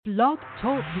Blog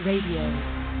Talk Radio.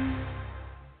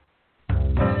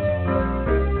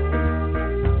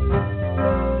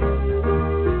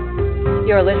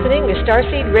 You're listening to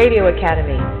Starseed Radio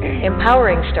Academy,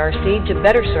 empowering Starseed to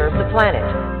better serve the planet.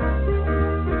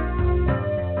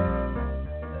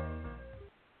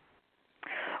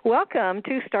 Welcome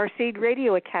to Starseed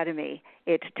Radio Academy.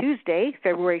 It's Tuesday,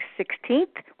 February 16th,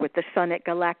 with the Sun at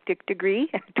Galactic Degree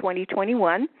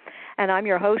 2021, and I'm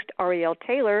your host, Ariel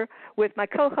Taylor, with my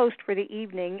co-host for the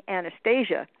evening,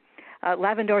 Anastasia.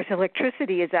 Lavendar's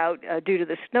electricity is out due to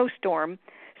the snowstorm,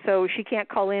 so she can't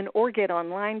call in or get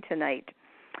online tonight.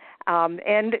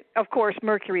 And, of course,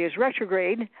 Mercury is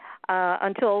retrograde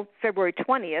until February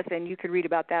 20th, and you can read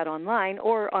about that online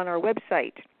or on our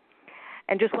website.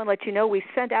 And just want to let you know, we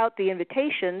sent out the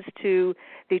invitations to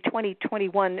the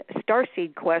 2021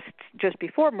 Starseed quests just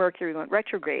before Mercury went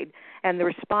retrograde, and the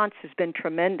response has been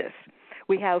tremendous.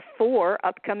 We have 4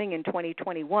 upcoming in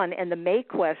 2021, and the May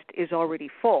quest is already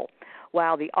full,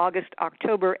 while the August,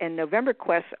 October, and November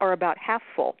quests are about half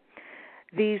full.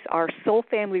 These are soul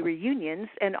family reunions,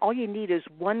 and all you need is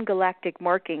one galactic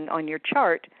marking on your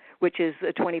chart, which is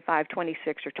the 25,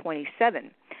 26, or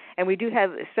 27. And we do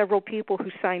have several people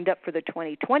who signed up for the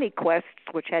 2020 quests,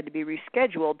 which had to be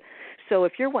rescheduled. So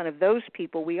if you're one of those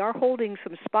people, we are holding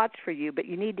some spots for you, but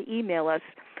you need to email us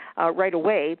right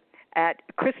away at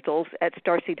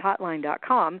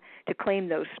crystals@starseedhotline.com to claim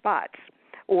those spots.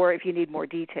 Or if you need more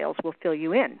details, we'll fill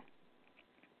you in.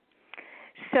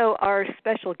 So our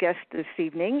special guest this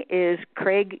evening is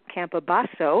Craig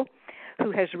Campobasso,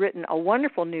 who has written a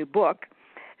wonderful new book.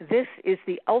 This is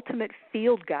the ultimate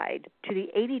field guide to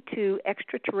the 82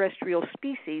 extraterrestrial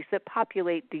species that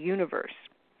populate the universe.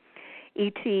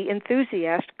 ET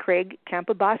enthusiast Craig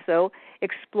Campobasso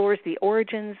explores the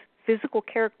origins, physical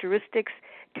characteristics,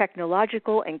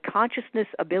 technological and consciousness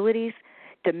abilities,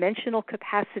 dimensional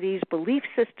capacities, belief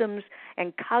systems,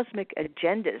 and cosmic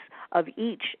agendas of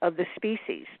each of the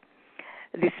species.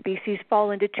 The species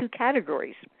fall into 2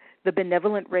 categories: the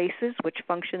benevolent races, which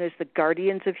function as the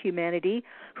guardians of humanity,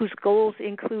 whose goals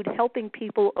include helping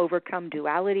people overcome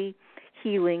duality,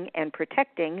 healing, and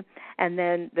protecting. And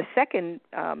then the second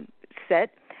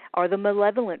set are the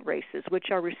malevolent races,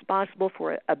 which are responsible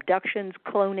for abductions,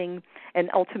 cloning, and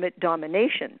ultimate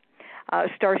domination.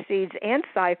 Starseeds and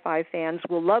sci-fi fans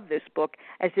will love this book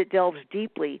as it delves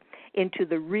deeply into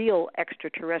the real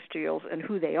extraterrestrials and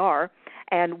who they are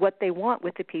and what they want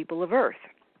with the people of Earth.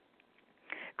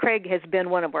 Craig has been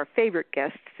one of our favorite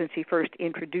guests since he first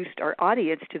introduced our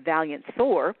audience to Valiant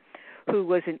Thor, who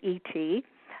was an ET,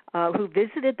 who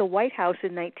visited the White House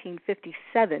in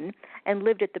 1957 and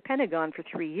lived at the Pentagon for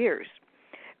 3 years.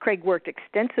 Craig worked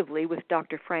extensively with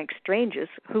Dr. Frank Stranges,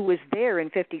 who was there in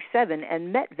 57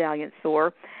 and met Valiant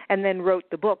Thor, and then wrote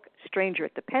the book Stranger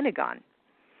at the Pentagon.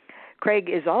 Craig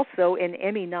is also an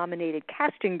Emmy-nominated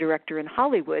casting director in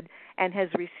Hollywood and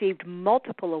has received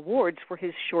multiple awards for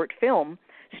his short film,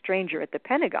 Stranger at the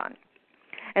Pentagon.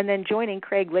 And then joining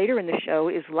Craig later in the show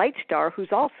is Lightstar,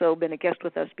 who's also been a guest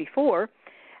with us before,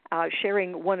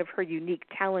 sharing one of her unique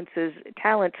talents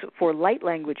for light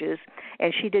languages,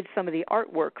 and she did some of the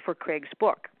artwork for Craig's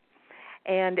book.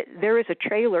 And there is a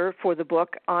trailer for the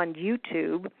book on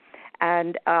YouTube,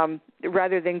 and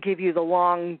rather than give you the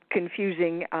long,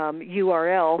 confusing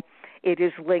URL, it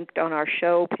is linked on our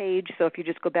show page, so if you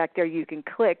just go back there, you can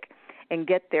click and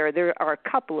get there. There are a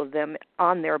couple of them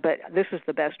on there, but this is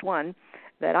the best one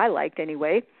that I liked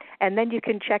anyway. And then you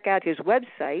can check out his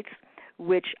websites,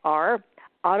 which are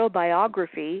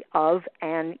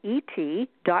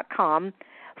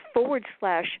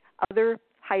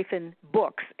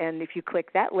autobiography.com/other-books. And if you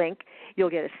click that link, you'll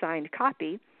get a signed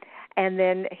copy. And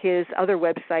then his other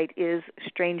website is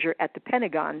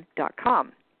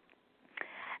strangeratthepentagon.com.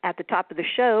 At the top of the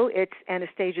show, it's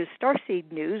Anastasia's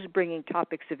Starseed News, bringing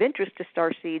topics of interest to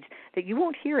starseeds that you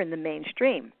won't hear in the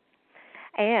mainstream.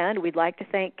 And we'd like to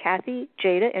thank Kathy,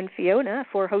 Jada, and Fiona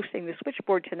for hosting the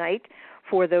switchboard tonight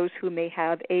for those who may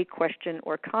have a question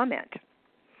or comment.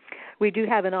 We do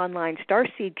have an online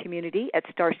Starseed community at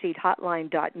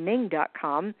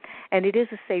starseedhotline.ning.com, and it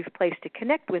is a safe place to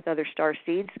connect with other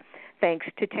starseeds thanks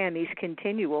to Tammy's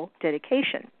continual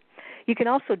dedication. You can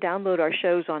also download our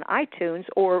shows on iTunes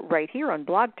or right here on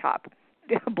Blog Talk.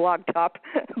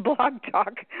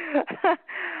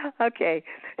 Okay.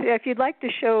 If you'd like to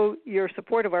show your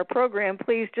support of our program,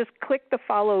 please just click the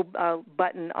follow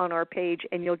button on our page,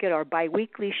 and you'll get our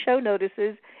biweekly show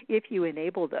notices if you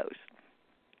enable those.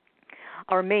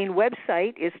 Our main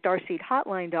website is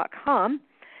starseedhotline.com.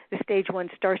 The Stage 1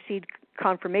 Starseed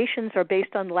confirmations are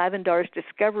based on Lavendar's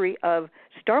discovery of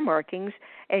star markings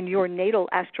and your natal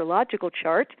astrological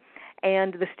chart,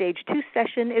 And the Stage 2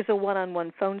 session is a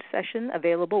one-on-one phone session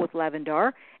available with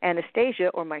Lavendar, Anastasia,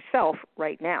 or myself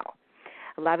right now.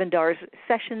 Lavendar's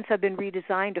sessions have been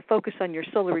redesigned to focus on your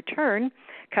solar return,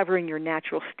 covering your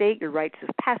natural state, your rites of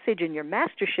passage, and your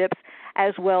masterships,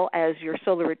 as well as your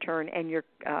solar return and your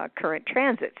current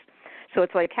transits. So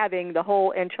it's like having the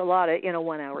whole enchilada in a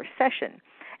 1-hour session,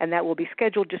 and that will be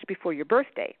scheduled just before your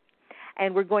birthday.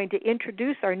 And we're going to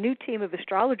introduce our new team of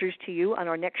astrologers to you on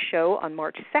our next show on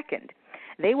March 2nd.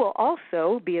 They will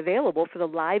also be available for the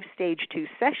live Stage 2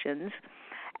 sessions,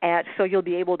 so you'll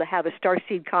be able to have a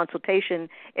starseed consultation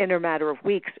in a matter of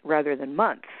weeks rather than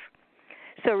months.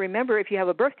 So remember, if you have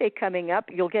a birthday coming up,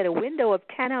 you'll get a window of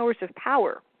 10 hours of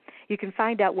power. You can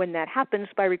find out when that happens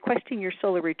by requesting your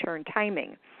solar return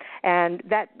timing. And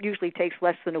that usually takes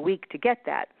less than a week to get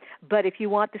that. But if you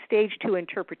want the Stage 2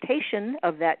 interpretation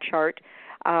of that chart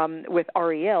with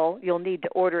Ariel, you'll need to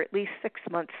order at least 6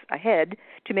 months ahead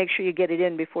to make sure you get it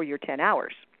in before your 10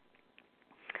 hours.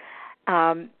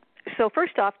 So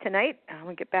first off tonight, I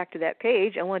want to get back to that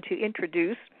page. I want to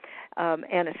introduce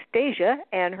Anastasia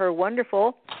and her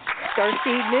wonderful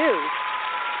Starseed News.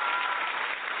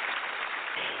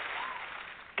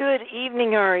 Good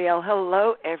evening, Ariel.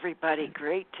 Hello, everybody.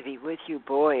 Great to be with you.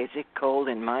 Boy, is it cold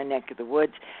in my neck of the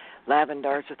woods.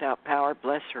 Lavendar's without power.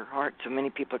 Bless her heart. So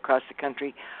many people across the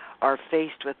country are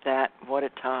faced with that. What a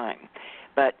time.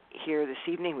 But here this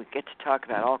evening, we get to talk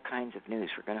about all kinds of news.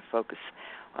 We're going to focus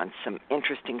on some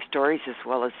interesting stories as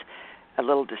well as a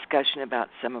little discussion about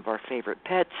some of our favorite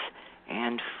pets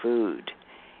and food.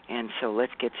 And so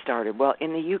let's get started. Well,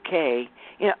 in the UK,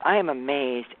 I am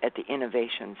amazed at the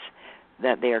innovations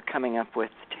that they are coming up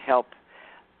with to help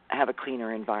have a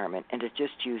cleaner environment and to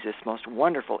just use this most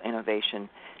wonderful innovation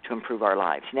to improve our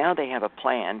lives. Now they have a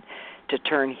plan to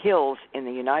turn hills in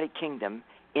the United Kingdom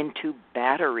into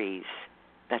batteries.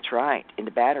 That's right, into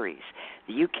batteries.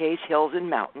 The UK's hills and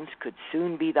mountains could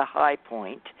soon be the high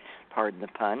point, pardon the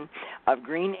pun, of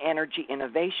green energy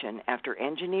innovation after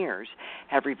engineers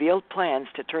have revealed plans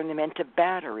to turn them into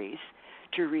batteries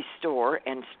to restore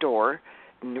and store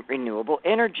renewable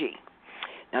energy.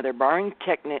 Now, they're borrowing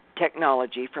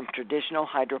technology from traditional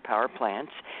hydropower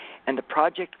plants, and the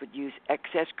project would use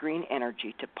excess green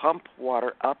energy to pump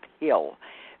water uphill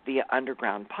via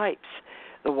underground pipes.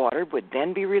 The water would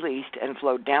then be released and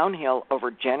flow downhill over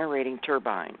generating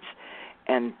turbines,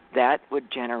 and that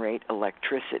would generate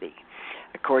electricity.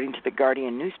 According to the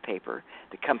Guardian newspaper,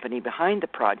 the company behind the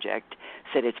project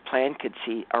said its plan could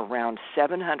see around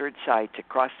 700 sites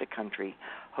across the country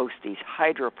host these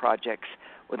hydro projects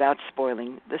without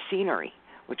spoiling the scenery,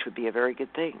 which would be a very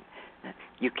good thing.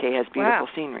 UK has beautiful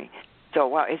scenery. So,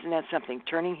 wow, isn't that something?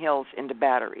 Turning hills into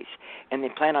batteries. And they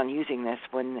plan on using this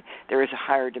when there is a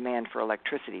higher demand for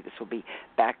electricity. This will be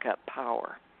backup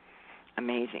power.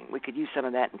 Amazing. We could use some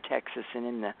of that in Texas and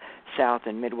in the South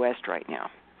and Midwest right now.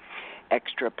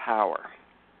 Extra power.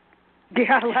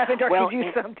 Yeah, Lavendar could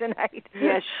use some tonight.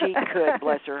 Yes, she could,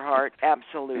 bless her heart.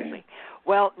 Absolutely.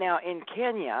 Well, now in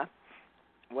Kenya,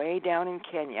 way down in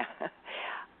Kenya,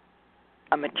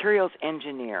 a materials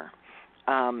engineer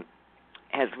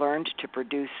has learned to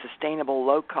produce sustainable,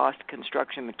 low-cost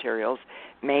construction materials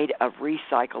made of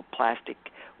recycled plastic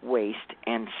waste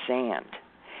and sand.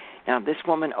 Now, this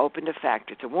woman opened a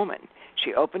factory. It's a woman.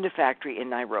 She opened a factory in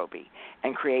Nairobi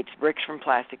and creates bricks from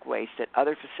plastic waste that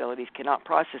other facilities cannot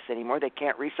process anymore. They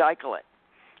can't recycle it.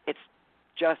 It's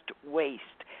just waste.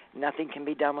 Nothing can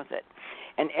be done with it.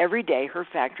 And every day her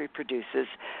factory produces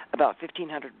about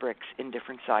 1,500 bricks in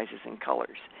different sizes and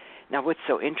colors. Now, what's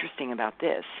so interesting about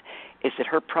this is that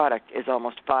her product is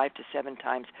almost 5 to 7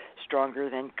 times stronger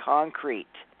than concrete.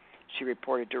 She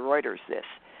reported to Reuters this.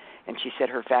 And she said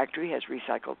her factory has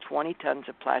recycled 20 tons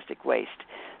of plastic waste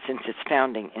since its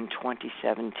founding in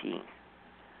 2017.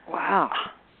 Wow.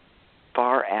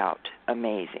 Far out.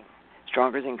 Amazing.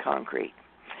 Stronger than concrete.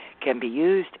 Can be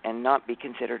used and not be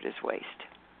considered as waste.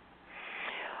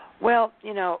 Well,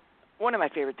 one of my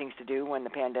favorite things to do when the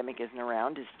pandemic isn't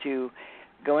around is to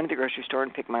go into the grocery store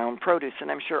and pick my own produce,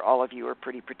 and I'm sure all of you are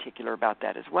pretty particular about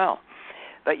that as well.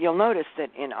 But you'll notice that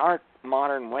in our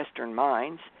modern Western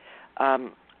minds,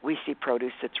 we see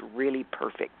produce that's really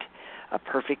perfect. A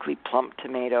perfectly plump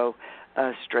tomato,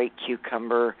 a straight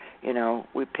cucumber,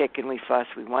 we pick and we fuss.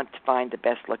 We want to find the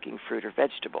best-looking fruit or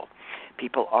vegetable.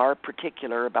 People are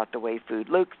particular about the way food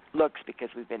looks because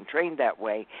we've been trained that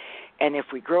way. And if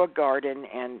we grow a garden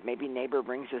and maybe neighbor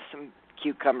brings us some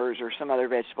cucumbers or some other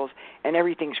vegetables and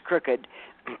everything's crooked,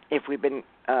 if we've been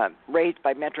raised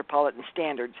by metropolitan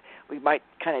standards, we might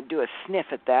kind of do a sniff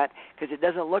at that because it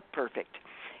doesn't look perfect.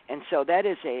 And so that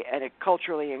is a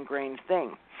culturally ingrained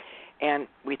thing. And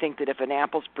we think that if an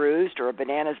apple's bruised or a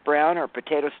banana's brown or a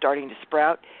potato's starting to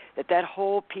sprout, that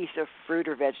whole piece of fruit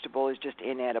or vegetable is just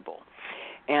inedible.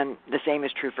 And the same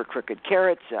is true for crooked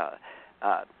carrots,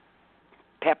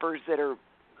 peppers that are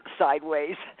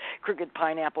sideways, crooked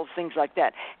pineapples, things like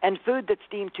that. And food that's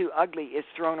deemed too ugly is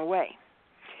thrown away.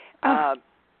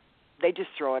 They just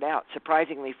throw it out.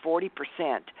 Surprisingly, 40%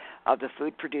 of the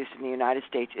food produced in the United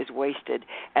States is wasted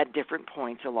at different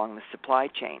points along the supply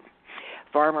chain.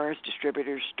 Farmers,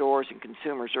 distributors, stores, and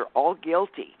consumers are all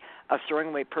guilty of throwing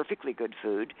away perfectly good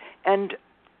food, and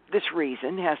this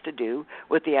reason has to do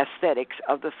with the aesthetics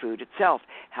of the food itself.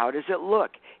 How does it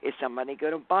look? Is somebody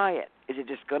going to buy it? Is it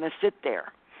just going to sit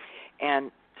there?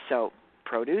 And so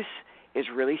produce is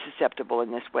really susceptible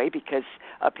in this way because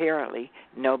apparently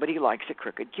nobody likes a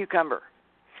crooked cucumber.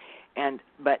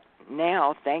 But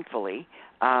now, thankfully,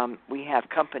 we have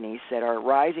companies that are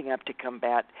rising up to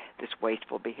combat this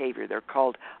wasteful behavior. They're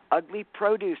called ugly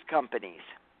produce companies.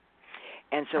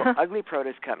 And so ugly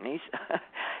produce companies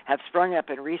have sprung up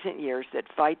in recent years that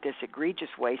fight this egregious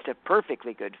waste of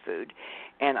perfectly good food.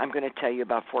 And I'm going to tell you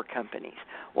about 4 companies.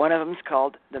 One of them is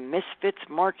called the Misfits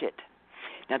Market.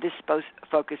 Now, this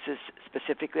focuses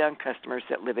specifically on customers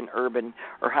that live in urban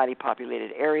or highly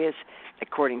populated areas.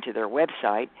 According to their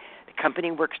website, the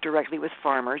company works directly with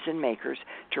farmers and makers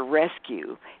to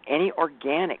rescue any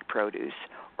organic produce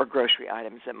or grocery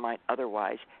items that might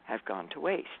otherwise have gone to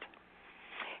waste.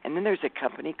 And then there's a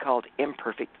company called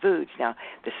Imperfect Foods. Now,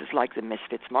 this is like the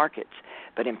Misfits Markets,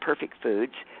 but Imperfect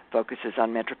Foods focuses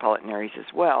on metropolitan areas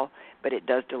as well, but it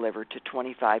does deliver to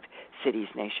 25 cities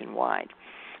nationwide.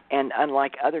 And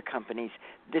unlike other companies,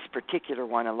 this particular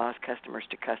one allows customers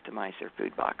to customize their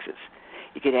food boxes.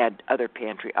 You can add other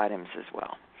pantry items as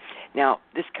well. Now,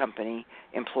 this company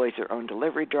employs their own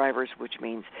delivery drivers, which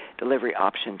means delivery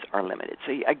options are limited.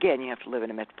 So, again, you have to live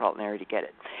in a metropolitan area to get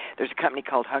it. There's a company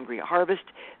called Hungry Harvest.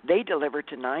 They deliver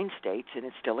to 9 states, and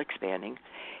it's still expanding.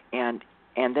 And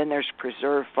then there's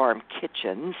Preserve Farm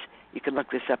Kitchens. You can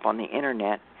look this up on the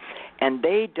Internet. And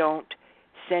they don't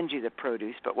send you the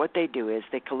produce, but what they do is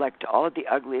they collect all of the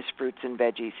ugliest fruits and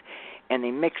veggies, and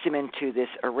they mix them into this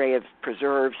array of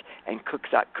preserves and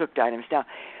cooked items. Now,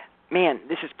 man,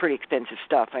 this is pretty expensive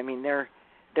stuff. I mean, their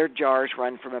jars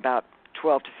run from about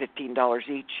 $12 to $15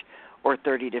 each, or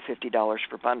 $30 to $50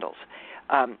 for bundles.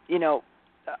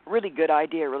 Really good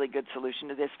idea, really good solution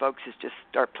to this, folks, is just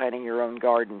start planting your own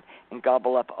garden and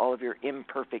gobble up all of your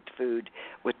imperfect food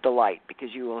with delight, because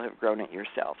you will have grown it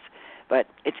yourselves. But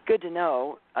it's good to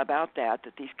know about that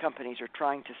these companies are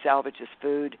trying to salvage this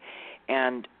food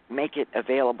and make it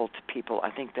available to people.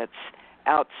 I think that's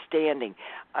outstanding.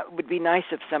 It would be nice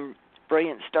if some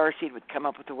brilliant starseed would come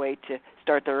up with a way to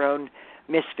start their own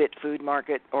misfit food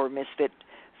market or misfit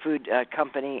food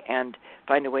company and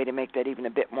find a way to make that even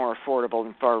a bit more affordable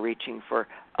and far-reaching for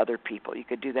other people. You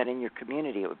could do that in your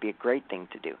community. It would be a great thing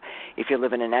to do. If you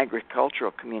live in an agricultural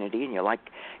community and you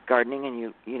like gardening and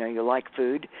you like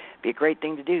food, it'd be a great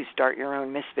thing to do. Start your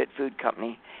own misfit food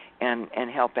company and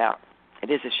help out. It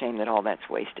is a shame that all that's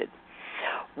wasted.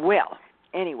 Well,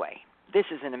 anyway, this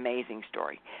is an amazing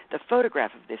story. The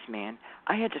photograph of this man,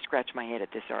 I had to scratch my head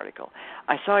at this article.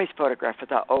 I saw his photograph and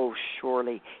thought, oh,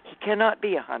 surely he cannot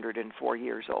be 104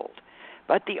 years old.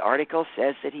 But the article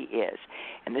says that he is.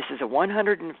 And this is a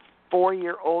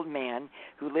 104-year-old man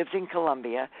who lives in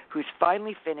Colombia who's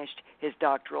finally finished his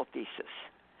doctoral thesis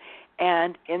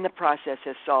and in the process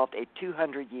has solved a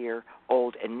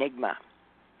 200-year-old enigma.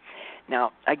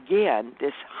 Now, again,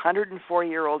 this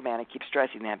 104-year-old man, I keep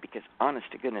stressing that because, honest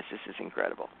to goodness, this is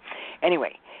incredible.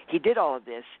 Anyway, he did all of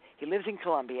this. He lives in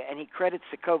Colombia, and he credits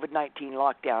the COVID-19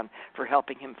 lockdown for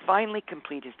helping him finally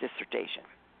complete his dissertation.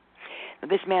 Now,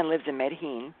 this man lives in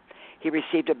Medellin. He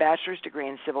received a bachelor's degree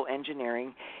in civil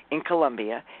engineering in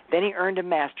Colombia. Then he earned a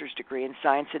master's degree in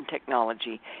science and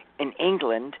technology in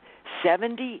England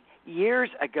 70 years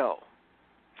ago.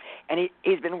 And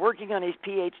he's been working on his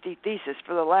PhD thesis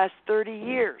for the last 30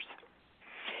 years.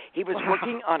 He was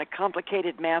working on a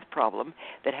complicated math problem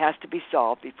that has to be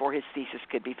solved before his thesis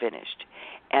could be finished.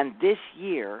 And this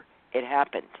year, it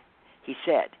happened. He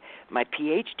said, my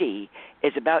PhD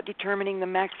is about determining the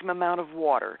maximum amount of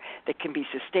water that can be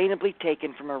sustainably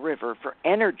taken from a river for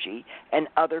energy and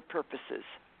other purposes.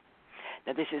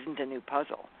 Now, this isn't a new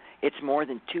puzzle. It's more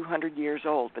than 200 years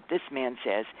old, but this man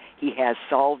says he has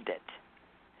solved it.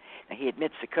 He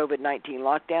admits the COVID-19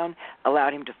 lockdown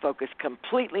allowed him to focus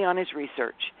completely on his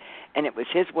research, and it was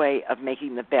his way of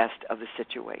making the best of the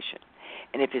situation.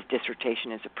 And if his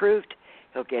dissertation is approved,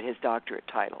 he'll get his doctorate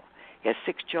title. He has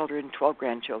 6 children, 12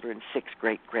 grandchildren, 6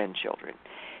 great-grandchildren.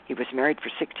 He was married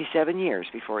for 67 years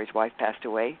before his wife passed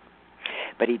away.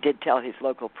 But he did tell his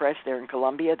local press there in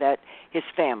Colombia that his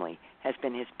family has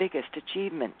been his biggest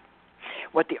achievement.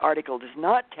 What the article does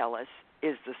not tell us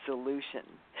is the solution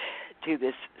to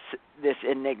this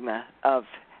enigma of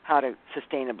how to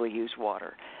sustainably use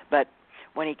water. But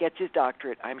when he gets his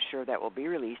doctorate, I'm sure that will be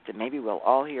released, and maybe we'll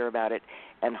all hear about it,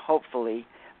 and hopefully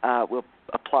we'll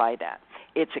apply that.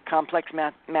 It's a complex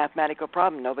mathematical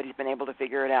problem. Nobody's been able to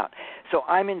figure it out. So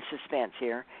I'm in suspense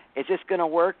here. Is this going to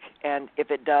work? And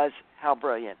if it does, how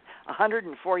brilliant.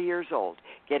 104 years old,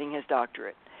 getting his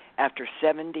doctorate after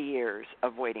 70 years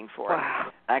of waiting for it.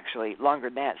 Wow. Actually, longer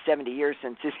than that, 70 years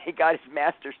since he got his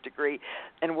master's degree,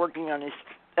 and working on his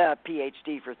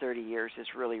PhD for 30 years is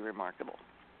really remarkable.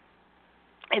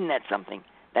 Isn't that something?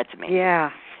 That's amazing.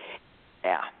 Yeah.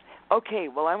 Yeah. Okay,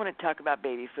 well, I want to talk about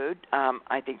baby food.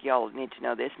 I think y'all need to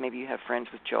know this. Maybe you have friends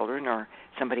with children or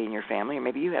somebody in your family, or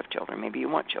maybe you have children. Maybe you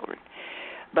want children.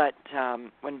 But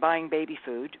when buying baby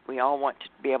food, we all want to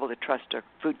be able to trust our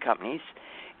food companies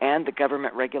and the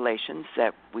government regulations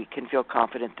that we can feel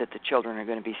confident that the children are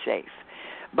going to be safe.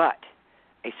 But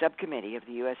a subcommittee of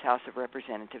the U.S. House of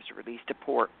Representatives released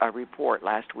a report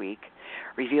last week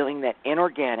revealing that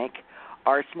inorganic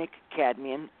arsenic,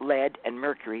 cadmium, lead, and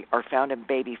mercury are found in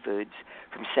baby foods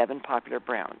from 7 popular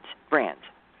brands.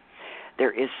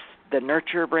 There is the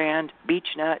Nurture brand,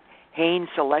 Beechnut, Hain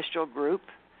Celestial Group,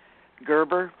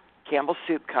 Gerber, Campbell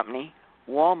Soup Company,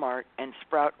 Walmart, and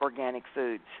Sprout Organic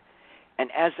Foods.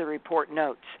 And as the report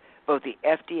notes, both the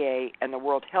FDA and the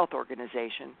World Health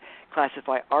Organization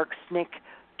classify arsenic,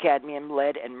 cadmium,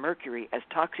 lead, and mercury as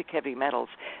toxic heavy metals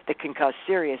that can cause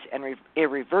serious and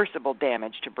irreversible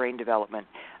damage to brain development,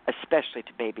 especially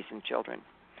to babies and children.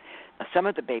 Now, some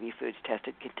of the baby foods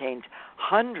tested contains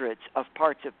hundreds of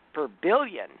parts per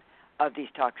billion of these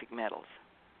toxic metals.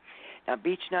 Now,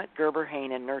 Beechnut, Gerber,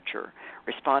 Hain, and Nurture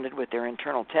responded with their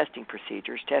internal testing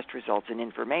procedures, test results, and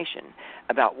information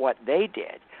about what they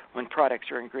did when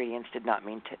products or ingredients did not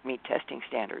meet testing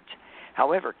standards.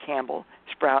 However, Campbell,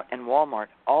 Sprout, and Walmart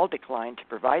all declined to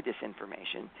provide this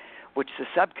information, which the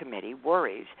subcommittee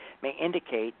worries may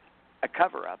indicate a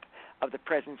cover-up of the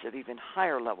presence of even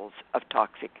higher levels of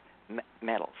toxic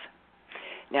metals.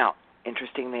 Now,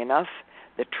 interestingly enough,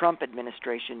 the Trump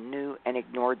administration knew and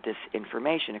ignored this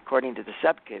information. According to the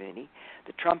subcommittee,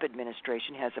 the Trump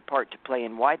administration has a part to play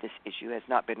in why this issue has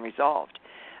not been resolved.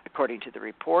 According to the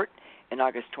report, in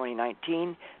August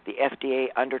 2019, the FDA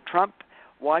under Trump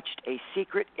watched a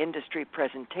secret industry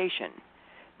presentation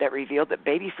that revealed that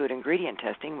baby food ingredient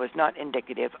testing was not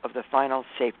indicative of the final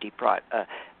safety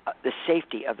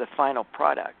of the final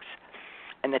products,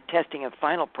 and the testing of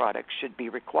final products should be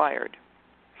required.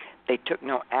 They took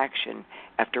no action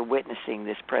after witnessing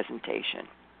this presentation.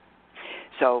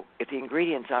 So if the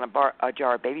ingredients on a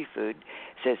jar of baby food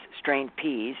says strained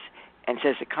peas and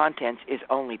says the contents is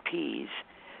only peas,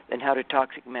 then how do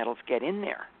toxic metals get in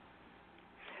there?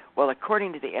 Well,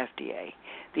 according to the FDA,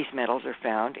 these metals are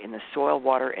found in the soil,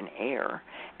 water, and air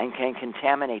and can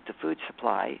contaminate the food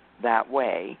supply that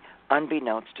way,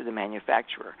 unbeknownst to the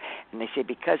manufacturer. And they say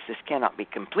because this cannot be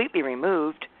completely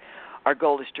removed, our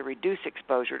goal is to reduce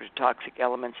exposure to toxic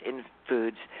elements in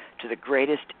foods to the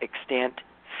greatest extent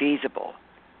feasible.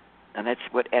 And that's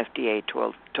what FDA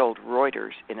told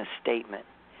Reuters in a statement.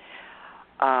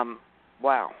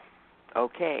 Wow.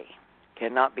 Okay.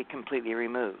 Cannot be completely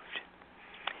removed.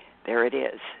 There it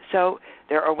is. So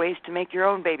there are ways to make your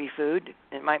own baby food.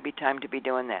 It might be time to be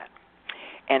doing that.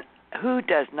 And who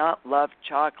does not love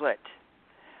chocolate?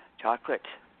 Chocolate.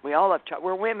 We all love chocolate.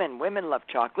 We're women. Women love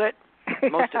chocolate.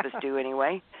 Most of us do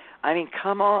anyway. I mean,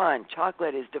 come on.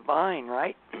 Chocolate is divine,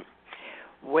 right?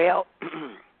 Well,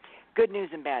 good news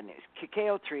and bad news.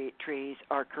 Cacao trees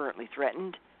are currently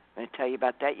threatened. I'm going to tell you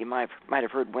about that. You might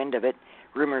have heard wind of it,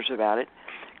 rumors about it.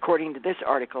 According to this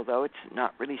article, though, it's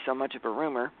not really so much of a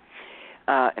rumor.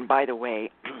 And by the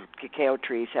way, cacao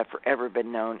trees have forever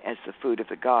been known as the food of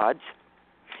the gods.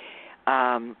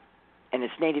 And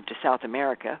it's native to South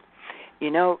America.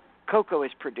 You know, cocoa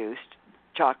is produced,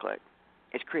 chocolate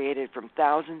is created from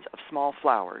thousands of small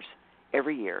flowers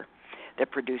every year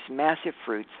that produce massive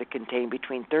fruits that contain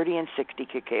between 30 and 60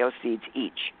 cacao seeds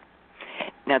each.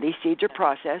 Now, these seeds are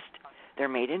processed. They're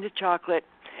made into chocolate.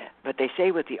 But they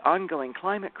say with the ongoing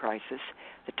climate crisis,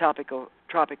 the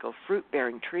tropical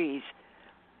fruit-bearing trees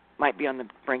might be on the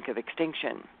brink of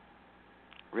extinction.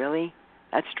 Really?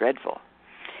 That's dreadful.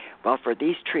 Well, for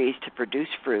these trees to produce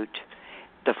fruit,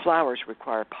 the flowers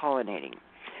require pollinating.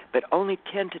 But only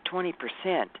 10 to 20%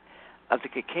 of the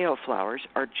cacao flowers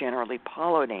are generally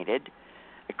pollinated,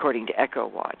 according to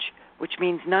EcoWatch, which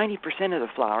means 90% of the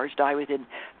flowers die within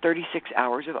 36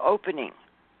 hours of opening.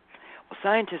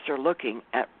 Scientists are looking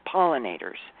at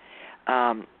pollinators,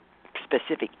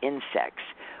 specific insects,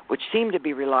 which seem to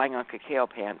be relying on cacao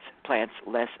plants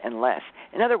less and less.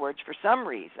 In other words, for some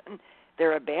reason,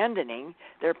 they're abandoning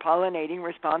their pollinating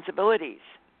responsibilities.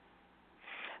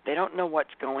 They don't know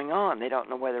what's going on. They don't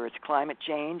know whether it's climate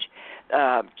change,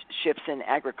 shifts in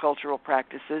agricultural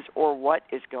practices, or what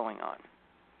is going on.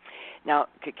 Now,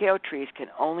 cacao trees can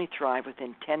only thrive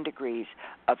within 10 degrees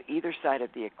of either side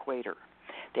of the equator.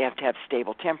 They have to have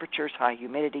stable temperatures, high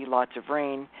humidity, lots of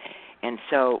rain, and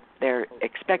so they're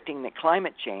expecting that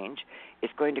climate change is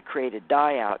going to create a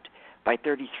die-out by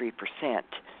 33%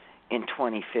 in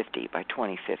 2050, by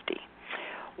 2050.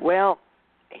 Well,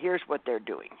 here's what they're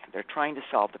doing. They're trying to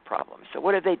solve the problem. So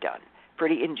what have they done?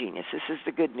 Pretty ingenious. This is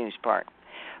the good news part.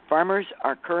 Farmers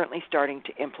are currently starting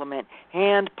to implement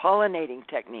hand pollinating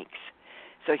techniques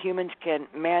so humans can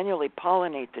manually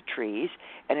pollinate the trees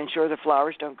and ensure the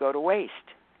flowers don't go to waste.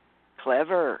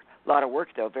 Clever. A lot of work,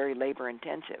 though, very labor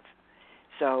intensive.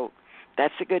 So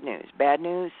that's the good news. Bad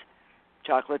news,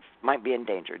 chocolates might be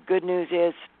endangered. Good news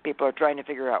is people are trying to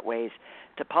figure out ways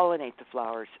to pollinate the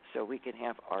flowers so we can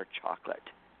have our chocolate,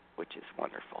 which is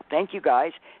wonderful. Thank you,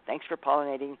 guys. Thanks for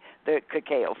pollinating the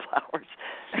cacao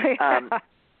flowers.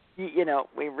 You know,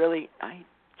 I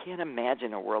can't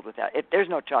imagine a world without. If there's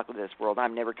no chocolate in this world,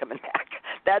 I'm never coming back.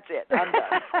 That's it. I'm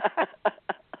done.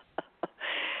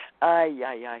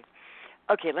 Ay.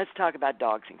 Okay, let's talk about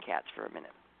dogs and cats for a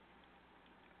minute.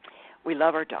 We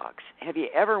love our dogs. Have you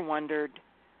ever wondered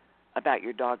about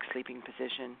your dog's sleeping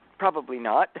position? Probably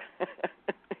not.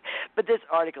 But this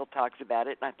article talks about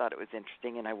it, and I thought it was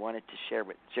interesting, and I wanted to share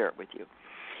it with you.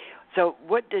 So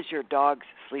what does your dog's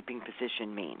sleeping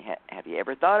position mean? Have you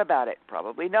ever thought about it?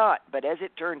 Probably not. But as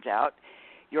it turns out,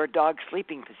 your dog's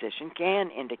sleeping position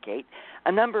can indicate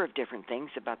a number of different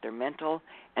things about their mental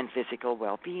and physical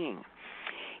well-being.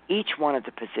 Each one of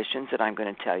the positions that I'm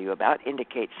going to tell you about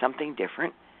indicates something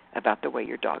different about the way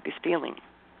your dog is feeling.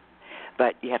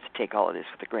 But you have to take all of this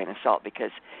with a grain of salt,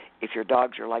 because if your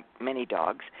dogs are like many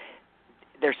dogs,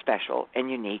 they're special and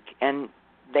unique, and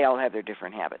they all have their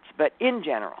different habits. But in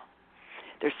general,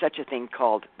 there's such a thing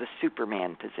called the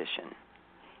Superman position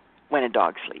when a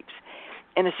dog sleeps.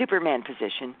 And the Superman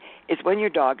position is when your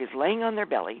dog is laying on their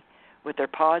belly with their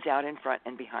paws out in front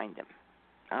and behind them.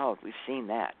 Oh, we've seen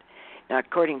that. Now,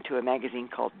 according to a magazine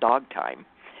called Dog Time,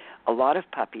 a lot of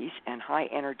puppies and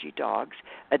high-energy dogs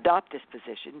adopt this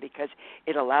position because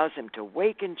it allows them to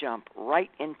wake and jump right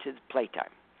into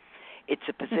playtime. It's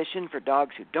a position for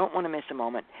dogs who don't want to miss a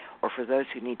moment, or for those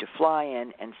who need to fly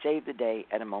in and save the day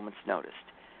at a moment's notice,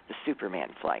 the Superman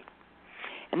flight.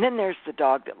 And then there's the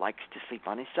dog that likes to sleep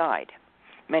on his side.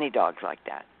 Many dogs like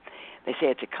that. They say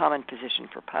it's a common position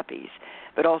for puppies,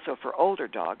 but also for older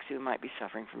dogs who might be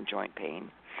suffering from joint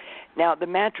pain. Now, the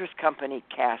mattress company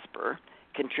Casper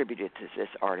contributed to this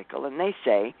article, and they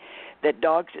say that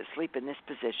dogs that sleep in this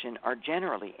position are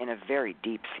generally in a very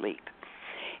deep sleep.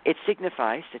 It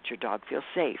signifies that your dog feels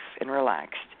safe and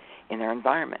relaxed in their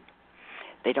environment.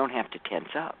 They don't have to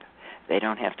tense up. They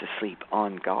don't have to sleep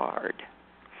on guard.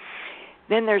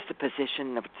 Then there's the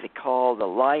position of what they call the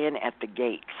lion at the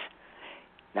gates.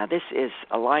 Now, this is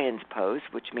a lion's pose,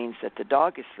 which means that the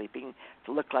dog is sleeping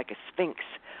to look like a sphinx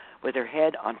with their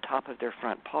head on top of their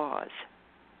front paws.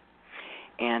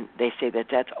 And they say that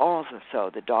that's also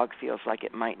so the dog feels like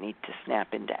it might need to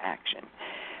snap into action.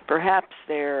 Perhaps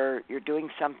you're doing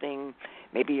something,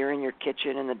 maybe you're in your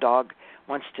kitchen and the dog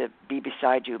wants to be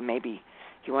beside you. Maybe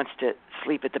he wants to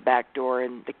sleep at the back door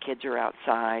and the kids are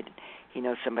outside. He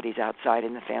knows somebody's outside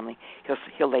in the family.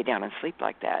 He'll lay down and sleep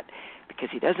like that because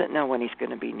he doesn't know when he's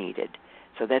going to be needed.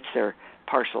 So that's their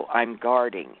partial I'm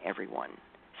guarding everyone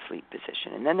sleep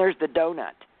position. And then there's the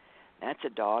donut. That's a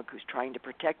dog who's trying to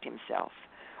protect himself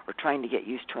or trying to get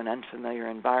used to an unfamiliar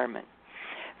environment.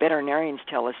 Veterinarians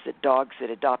tell us that dogs that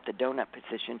adopt the donut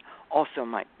position also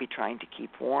might be trying to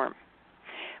keep warm.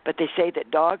 But they say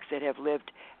that dogs that have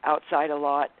lived outside a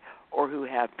lot or who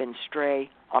have been stray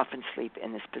often sleep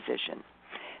in this position.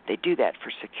 They do that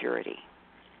for security,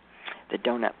 the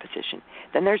donut position.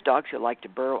 Then there's dogs who like to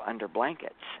burrow under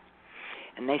blankets,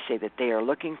 and they say that they are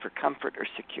looking for comfort or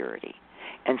security.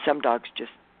 And some dogs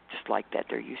just like that.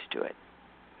 They're used to it.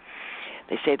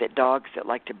 They say that dogs that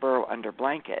like to burrow under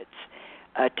blankets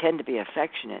tend to be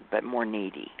affectionate but more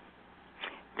needy.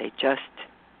 They just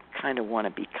kind of want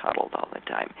to be cuddled all the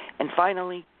time. And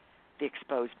finally, the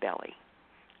exposed belly.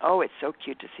 Oh, it's so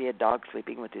cute to see a dog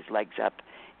sleeping with his legs up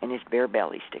and his bare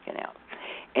belly sticking out.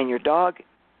 And your dog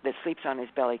that sleeps on his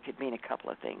belly could mean a couple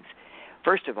of things.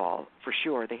 First of all, for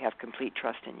sure, they have complete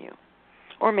trust in you.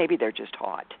 Or maybe they're just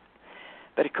hot.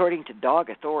 But according to dog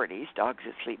authorities, dogs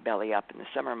that sleep belly up in the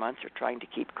summer months are trying to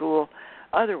keep cool.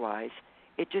 Otherwise,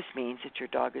 it just means that your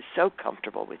dog is so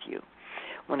comfortable with you.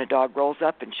 When a dog rolls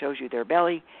up and shows you their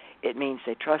belly, it means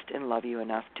they trust and love you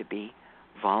enough to be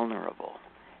vulnerable.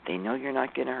 They know you're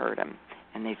not going to hurt them,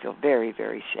 and they feel very,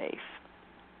 very safe.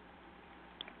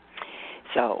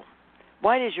 So,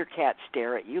 why does your cat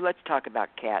stare at you? Let's talk about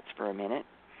cats for a minute.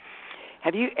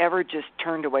 Have you ever just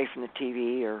turned away from the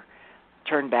TV or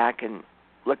turned back and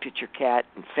looked at your cat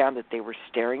and found that they were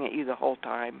staring at you the whole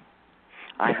time?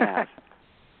 I have.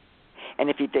 And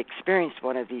if you've experienced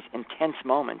one of these intense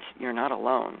moments, you're not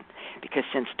alone. Because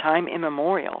since time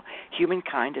immemorial,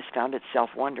 humankind has found itself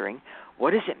wondering,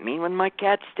 what does it mean when my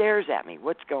cat stares at me?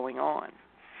 What's going on?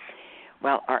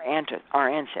 Well, our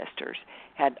ancestors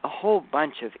had a whole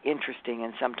bunch of interesting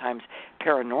and sometimes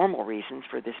paranormal reasons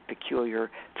for this peculiar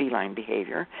feline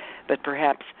behavior, but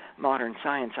perhaps modern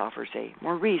science offers a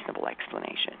more reasonable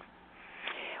explanation.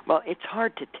 Well, it's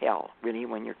hard to tell, really,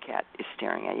 when your cat is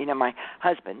staring at you. You know, my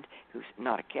husband, who's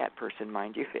not a cat person,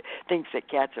 mind you, thinks that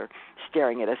cats are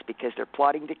staring at us because they're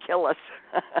plotting to kill us.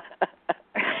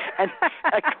 And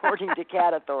according to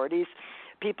cat authorities,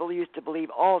 people used to believe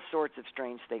all sorts of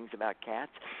strange things about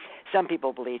cats. Some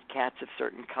people believed cats of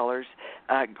certain colors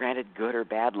granted good or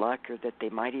bad luck, or that they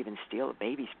might even steal a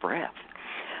baby's breath.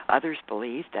 Others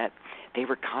believed that they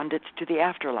were conduits to the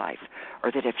afterlife,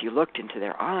 or that if you looked into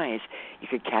their eyes, you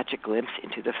could catch a glimpse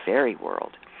into the fairy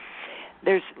world.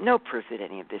 There's no proof that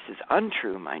any of this is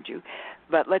untrue, mind you,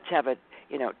 but let's have a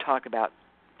talk about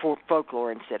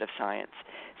folklore instead of science.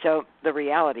 So the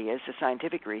reality is, the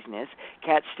scientific reason is,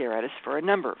 cats stare at us for a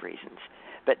number of reasons,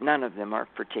 but none of them are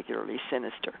particularly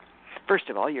sinister. First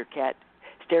of all, your cat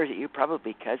stares at you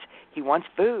probably because he wants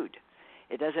food.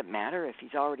 It doesn't matter if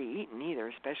he's already eaten either,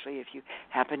 especially if you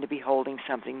happen to be holding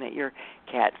something that your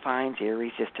cat finds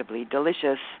irresistibly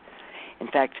delicious. In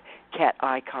fact, cat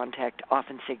eye contact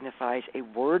often signifies a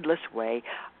wordless way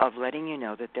of letting you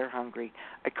know that they're hungry,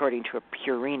 according to a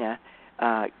Purina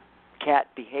cat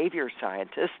behavior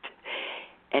scientist.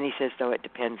 And he says, though, it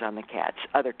depends on the cats.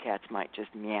 Other cats might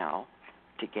just meow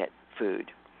to get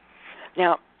food.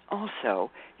 Now,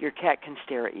 also, your cat can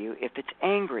stare at you if it's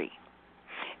angry.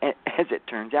 And as it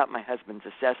turns out, my husband's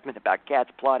assessment about cats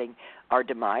plotting our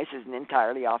demise is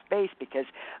entirely off base because,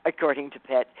 according to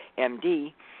Pet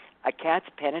MD, a cat's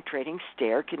penetrating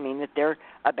stare can mean that they're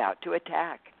about to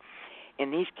attack.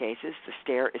 In these cases, the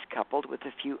stare is coupled with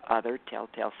a few other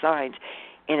telltale signs.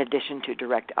 In addition to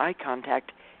direct eye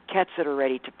contact, cats that are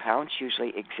ready to pounce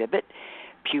usually exhibit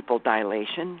pupil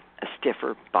dilation, a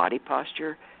stiffer body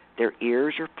posture, their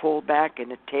ears are pulled back,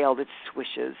 and a tail that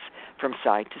swishes from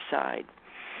side to side.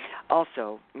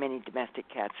 Also, many domestic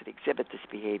cats that exhibit this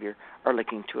behavior are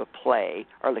looking to play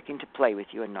with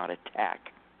you and not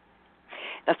attack.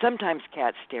 Now, sometimes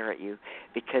cats stare at you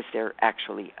because they're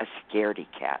actually a scaredy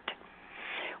cat.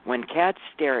 When cats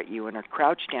stare at you and are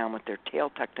crouched down with their tail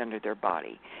tucked under their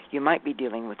body, you might be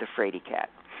dealing with a fraidy cat.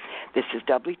 This is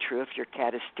doubly true if your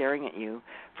cat is staring at you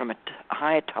from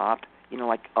high atop,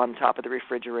 like on top of the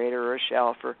refrigerator or a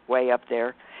shelf or way up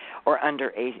there, or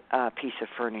under a piece of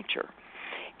furniture.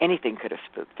 Anything could have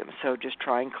spooked them, so just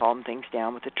try and calm things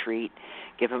down with a treat,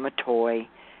 give them a toy,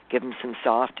 give them some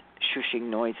soft shushing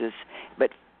noises. But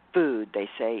food, they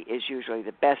say, is usually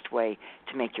the best way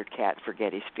to make your cat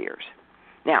forget his fears.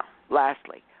 Now,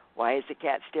 lastly, why is the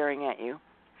cat staring at you?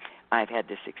 I've had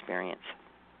this experience.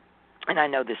 And I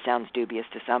know this sounds dubious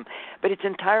to some, but it's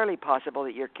entirely possible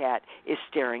that your cat is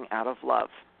staring out of love.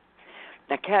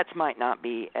 Now, cats might not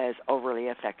be as overly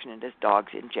affectionate as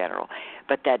dogs in general,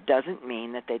 but that doesn't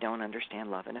mean that they don't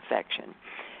understand love and affection.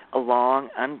 A long,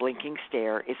 unblinking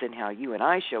stare isn't how you and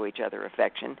I show each other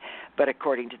affection, but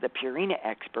according to the Purina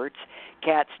experts,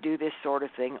 cats do this sort of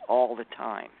thing all the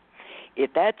time.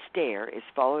 If that stare is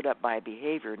followed up by a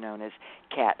behavior known as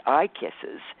cat eye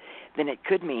kisses, then it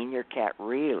could mean your cat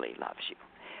really loves you.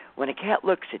 When a cat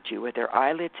looks at you with their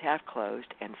eyelids half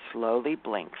closed and slowly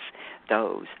blinks,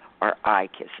 those are eye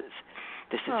kisses.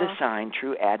 This is a sign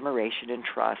true admiration and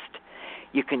trust.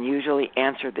 You can usually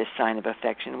answer this sign of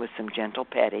affection with some gentle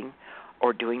petting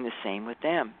or doing the same with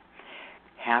them.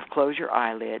 Half close your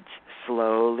eyelids,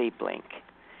 slowly blink,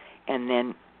 and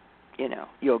then,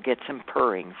 you'll get some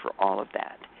purring for all of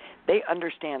that. They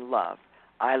understand love.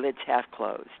 Eyelids half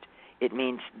closed. It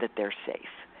means that they're safe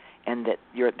and that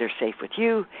they're safe with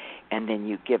you, and then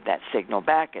you give that signal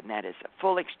back, and that is a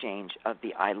full exchange of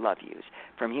the I love yous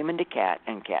from human to cat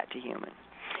and cat to human.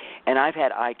 And I've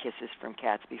had eye kisses from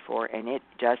cats before, and it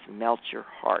just melts your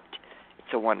heart.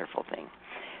 It's a wonderful thing.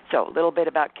 So a little bit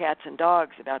about cats and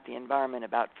dogs, about the environment,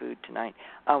 about food tonight.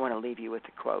 I want to leave you with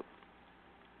a quote.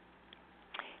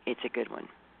 It's a good one.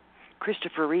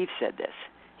 Christopher Reeve said this.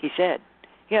 He said,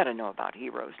 he ought to know about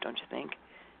heroes, don't you think,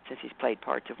 since he's played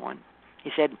parts of one.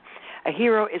 He said, a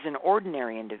hero is an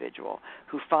ordinary individual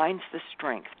who finds the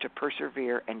strength to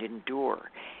persevere and endure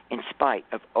in spite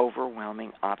of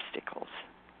overwhelming obstacles.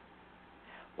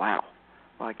 Wow.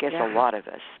 Well, I guess a lot of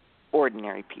us,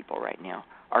 ordinary people right now,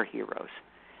 are heroes.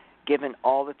 Given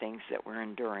all the things that we're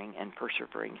enduring and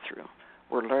persevering through,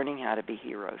 we're learning how to be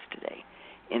heroes today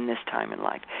in this time in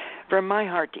life. From my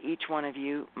heart to each one of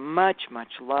you, much, much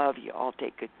love. You all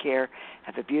take good care.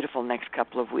 Have a beautiful next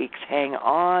couple of weeks. Hang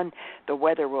on. The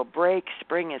weather will break.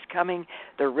 Spring is coming.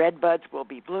 The red buds will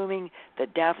be blooming. The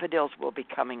daffodils will be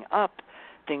coming up.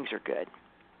 Things are good.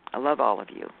 I love all of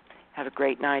you. Have a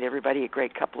great night, everybody, a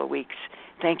great couple of weeks.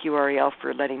 Thank you, Ariel,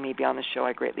 for letting me be on the show.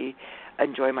 I greatly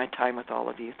enjoy my time with all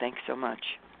of you. Thanks so much.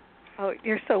 Oh,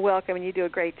 you're so welcome, and you do a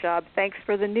great job. Thanks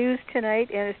for the news tonight,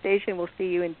 Anastasia, and we'll see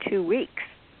you in 2 weeks.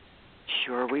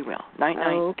 Sure we will.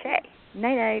 Night-night. Okay.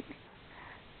 Night-night.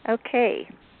 Okay.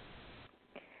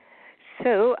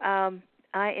 So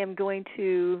I am going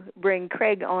to bring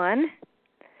Craig on.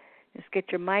 Just get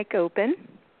your mic open.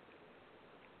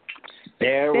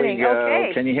 There we go.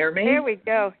 Okay. Can you hear me? There we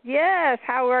go. Yes.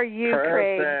 How are you,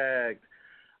 Craig? Perfect.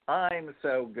 I'm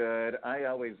so good. I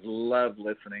always love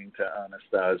listening to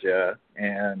Anastasia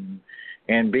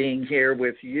and being here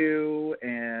with you.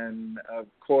 And, of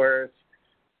course,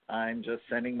 I'm just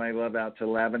sending my love out to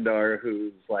Lavendar,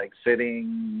 who's, like,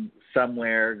 sitting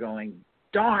somewhere going,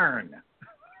 darn.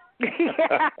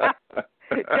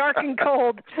 Dark and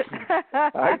cold.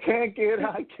 I can't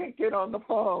get on the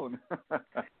phone.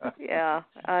 Yeah,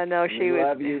 I know she was.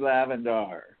 Love you,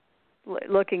 Lavendar.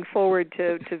 Looking forward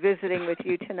to visiting with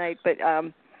you tonight, but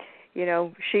you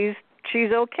know, she's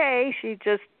okay. She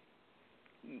just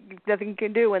nothing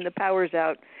can do when the power's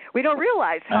out. We don't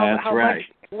realize how much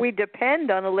we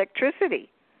depend on electricity.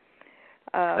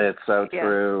 It's so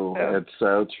true. It's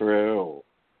so true.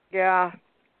 Yeah.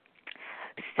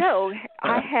 So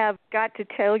I have got to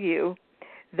tell you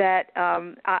that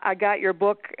I got your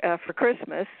book for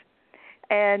Christmas,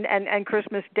 and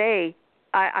Christmas Day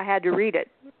I had to read it,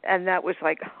 and that was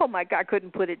like, oh my God, I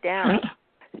couldn't put it down.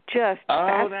 Just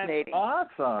fascinating. That's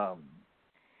awesome.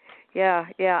 Yeah.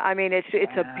 I mean,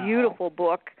 it's a beautiful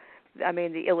book. I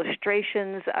mean, the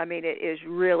illustrations. I mean, it is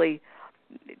really,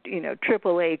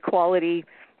 AAA quality,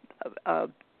 a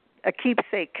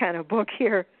keepsake kind of book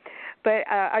here. But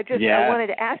I wanted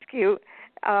to ask you,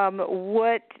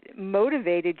 what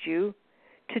motivated you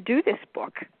to do this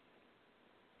book?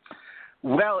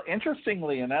 Well,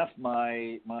 interestingly enough,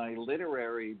 my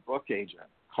literary book agent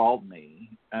called me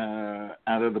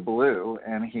out of the blue,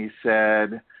 and he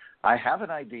said, I have an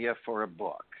idea for a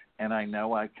book, and I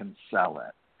know I can sell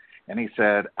it. And he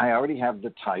said, I already have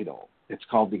the title. It's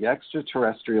called The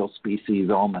Extraterrestrial Species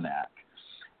Almanac,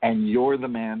 and you're the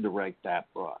man to write that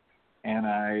book. And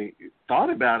I thought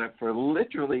about it for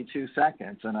literally 2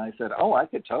 seconds, and I said, I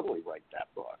could totally write that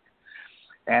book.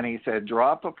 And he said,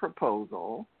 drop a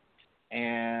proposal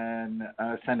and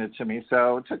send it to me.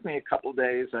 So it took me a couple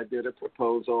days. I did a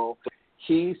proposal.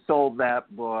 He sold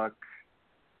that book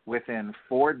within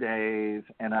 4 days,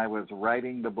 and I was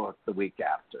writing the book the week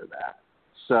after that.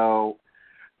 So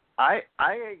I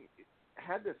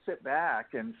had to sit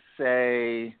back and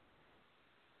say,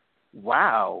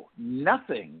 wow,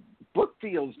 nothing. Book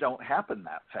deals don't happen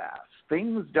that fast.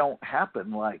 Things don't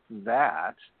happen like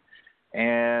that.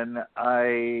 And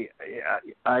I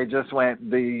just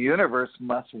went, the universe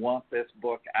must want this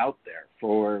book out there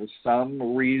for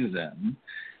some reason.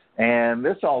 And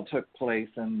this all took place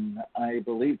in, I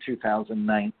believe,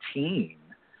 2019.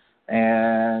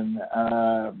 And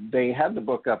they had the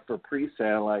book up for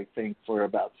pre-sale, I think, for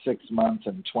about 6 months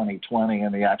in 2020,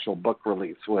 and the actual book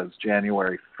release was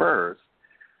January 1st.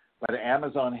 But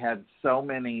Amazon had so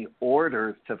many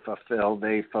orders to fulfill,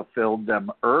 they fulfilled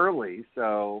them early.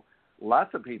 So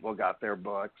lots of people got their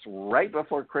books right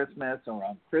before Christmas or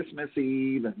on Christmas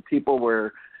Eve, and people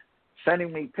were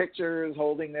sending me pictures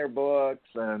holding their books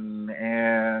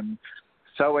and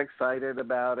so excited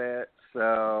about it.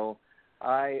 So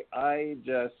I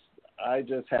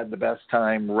just had the best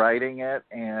time writing it,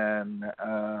 and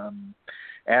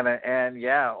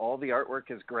yeah, all the artwork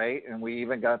is great, and we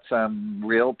even got some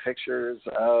real pictures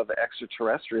of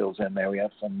extraterrestrials in there. We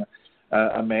have some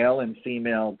a male and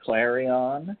female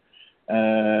Clarion.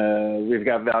 We've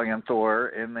got Valiant Thor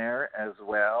in there as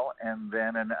well, and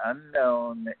then an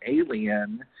unknown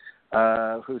alien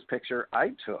whose picture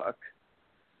I took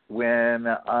when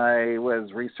I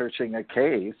was researching a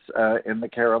case in the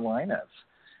Carolinas.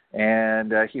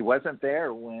 And he wasn't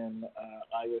there when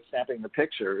I was snapping the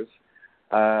pictures.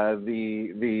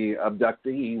 the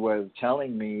abductee was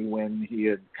telling me when he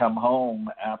had come home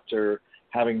after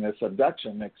having this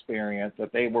abduction experience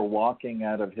that they were walking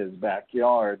out of his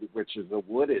backyard, which is a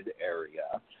wooded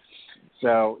area.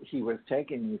 So he was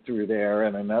taking me through there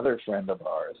and another friend of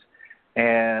ours.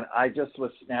 And I just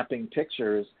was snapping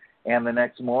pictures. And the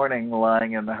next morning,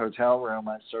 lying in the hotel room,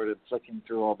 I started flicking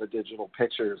through all the digital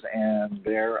pictures, and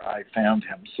there I found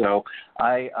him. So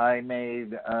I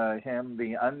made him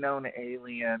the unknown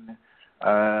alien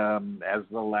as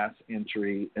the last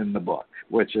entry in the book,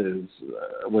 which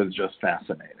was just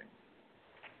fascinating.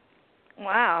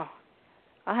 Wow,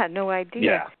 I had no idea.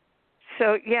 Yeah.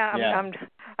 So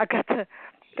I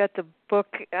got the book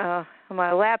on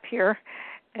my lap here,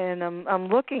 and I'm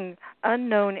looking.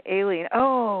 Unknown alien.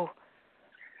 Oh,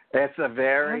 it's the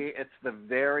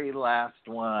very last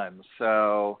one.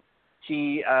 So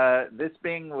this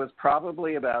being was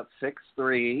probably about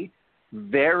 6'3",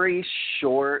 very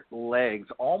short legs,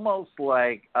 almost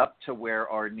like up to where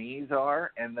our knees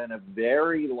are, and then a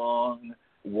very long,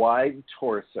 wide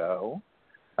torso,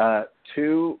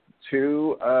 two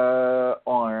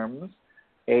arms,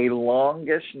 a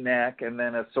longish neck, and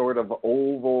then a sort of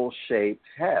oval-shaped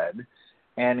head.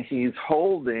 And he's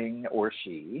holding, or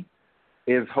she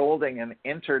is holding, an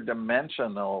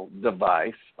interdimensional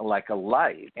device like a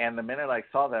light. And the minute I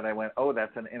saw that, I went, oh,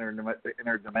 that's an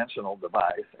interdimensional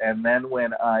device. And then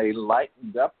when I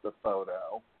lightened up the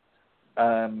photo,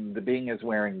 the being is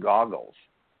wearing goggles.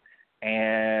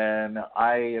 And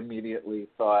I immediately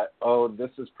thought, oh, this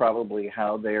is probably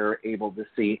how they're able to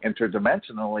see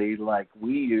interdimensionally, like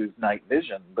we use night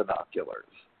vision binoculars.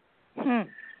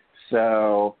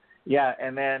 So, yeah,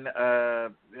 and then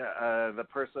the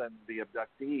person, the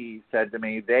abductee, said to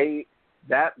me,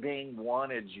 that being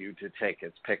wanted you to take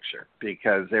its picture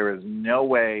because there is no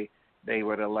way they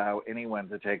would allow anyone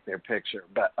to take their picture,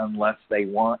 but unless they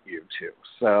want you to.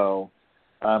 So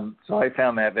I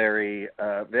found that very,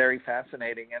 very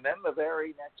fascinating. And then the very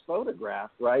next photograph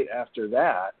right after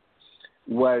that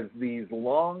was these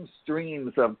long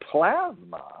streams of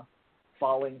plasma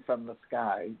falling from the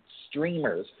sky,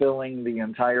 streamers filling the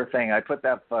entire thing. I put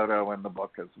that photo in the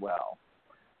book as well.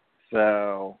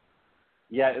 So,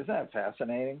 yeah, isn't that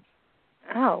fascinating?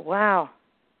 Oh, wow.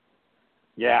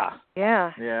 Yeah.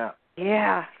 Yeah. Yeah.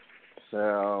 Yeah.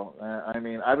 So, I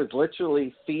mean, I was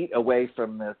literally feet away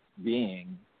from this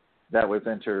being that was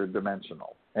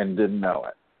interdimensional and didn't know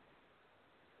it.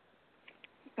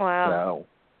 Wow.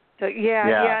 So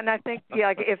yeah, and I think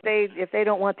like if they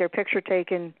don't want their picture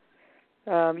taken,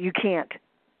 you can't.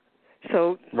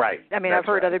 So right. I mean, I've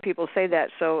heard other people say that.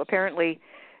 So apparently,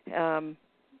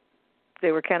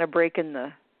 they were kind of breaking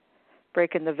the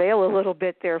veil a little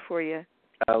bit there for you.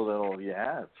 A little,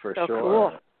 yeah, for so sure.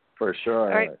 Cool. For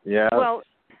sure. All right. Yeah. Well,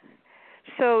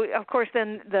 so of course,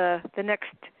 then the next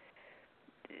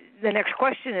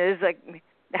question is like,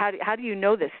 how do you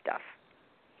know this stuff?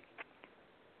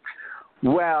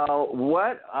 Well,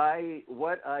 what I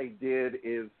did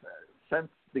is, since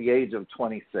the age of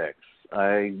 26,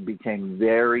 I became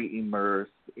very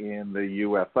immersed in the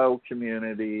UFO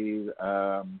community,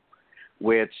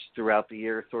 which throughout the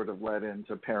year sort of led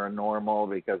into paranormal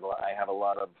because I have a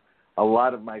lot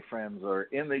of my friends are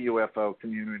in the UFO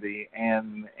community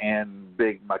and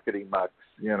big muckety mucks,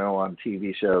 on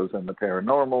TV shows in the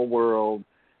paranormal world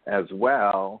as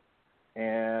well.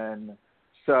 And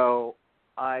so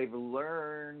I've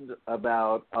learned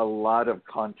about a lot of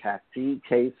contactee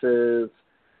cases.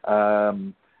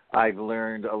 I've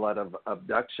learned a lot of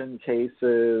abduction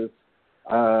cases.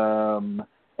 And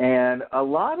a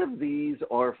lot of these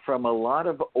are from a lot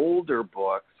of older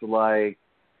books, like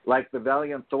the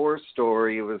Valiant Thor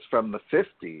story was from the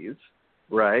 50s,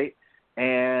 right?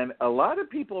 And a lot of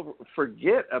people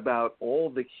forget about all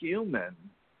the human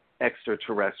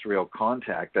extraterrestrial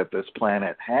contact that this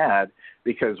planet had,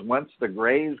 because once the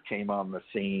Greys came on the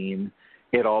scene,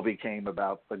 it all became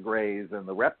about the Greys and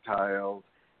the reptiles,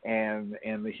 and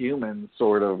the humans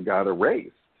sort of got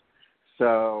erased.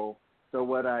 So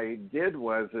what I did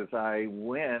was I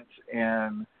went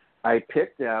and I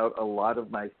picked out a lot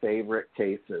of my favorite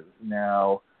cases.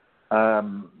 Now,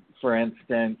 for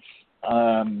instance,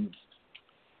 Colonel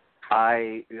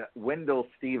Wendell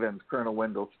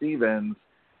Stevens,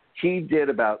 he did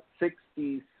about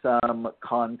 60-some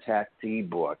contactee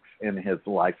books in his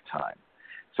lifetime.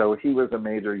 So he was a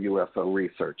major UFO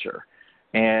researcher.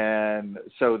 And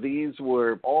so these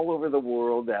were all over the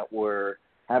world that were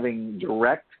having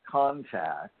direct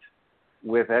contact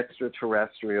with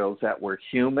extraterrestrials that were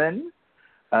human.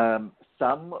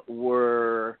 Some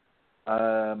were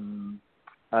in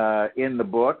the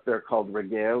book. They're called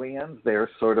regalians. They're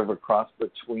sort of a cross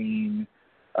between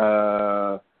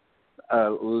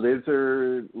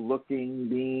lizard-looking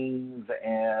beings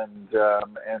and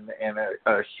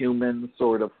a human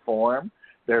sort of form.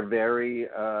 They're very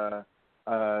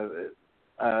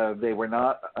they were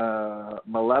not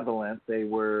malevolent. They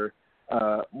were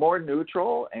more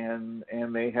neutral, and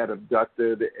they had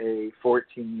abducted a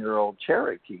 14-year-old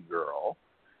Cherokee girl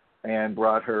and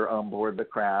brought her on board the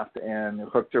craft and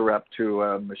hooked her up to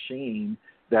a machine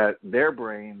that their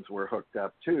brains were hooked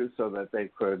up to so that they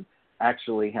could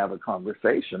actually have a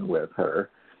conversation with her.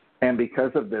 And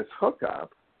because of this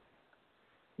hookup,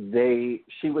 she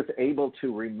was able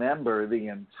to remember the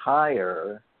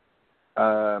entire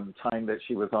time that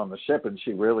she was on the ship, and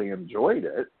she really enjoyed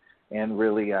it and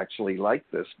really actually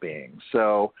liked this being.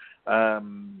 So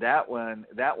that one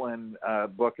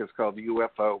book is called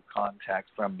UFO Contact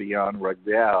from Beyond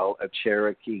Rugdale, A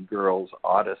Cherokee Girl's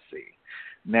Odyssey.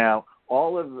 Now,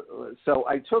 so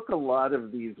I took a lot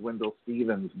of these Wendell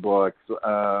Stevens books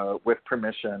with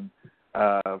permission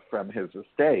from his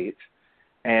estate,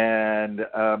 and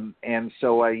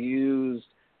so I used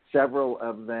several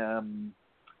of them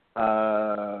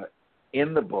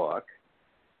in the book.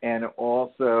 And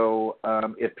also,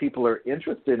 if people are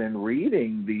interested in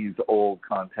reading these old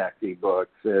contactee books,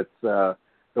 it's the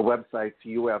website's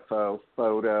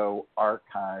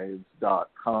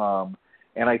UFOphotoarchives.com.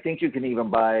 And I think you can even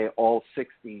buy all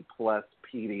 60-plus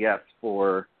PDFs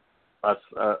for a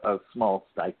small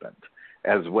stipend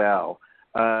as well.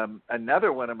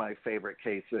 Another one of my favorite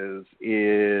cases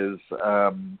is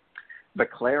the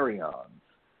Clarions.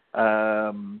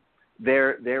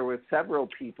 There were several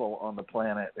people on the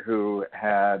planet who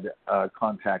had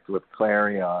contact with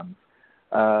Clarions.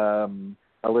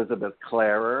 Elizabeth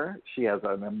Clarer, she has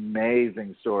an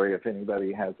amazing story if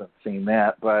anybody hasn't seen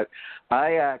that. But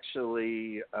I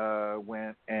actually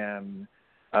went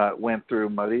through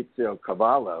Maurizio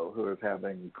Cavallo, who is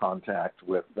having contact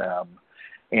with them.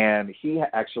 And he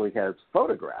actually has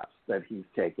photographs that he's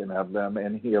taken of them,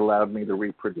 and he allowed me to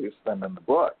reproduce them in the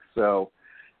book. So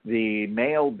the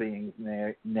male being's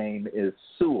name is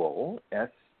Sewell,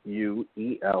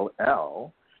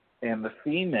 Suell, and the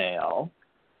female,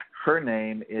 her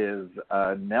name is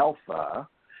Nelfa,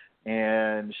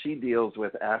 and she deals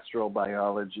with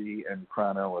astrobiology and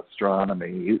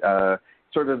chronoastronomy,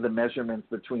 sort of the measurements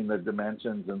between the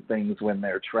dimensions and things when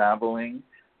they're traveling,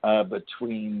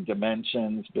 between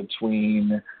dimensions,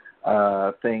 between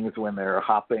things when they're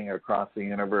hopping across the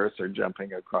universe or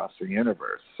jumping across the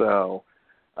universe. So,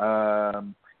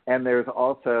 and there's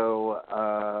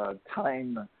also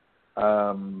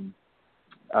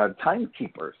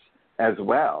timekeepers as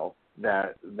well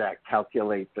that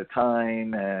calculate the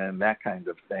time and that kind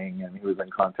of thing. And he was in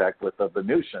contact with a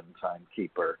Venusian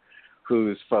timekeeper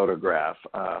whose photograph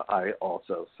I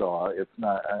also saw. It's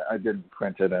not, I didn't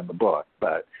print it in the book,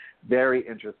 but very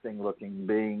interesting looking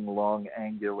being, long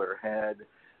angular head,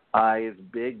 eyes,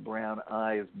 big brown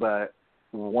eyes, but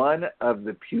one of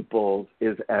the pupils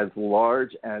is as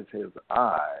large as his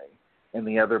eye, and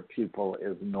the other pupil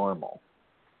is normal,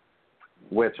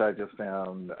 which I just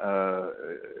found,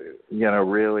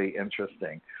 really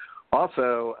interesting.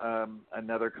 Also,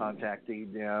 another contactee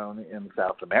down in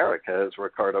South America is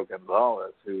Ricardo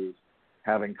Gonzalez, who's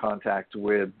having contact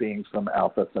with beings from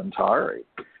Alpha Centauri.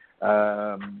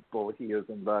 He is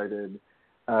invited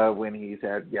when he's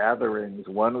had gatherings.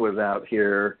 One was out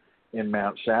here in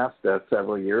Mount Shasta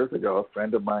several years ago. A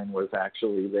friend of mine was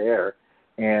actually there,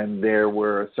 and there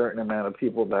were a certain amount of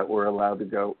people that were allowed to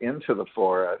go into the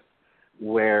forest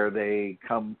where they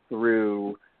come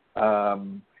through.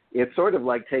 It's sort of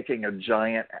like taking a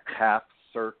giant half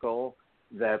circle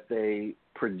that they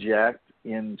project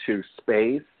into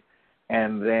space,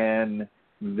 and then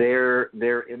their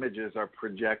images are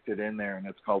projected in there, and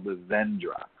it's called the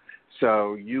Zendra.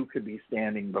 So you could be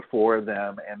standing before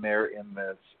them, and they're in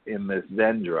this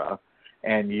Zendra,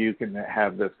 and you can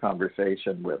have this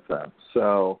conversation with them.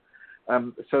 So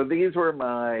these were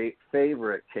my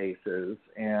favorite cases,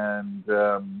 and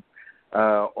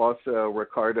also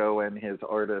Ricardo and his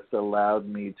artists allowed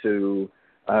me to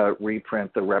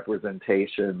reprint the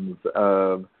representations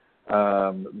of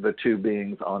the two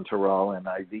beings, Antaral and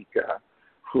Ivica,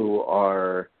 who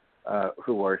are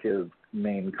his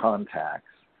main contacts.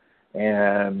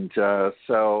 And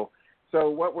so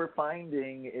what we're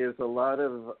finding is a lot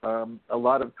of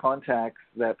contacts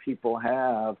that people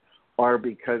have are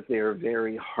because they are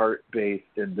very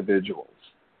heart-based individuals.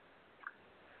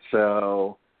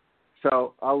 So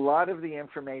a lot of the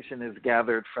information is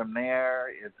gathered from there.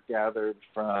 It's gathered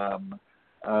from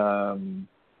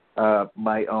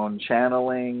my own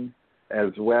channeling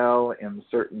as well in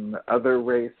certain other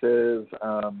races.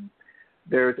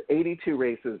 there's 82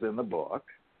 races in the book,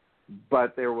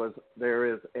 but there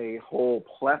is a whole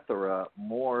plethora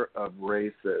more of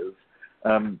races.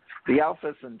 The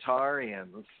Alpha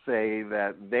Centaurians say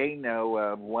that they know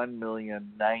of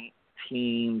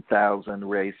 1,019,000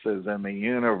 races in the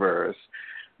universe.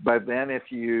 But then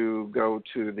if you go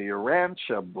to the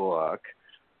Urantia book,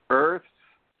 Earth's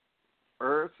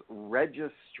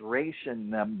registration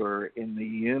number in the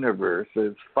universe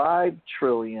is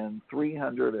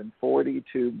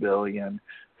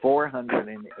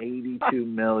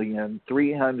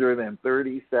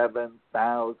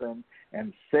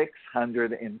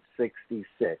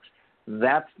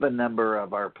That's the number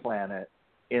of our planet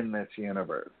in this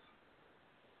universe.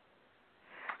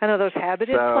 And are those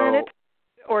habited planets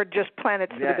or just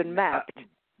planets that have been mapped?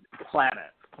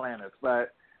 Planets.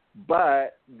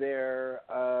 But there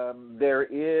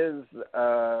is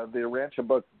the Urantia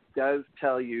book does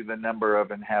tell you the number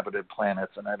of inhabited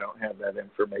planets, and I don't have that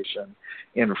information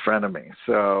in front of me.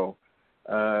 So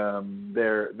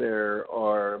there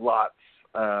are lots,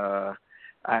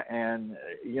 and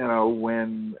you know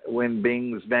when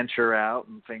beings venture out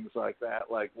and things like that,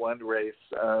 like one race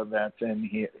that's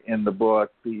in the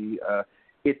book, the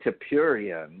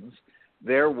Itapurians.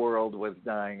 Their world was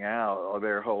dying out, or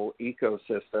their whole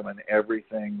ecosystem and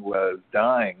everything was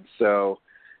dying. So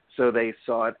they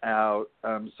sought out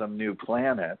some new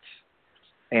planets,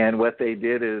 and what they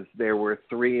did is there were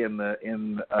 3 in the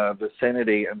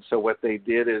vicinity, and so what they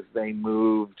did is they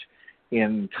moved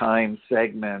in time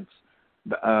segments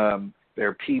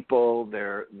their people,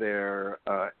 their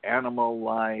animal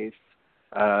life,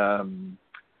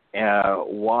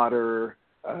 water.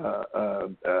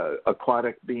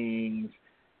 Aquatic beings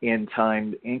in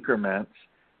timed increments,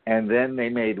 and then they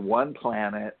made one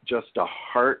planet just a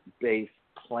heart-based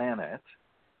planet,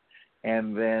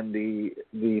 and then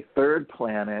the third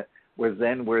planet was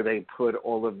then where they put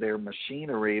all of their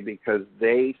machinery, because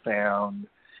they found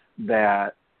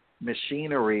that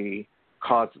machinery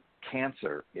caused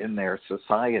cancer in their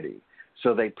society,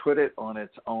 so they put it on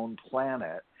its own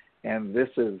planet, and this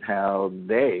is how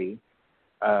they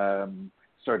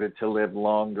started to live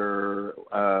longer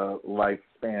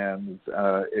lifespans,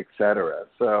 etc.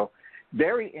 So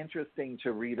very interesting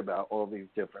to read about all these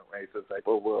different races.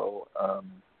 People will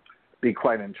be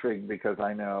quite intrigued, because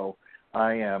I know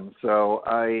I am. So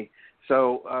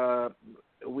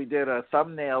we did a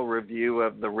thumbnail review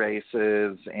of the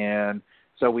races, and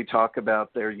so we talk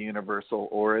about their universal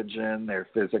origin, their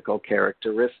physical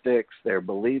characteristics, their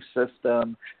belief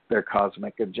system, their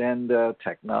cosmic agenda,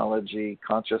 technology,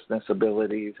 consciousness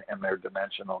abilities, and their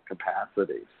dimensional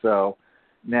capacity. So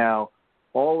now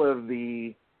all of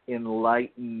the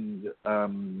enlightened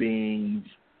beings,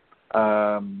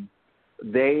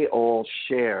 they all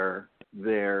share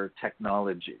their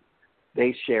technology.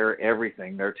 They share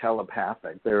everything. They're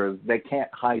telepathic. They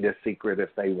can't hide a secret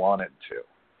if they wanted to,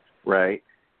 right?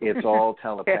 It's all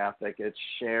telepathic. It's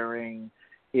sharing.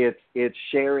 It's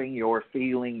sharing your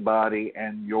feeling body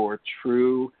and your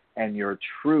truth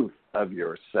of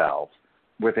yourself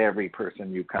with every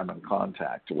person you come in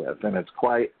contact with, and it's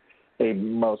quite a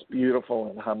most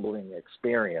beautiful and humbling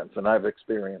experience. And I've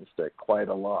experienced it quite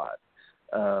a lot,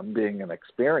 being an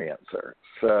experiencer.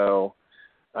 So.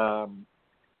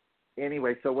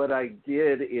 Anyway, so what I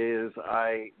did is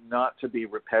not to be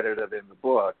repetitive in the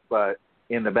book, but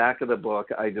in the back of the book,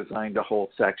 I designed a whole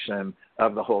section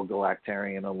of the whole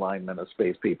galactarian alignment of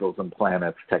space peoples and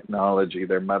planets, technology,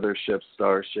 their motherships,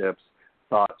 starships,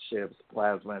 thought ships,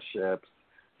 plasma ships,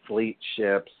 fleet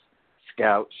ships,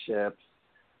 scout ships,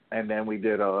 and then we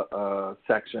did a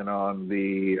section on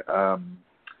the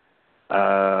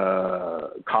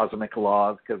cosmic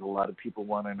laws, because a lot of people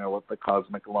want to know what the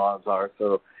cosmic laws are.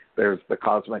 So there's the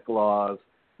cosmic laws,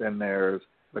 then there's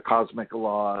the cosmic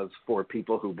laws for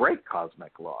people who break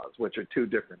cosmic laws, which are 2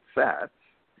 different sets,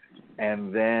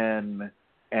 and then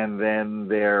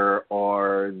there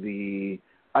are the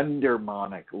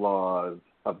undermonic laws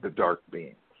of the dark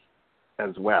beings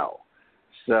as well.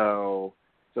 So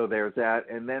there's that,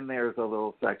 and then there's a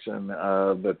little section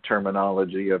of the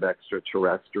terminology of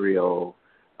extraterrestrial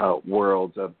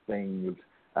worlds of things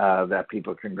that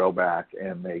people can go back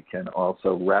and they can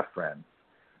also reference.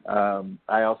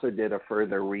 I also did a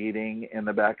further reading in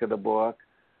the back of the book.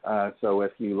 So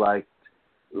if you liked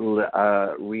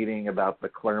reading about the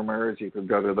Clermers, you could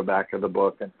go to the back of the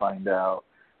book and find out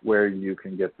where you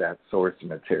can get that source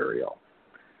material.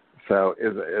 So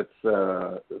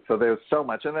so there's so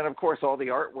much, and then of course all the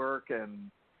artwork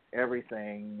and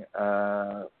everything.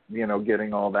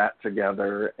 Getting all that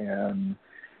together and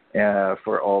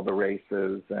for all the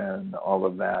races and all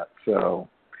of that. So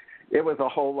it was a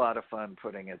whole lot of fun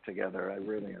putting it together. I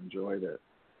really enjoyed it.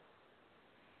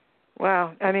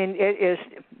 Wow, I mean,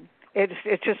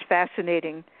 it's just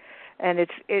fascinating, and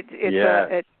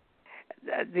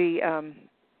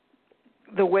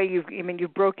the way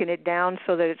you've broken it down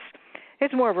so that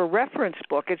it's more of a reference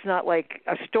book. It's not like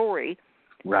a story,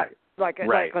 right? Like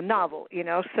a novel,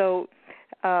 So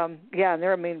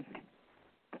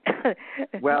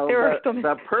well, there are so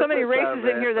many races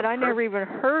in here that I never even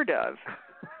heard of.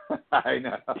 I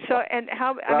know. So and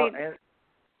how?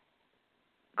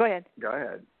 Go ahead. Go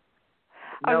ahead.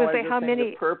 I was going to say how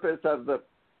many. The purpose of the.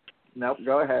 Nope.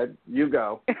 Go ahead. You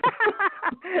go.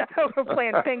 We're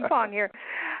playing ping pong here.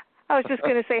 I was just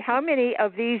going to say, how many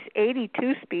of these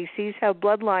 82 species have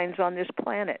bloodlines on this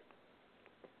planet?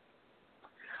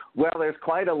 Well, there's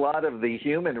quite a lot of the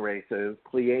human races,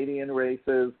 Pleiadian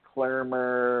races,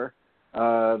 Clermer,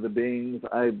 the beings,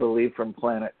 I believe, from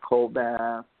planet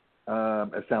Koldas.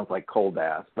 It sounds like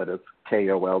Koldas, but it's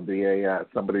Koldas.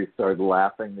 Somebody started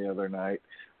laughing the other night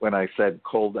when I said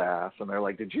Koldas, and they're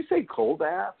like, "Did you say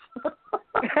Koldas?"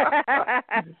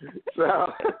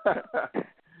 So,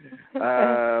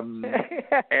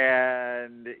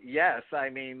 and yes, I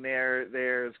mean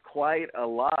there's quite a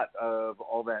lot of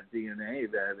all that DNA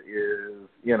that is,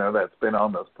 that's been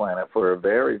on this planet for a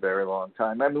very, very long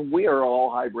time. I mean, we are all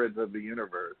hybrids of the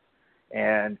universe,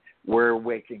 and we're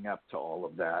waking up to all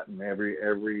of that. And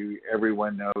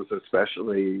everyone knows,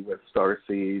 especially with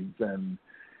starseeds and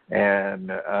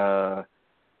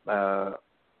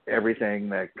everything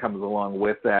that comes along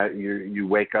with that, you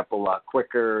wake up a lot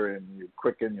quicker, and you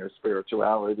quicken your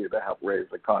spirituality to help raise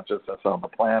the consciousness on the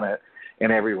planet,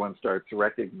 and everyone starts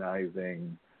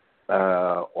recognizing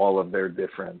all of their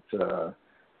different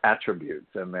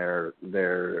attributes and their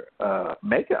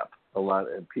makeup. A lot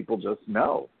of people just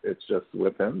know, it's just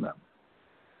within them.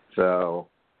 So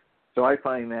I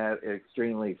find that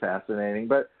extremely fascinating.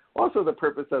 But also the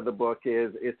purpose of the book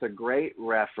is it's a great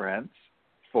reference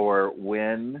for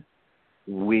when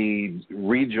we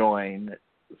rejoin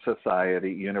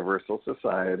society, universal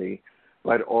society,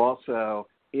 but also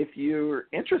if you're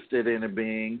interested in a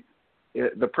being,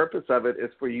 the purpose of it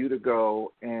is for you to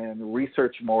go and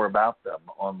research more about them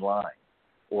online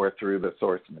or through the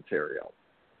source material.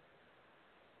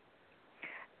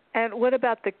 And what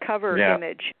about the cover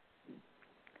image?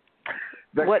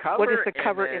 What is the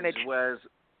cover image?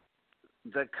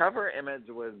 The cover image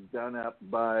was done up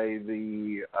by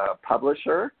the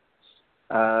publisher,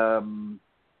 and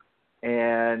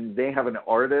they have an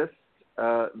artist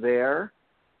there,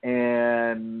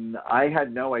 and I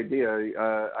had no idea.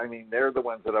 I mean, they're the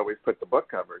ones that always put the book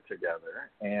cover together,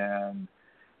 and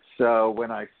so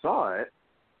when I saw it,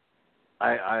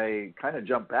 I kind of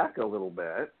jumped back a little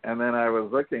bit, and then I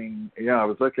was looking, I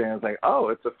was like, oh,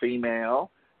 it's a female,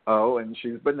 and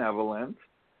she's benevolent,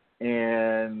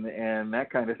 and that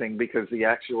kind of thing, because the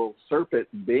actual serpent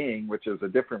being, which is a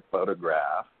different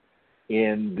photograph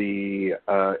in the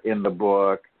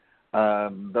book,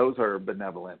 those are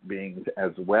benevolent beings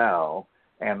as well,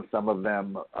 and some of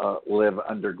them live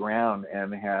underground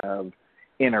and have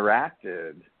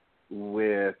interacted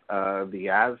with the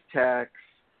Aztecs,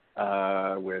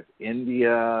 with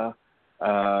India,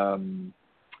 and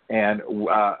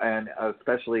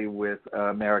especially with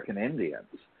American Indians.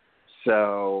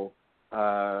 So,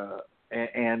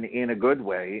 and in a good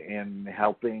way, in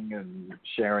helping and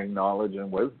sharing knowledge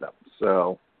and wisdom.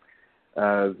 So,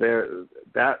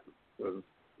 that was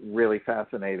really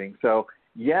fascinating. So,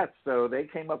 yes, so they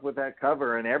came up with that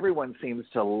cover, and everyone seems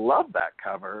to love that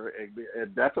cover.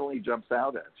 It definitely jumps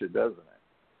out at you, doesn't it?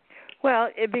 Well,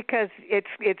 because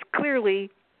it's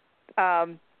clearly,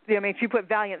 if you put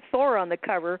Valiant Thor on the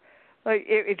cover,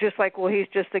 it's just like, well, he's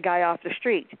just the guy off the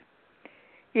street,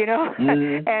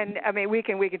 Mm-hmm. And I mean, we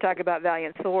can talk about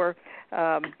Valiant Thor,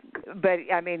 but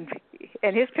I mean,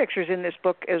 and his picture's in this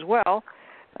book as well.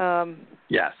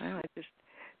 Yes.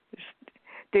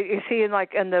 Is he in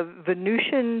the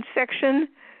Venusian section?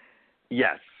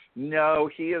 Yes. No,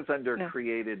 he is under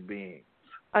created beings.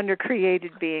 Under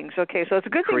created beings. Okay, so it's a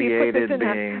good thing you put this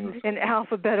in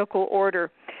alphabetical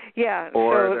order. Yeah.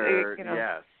 Order, so,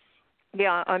 yes.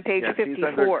 Yeah, on page 54. He's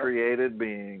under created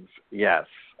beings. Yes.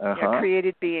 Uh-huh. Yeah,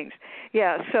 created beings.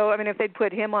 Yeah, so, I mean, if they'd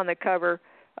put him on the cover,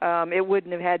 it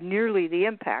wouldn't have had nearly the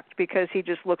impact because he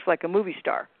just looks like a movie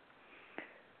star.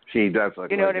 He does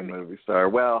look like a movie star.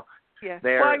 Well, yeah.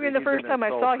 Well, I mean, the first time I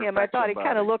saw him, I thought he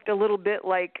kind of looked a little bit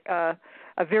like a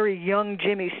very young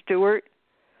Jimmy Stewart.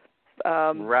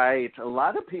 Right. A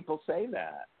lot of people say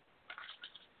that.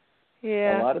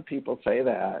 Yeah. A lot of people say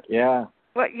that. Yeah.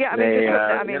 Well, yeah.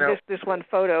 I mean, just this one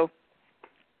photo.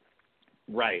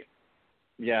 Right.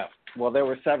 Yeah. Well, there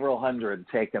were several hundred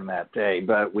taken that day,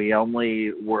 but we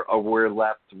only were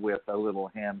left with a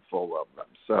little handful of them.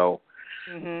 So,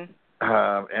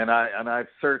 and I've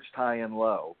searched high and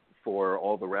low for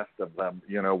all the rest of them.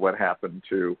 You know, what happened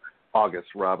to August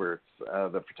Roberts,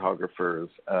 the photographer's,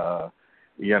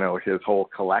 you know, his whole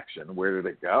collection. Where did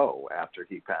it go after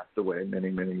he passed away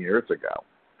many, many years ago?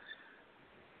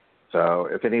 So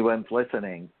if anyone's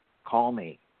listening, call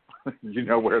me. You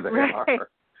know where they are.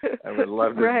 I would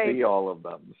love to see all of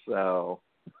them. So,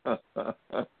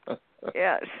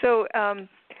 yeah. So,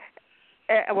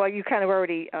 well, you kind of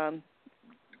already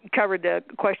covered the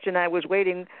question I was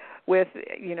waiting with.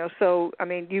 You know, so I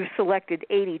mean, you've selected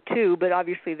 82, but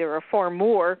obviously there are far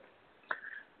more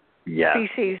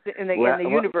species in the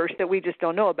universe that we just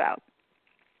don't know about.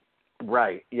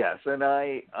 Right. Yes, and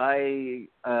I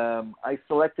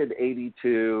selected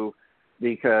 82.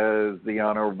 Because the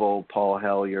Honorable Paul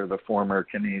Hellyer, the former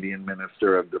Canadian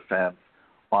Minister of Defense,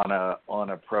 on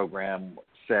a program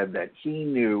said that he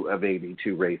knew of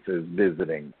 82 races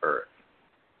visiting Earth.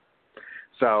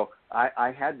 So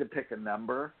I had to pick a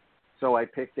number, so I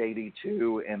picked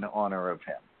 82 in honor of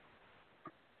him.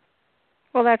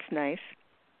 Well, that's nice.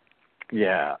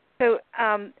 Yeah. So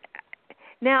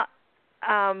now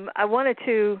I wanted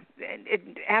to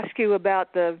ask you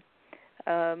about the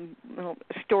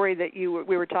story that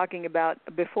we were talking about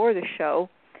before the show,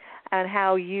 and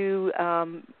how you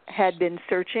had been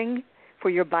searching for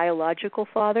your biological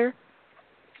father.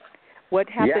 What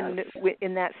happened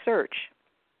in that search?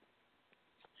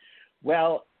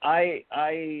 Well, I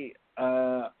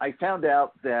found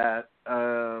out that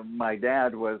my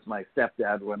dad was my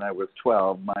stepdad when I was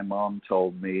 12. My mom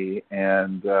told me,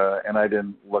 and I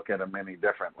didn't look at him any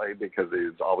differently because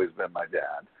he's always been my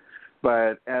dad.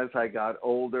 But as I got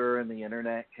older and the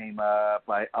internet came up,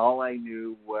 all I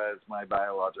knew was my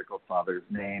biological father's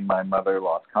name. My mother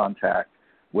lost contact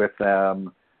with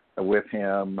him,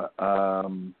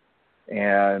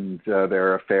 and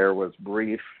their affair was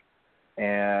brief.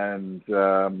 And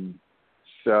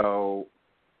so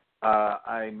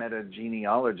I met a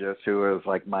genealogist who was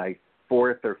like my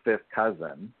fourth or fifth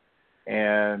cousin.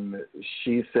 And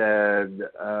she said,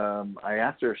 I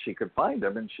asked her if she could find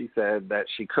him, and she said that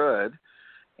she could,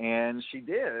 and she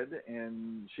did.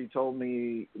 And she told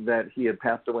me that he had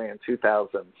passed away in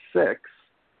 2006,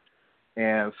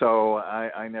 and so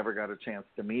I never got a chance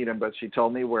to meet him. But she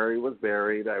told me where he was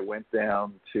buried. I went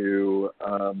down to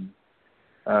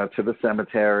the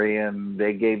cemetery, and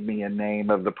they gave me a name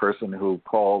of the person who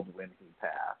called when he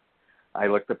passed. I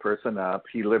looked the person up.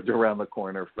 He lived around the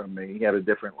corner from me. He had a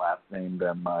different last name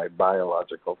than my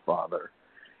biological father.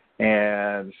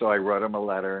 And so I wrote him a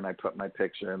letter, and I put my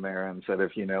picture in there and said,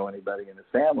 if you know anybody in his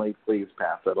family, please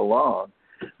pass it along.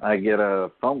 I get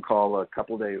a phone call a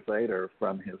couple days later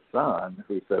from his son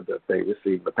who said that they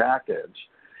received the package.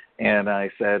 And I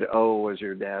said, oh, was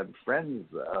your dad friends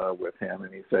with him?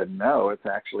 And he said, no, it's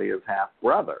actually his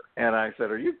half-brother. And I said,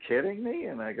 are you kidding me?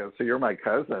 And I go, so you're my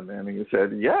cousin? And he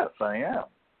said, yes, I am.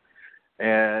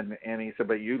 And he said,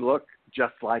 but you look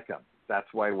just like him. That's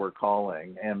why we're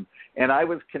calling. And I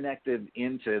was connected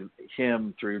into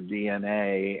him through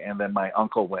DNA, and then my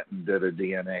uncle went and did a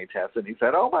DNA test, and he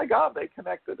said, oh, my God, they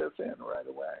connected us in right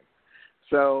away.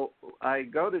 So I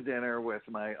go to dinner with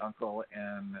my uncle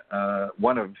and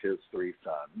one of his three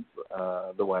sons,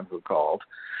 the one who called.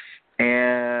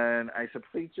 And I said,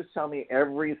 please just tell me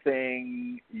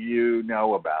everything you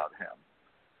know about him.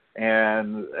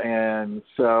 And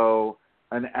so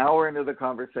an hour into the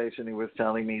conversation, he was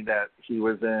telling me that he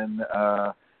was in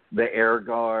the Air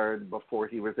Guard before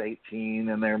he was 18,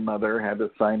 and their mother had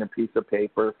to sign a piece of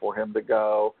paper for him to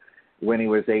go. When he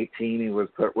was 18, he was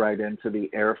put right into the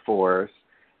Air Force.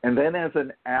 And then as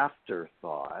an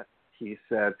afterthought, he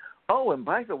said, oh, and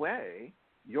by the way,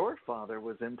 your father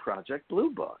was in Project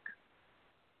Blue Book.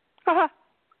 Uh-huh.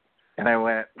 And I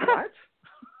went, what?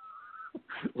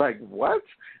 Like, what?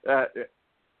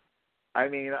 I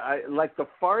mean, like the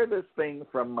farthest thing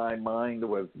from my mind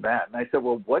was that. And I said,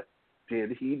 well, what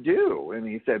did he do? And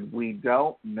he said, we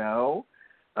don't know.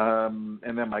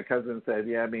 And then my cousin said,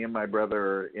 yeah, me and my brother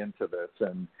are into this.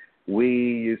 And we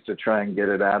used to try and get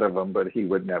it out of him, but he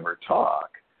would never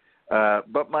talk.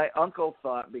 But my uncle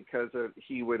thought because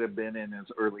he would have been in his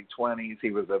early 20s, he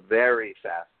was a very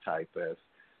fast typist,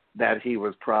 that he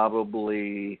was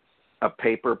probably a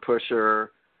paper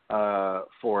pusher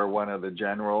for one of the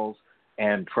generals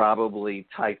and probably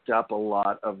typed up a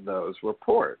lot of those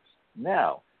reports.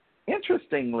 Now,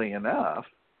 interestingly enough,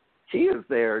 he is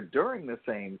there during the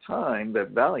same time that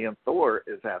Valiant Thor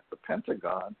is at the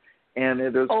Pentagon, And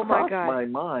it has crossed God. my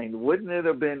mind, wouldn't it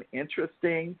have been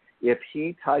interesting if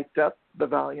he typed up the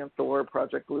Valiant Thor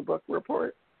Project Blue Book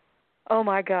report? Oh,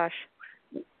 my gosh.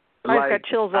 I've got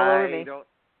chills all over me.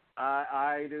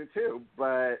 I do too,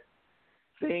 but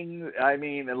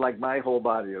like my whole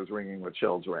body is ringing with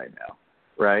chills right now,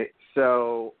 right?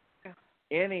 So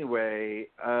anyway,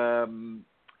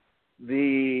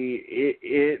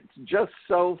 it's just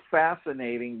so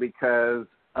fascinating because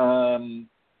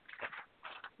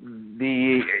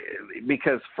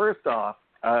first off,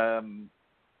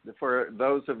 for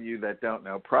those of you that don't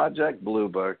know, Project Blue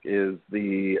Book is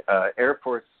the Air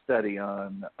Force study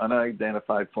on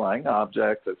unidentified flying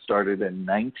objects that started in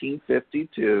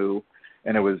 1952,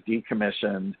 and it was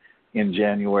decommissioned in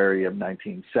January of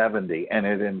 1970. And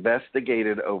it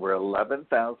investigated over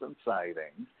 11,000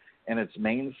 sightings, and its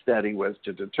main study was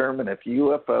to determine if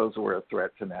UFOs were a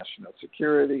threat to national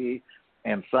security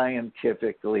and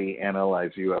scientifically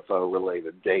analyze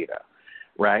UFO-related data,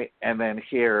 right? And then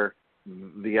here,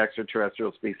 the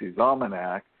Extraterrestrial Species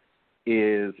Almanac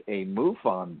is a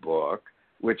MUFON book,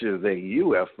 which is a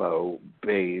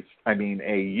U.S.-based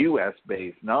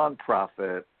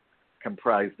nonprofit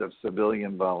comprised of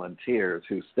civilian volunteers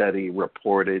who study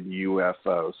reported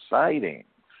UFO sightings.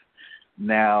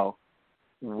 Now,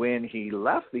 when he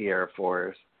left the Air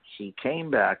Force, he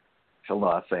came back to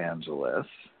Los Angeles,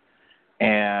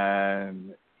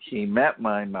 and he met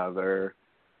my mother.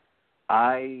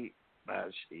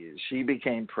 She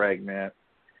became pregnant,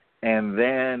 and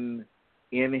then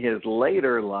in his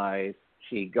later life,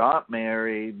 he got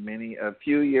married. A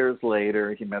few years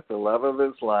later, he met the love of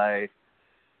his life,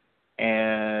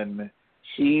 and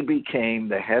he became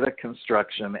the head of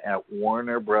construction at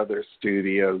Warner Brothers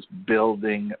Studios,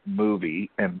 building movie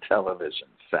and television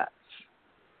sets.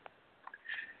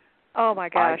 Oh, my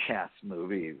gosh. ICAST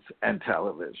movies and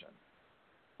television,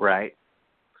 right?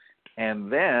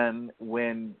 And then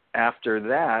after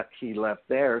that, he left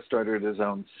there, started his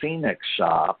own scenic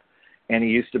shop, and he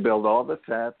used to build all the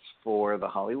sets for the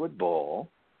Hollywood Bowl,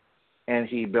 and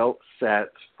he built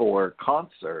sets for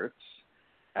concerts,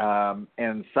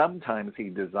 and sometimes he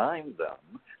designed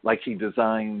them. Like he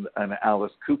designed an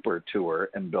Alice Cooper tour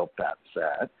and built that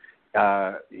set.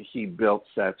 He built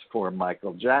sets for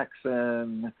Michael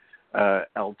Jackson,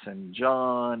 Elton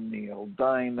John, Neil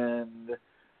Diamond.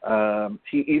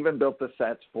 He even built the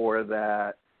sets for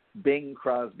that Bing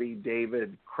Crosby,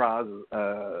 David Bowie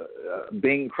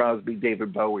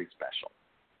special.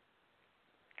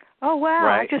 Oh, wow.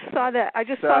 Right? I just saw that.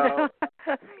 Saw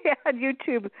that on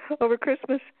YouTube over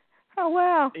Christmas. Oh,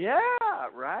 wow. Yeah,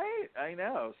 right? I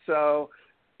know. So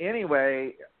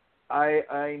anyway,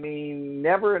 I mean,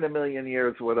 never in a million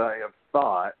years would I have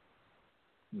thought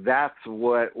that's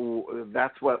what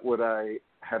would I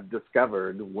have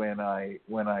discovered when I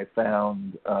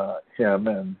found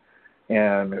him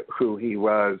and who he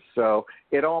was. So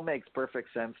it all makes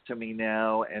perfect sense to me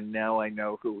now, and now I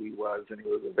know who he was, and he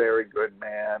was a very good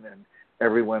man, and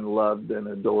everyone loved and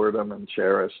adored him and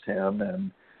cherished him,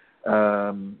 and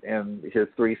his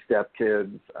 3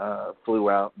 stepkids flew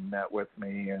out and met with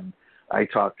me, and I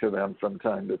talk to them from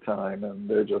time to time, and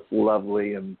they're just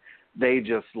lovely, and they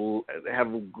just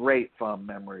have great fond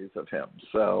memories of him.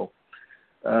 So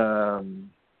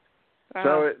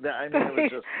So it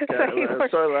was just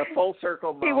sort of a full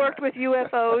circle moment. He worked with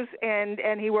UFOs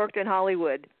and he worked in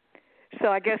Hollywood. So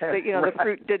I guess the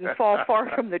fruit didn't fall far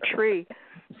from the tree.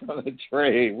 From the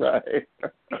tree, right?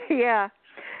 Yeah.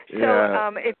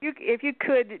 So if you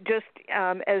could just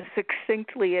as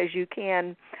succinctly as you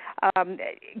can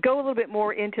go a little bit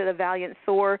more into the Valiant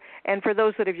Thor, and for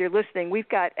those that you're listening, we've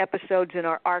got episodes in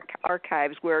our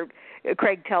archives where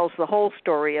Craig tells the whole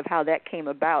story of how that came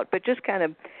about. But just kind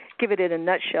of give it in a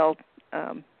nutshell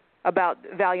about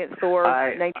Valiant Thor,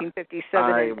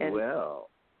 1957.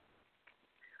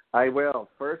 I will.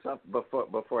 First off,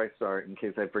 before I start, in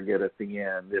case I forget at the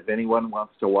end, if anyone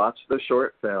wants to watch the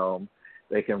short film,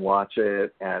 they can watch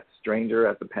it at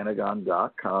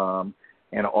strangeratthepentagon.com,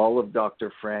 and all of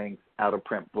Dr. Frank's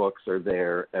out-of-print books are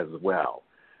there as well.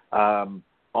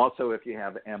 Also, if you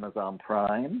have Amazon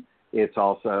Prime, it's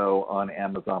also on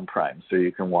Amazon Prime, so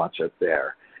you can watch it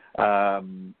there.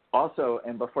 Also,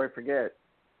 and before I forget,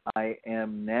 I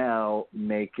am now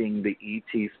making the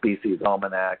E.T. Species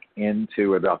Almanac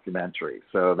into a documentary,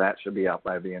 so that should be out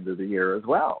by the end of the year as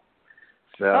well.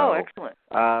 So, excellent.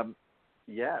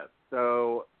 Yes.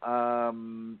 So,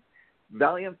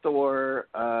 Valiant Thor,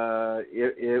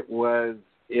 it was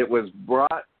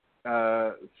brought.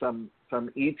 Some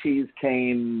ETs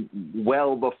came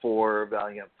well before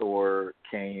Valiant Thor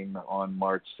came on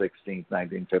March 16th,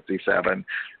 1957.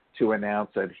 to announce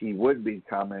that he would be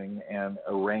coming and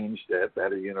arranged it,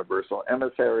 that a universal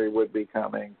emissary would be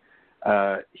coming.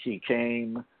 He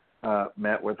came,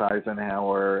 met with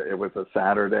Eisenhower. It was a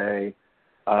Saturday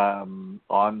on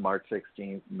March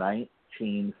 16th,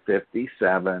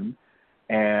 1957.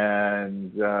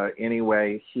 And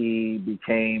anyway, he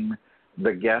became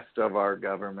the guest of our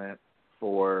government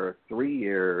for 3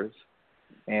 years.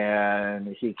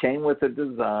 And he came with a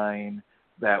design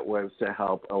that was to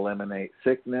help eliminate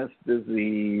sickness,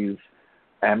 disease,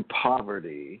 and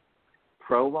poverty,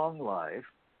 prolong life,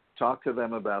 talk to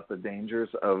them about the dangers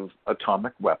of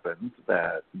atomic weapons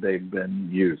that they've been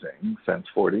using since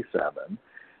 47,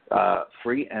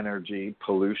 free energy,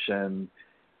 pollution,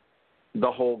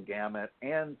 the whole gamut,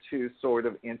 and to sort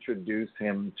of introduce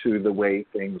him to the way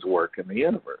things work in the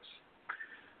universe.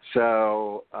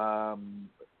 So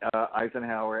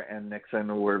Eisenhower and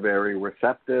Nixon were very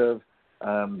receptive.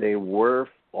 They were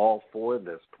all for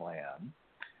this plan.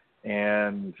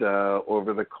 And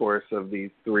over the course of these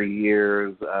 3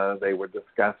 years, they would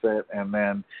discuss it. And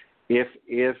then if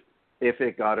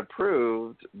it got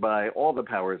approved by all the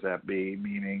powers that be,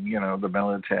 meaning, the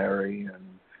military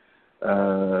and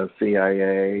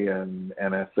CIA and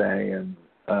NSA and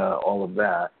all of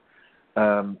that,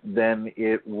 then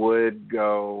it would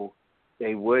go,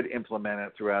 they would implement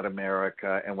it throughout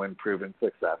America, and when proven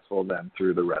successful, then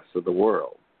through the rest of the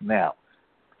world. Now,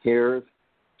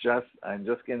 I'm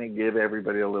just going to give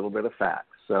everybody a little bit of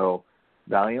facts. So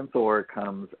Valiant Thor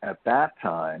comes at that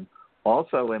time.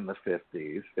 Also in the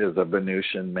 50s is a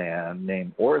Venusian man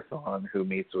named Orthon who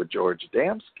meets with George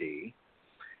Adamski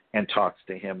and talks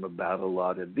to him about a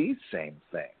lot of these same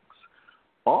things.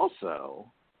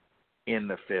 Also in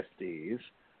the 50s,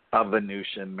 a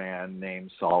Venusian man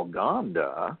named Saul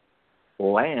Gonda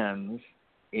lands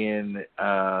in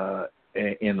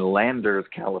Landers,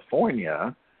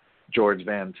 California. George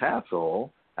Van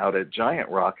Tassel out at Giant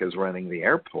Rock is running the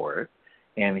airport,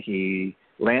 and he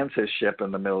lands his ship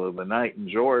in the middle of the night, and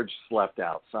George slept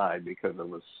outside because it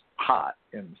was hot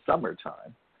in the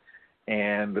summertime.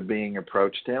 And the being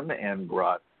approached him and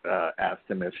asked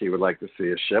him if he would like to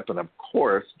see a ship, and of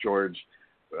course George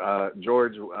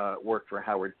worked for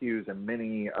Howard Hughes and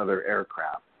many other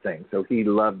aircraft things, so he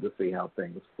loved to see how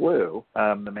things flew.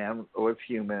 The man was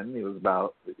human. He was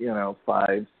about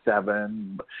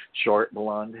 5'7", short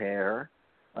blonde hair,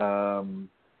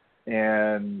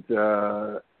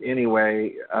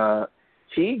 anyway,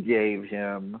 he gave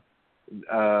him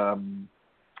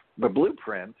the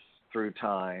blueprints through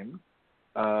time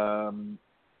on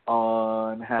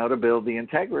how to build the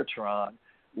Integratron,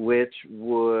 which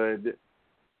would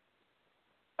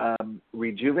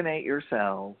rejuvenate your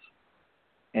cells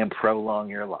and prolong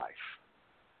your life.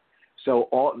 So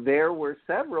there were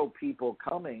several people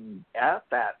coming at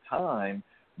that time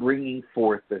bringing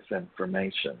forth this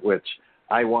information, which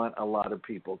I want a lot of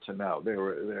people to know. There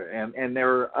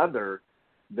were other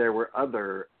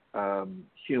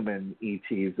human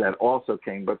ETs that also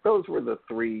came, but those were the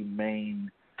three main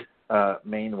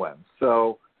ones.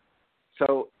 So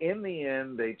in the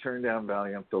end, they turned down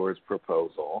Valiant Thor's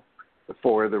proposal,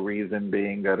 for the reason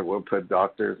being that it would put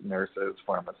doctors, nurses,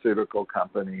 pharmaceutical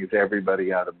companies,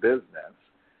 everybody out of business,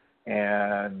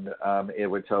 and it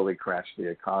would totally crash the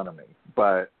economy.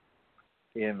 But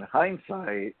in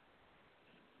hindsight,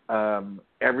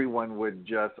 everyone would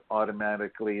just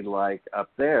automatically, like up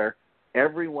there,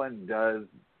 everyone does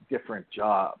different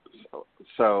jobs.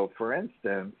 So for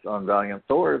instance, on Valiant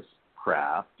Thor's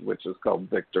craft, which is called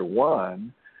Victor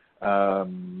 1,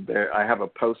 I have a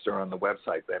poster on the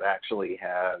website that actually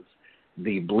has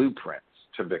the blueprints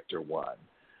to Victor 1.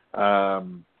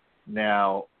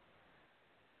 Now,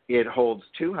 it holds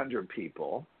 200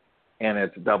 people, and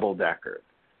it's double-deckered.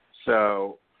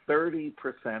 So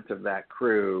 30% of that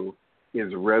crew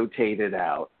is rotated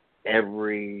out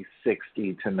every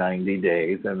 60 to 90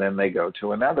 days, and then they go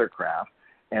to another craft,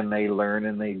 and they learn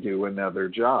and they do another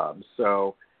job.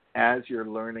 So as you're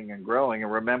learning and growing,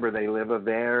 and remember, they live a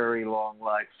very long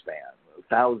lifespan,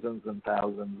 thousands and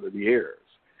thousands of years.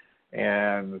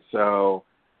 And so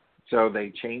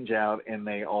they change out and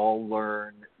they all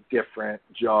learn different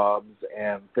jobs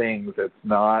and things. It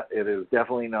is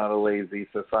definitely not a lazy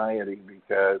society,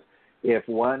 because if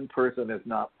one person is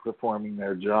not performing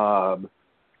their job,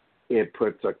 it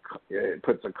puts a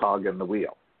cog in the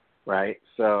wheel, right?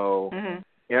 So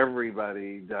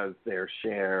everybody does their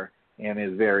share and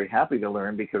is very happy to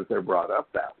learn because they're brought up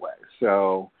that way.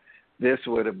 So this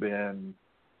would have been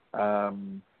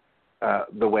the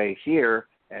way here,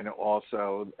 and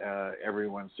also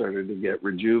everyone started to get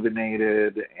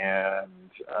rejuvenated and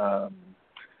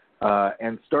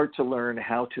start to learn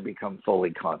how to become fully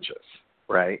conscious,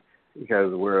 right?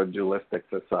 Because we're a dualistic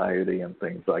society and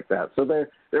things like that. So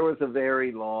there was a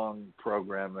very long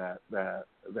program that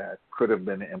could have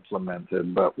been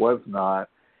implemented, but was not,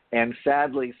 and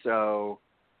sadly so.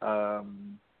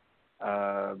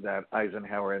 That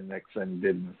Eisenhower and Nixon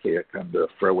didn't see it come to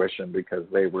fruition because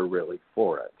they were really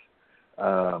for it,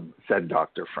 said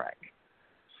Dr. Frank.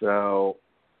 So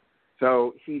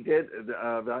he did.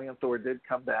 Valiant Thor did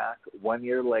come back 1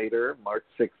 year later, March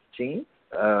 16th.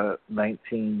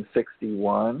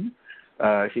 1961,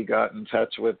 he got in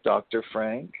touch with Dr.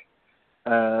 Frank,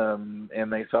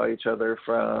 and they saw each other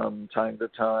from time to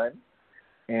time.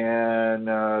 And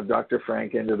Dr.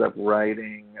 Frank ended up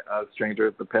writing Stranger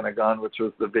at the Pentagon, which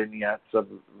was the vignettes of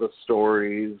the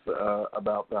stories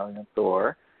about Valiant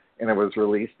Thor, and it was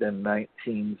released in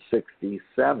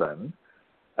 1967.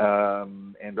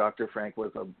 And Dr. Frank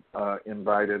was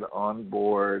invited on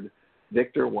board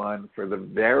Victor 1 for the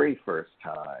very first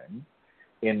time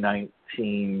in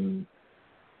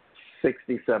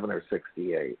 1967 or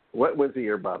 68. What was the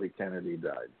year Bobby Kennedy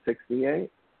died? 68?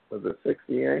 Was it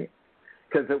 68?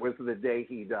 Because it was the day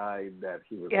he died that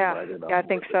he was invited on board I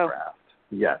think so. craft.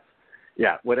 Yes.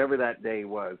 Yeah, whatever that day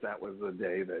was, that was the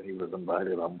day that he was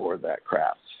invited on board that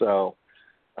craft. So,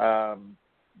 I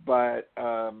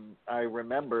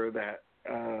remember that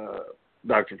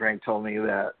Dr. Frank told me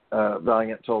that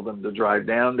Valiant told him to drive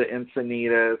down to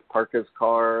Encinitas, park his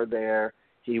car there.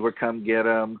 He would come get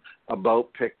him. A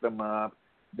boat picked them up.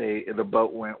 The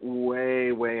boat went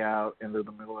way, way out into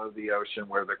the middle of the ocean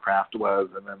where the craft was,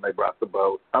 and then they brought the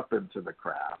boat up into the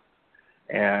craft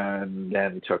and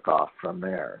then took off from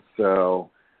there. So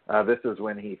this is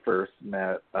when he first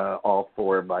met all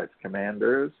four vice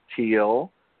commanders,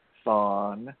 Teal,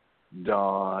 Thawne,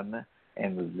 Dawn,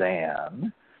 and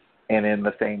Zan. And in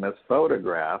the famous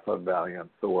photograph of Valiant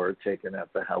Thor taken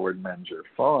at the Howard Menger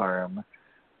farm,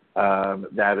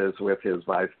 that is with his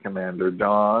vice commander,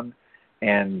 Dawn.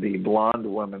 And the blonde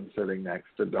woman sitting next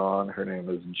to Dawn, her name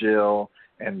is Jill.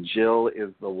 And Jill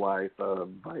is the wife of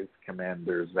Vice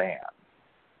Commander Zan.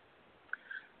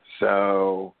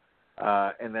 So,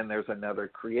 and then there's another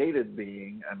created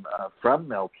being from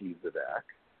Melchizedek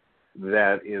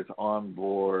that is on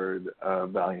board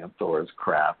Valiant Thor's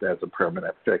craft as a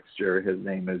permanent fixture. His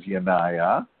name is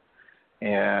Yanaya,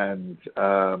 and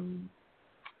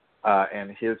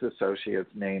his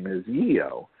associate's name is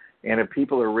Io. And if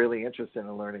people are really interested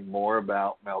in learning more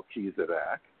about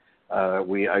Melchizedek,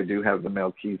 I do have the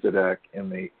Melchizedek in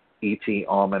the ET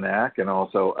Almanac, and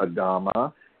also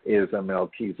Adama is a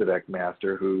Melchizedek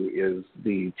master who is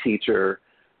the teacher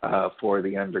for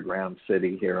the underground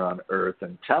city here on Earth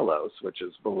in Telos, which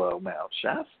is below Mount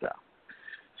Shasta.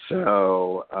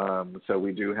 So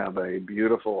we do have a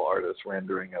beautiful artist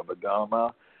rendering of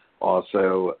Adama,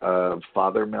 also of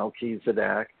Father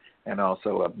Melchizedek, and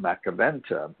also of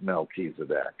Macaventa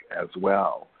Melchizedek as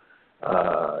well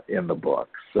in the book.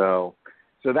 So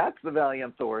that's the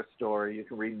Valiant Thor story. You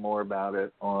can read more about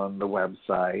it on the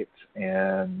website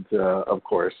and, of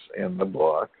course, in the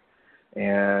book.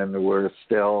 And we're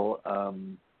still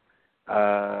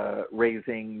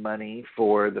raising money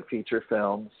for the feature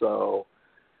film. So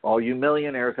all you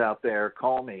millionaires out there,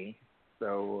 call me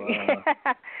so we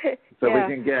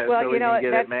can get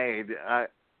it made.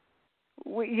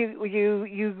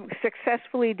 You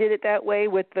successfully did it that way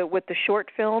with the short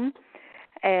film,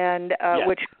 and yes.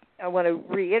 Which I want to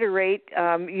reiterate.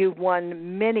 You've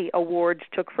won many awards,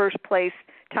 took first place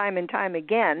time and time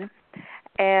again,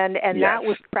 and yes. that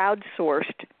was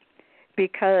crowdsourced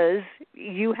because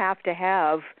you have to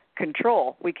have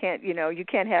control. You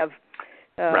can't have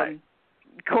right.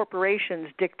 corporations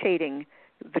dictating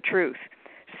the truth.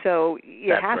 So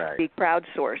it has to be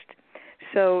crowdsourced.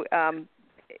 So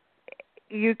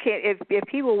you can, if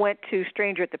people went to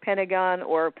Stranger at the Pentagon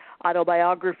or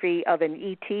autobiography of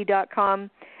an ET.com,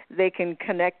 they can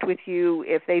connect with you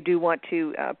if they do want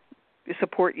to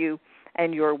support you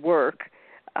and your work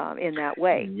in that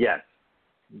way. Yes.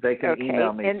 They can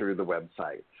email me through the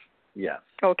website. Yes.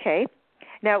 Okay.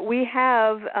 Now, we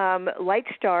have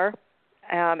Lightstar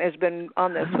has been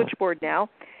on the switchboard now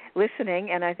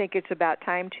listening, and I think it's about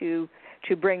time to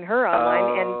bring her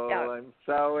online. I'm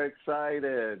so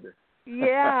excited.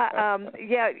 Lightstar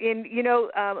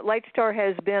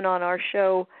has been on our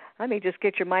show. Let me just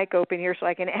get your mic open here so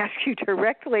I can ask you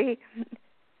directly.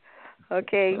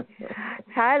 Okay.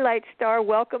 Hi, Lightstar.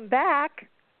 Welcome back.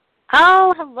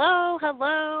 Oh,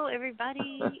 hello,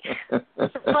 everybody.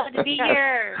 It's fun to be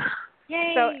here.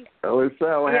 Yay. We're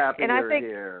so happy you're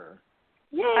here.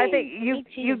 Yay. I think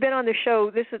you've been on the show.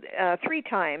 This is 3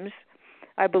 times,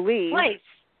 I believe. Twice.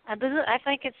 I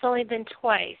think it's only been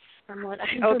twice. from what I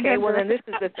Okay, remember. well then this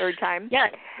is the third time.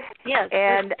 Yes.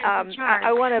 And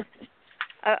I want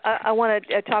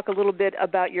to talk a little bit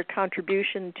about your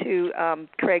contribution to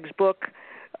Craig's book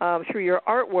through your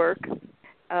artwork,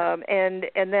 and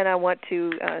then I want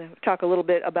to talk a little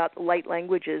bit about the light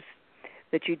languages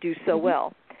that you do so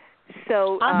well.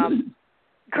 So,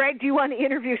 Craig, do you want to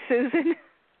interview Susan?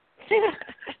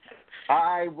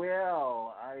 I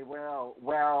will.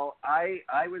 Well,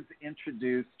 I was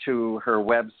introduced to her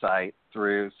website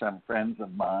through some friends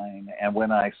of mine, and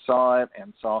when I saw it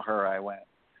and saw her, I went,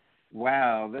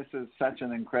 wow, this is such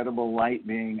an incredible light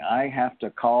being. I have to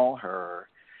call her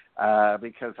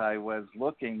because I was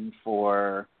looking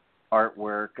for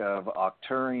artwork of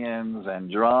Octurians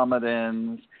and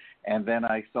Andromedans, and then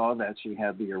I saw that she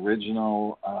had the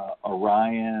original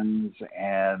Orions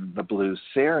and the Blue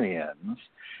Syrians,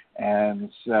 and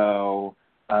so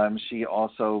she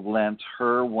also lent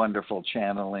her wonderful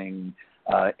channeling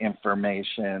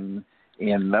information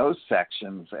in those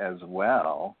sections as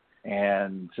well,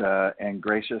 and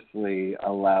graciously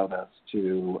allowed us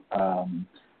to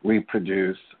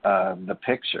reproduce the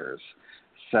pictures.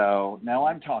 So now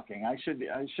I'm talking. I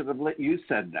should have let you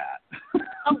said that.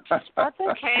 Oh, that's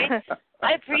okay.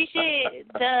 I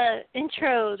appreciate the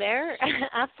intro there.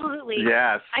 Absolutely.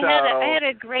 Yes. So, I had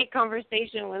a great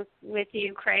conversation with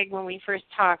you, Craig, when we first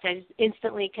talked. I just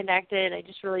instantly connected. I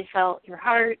just really felt your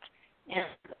heart, and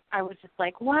I was just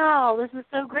like, wow, this is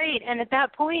so great. And at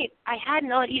that point, I had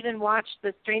not even watched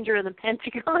The Stranger in the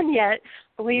Pentagon yet,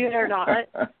 believe it or not,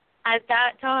 at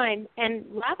that time. And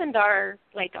Lavendar,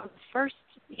 like on the first,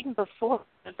 even before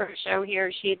the first show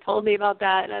here, she had told me about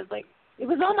that, and I was like, it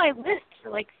was on my list for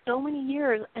like so many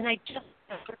years, and I just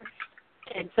never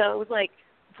did. So it was like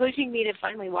pushing me to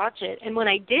finally watch it. And when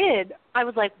I did, I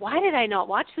was like, why did I not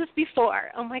watch this before?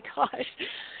 Oh my gosh,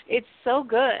 it's so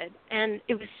good, and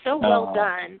it was so well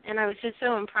done. And I was just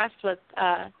so impressed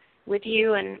with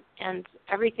you and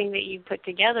everything that you put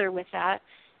together with that.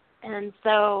 And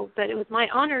so, but it was my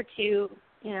honor to,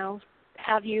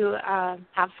 have you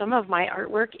have some of my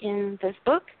artwork in this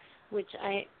book, which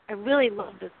I really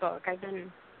love this book. I've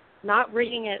been not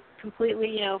reading it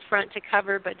completely, front to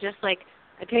cover, but just like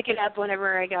I pick it up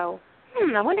whenever I go,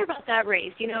 I wonder about that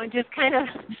race, it just kind of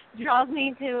draws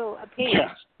me to a page.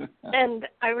 Yeah. And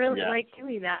I really like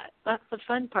doing that. That's the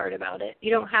fun part about it.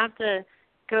 You don't have to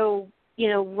go,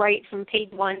 right from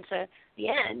page 1 to the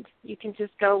end. You can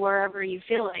just go wherever you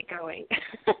feel like going.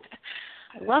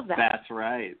 I love that.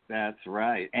 That's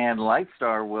right. And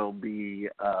Lightstar will be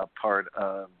part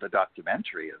of the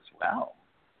documentary as well.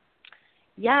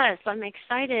 Yes, I'm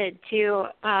excited to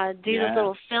do the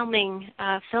little filming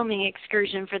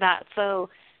excursion for that. So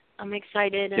I'm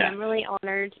excited and I'm really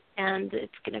honored, and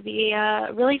it's going to be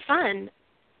really fun.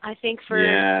 I think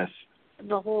for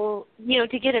the whole,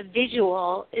 to get a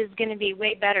visual is going to be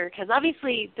way better, because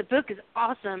obviously the book is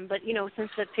awesome, but, since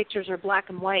the pictures are black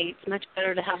and white, it's much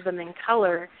better to have them in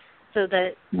color, so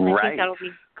that I think that'll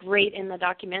be great in the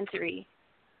documentary.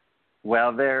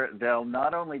 Well, they'll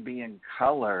not only be in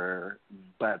color,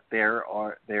 but there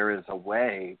is a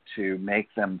way to make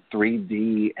them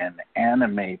 3D and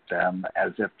animate them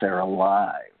as if they're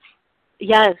alive.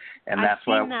 Yes, and that's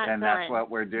what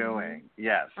we're doing.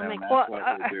 Yes, and that's what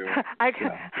we're doing. I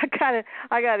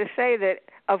got to say that,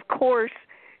 of course,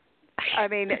 I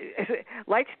mean,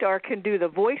 Lightstar can do the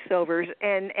voiceovers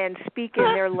and speak in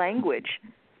their language.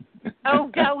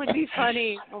 Oh, that would be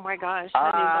funny. Oh my gosh.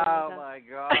 Oh my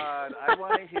God. I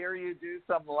want to hear you do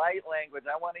some light language.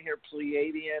 I want to hear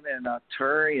Pleiadian and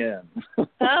Arcturian.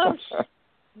 Oh,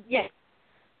 yes.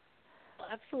 I'll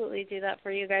absolutely do that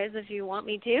for you guys if you want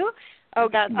me to. Oh,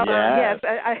 yes.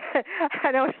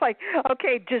 I know, it's like,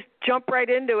 okay, just jump right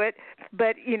into it.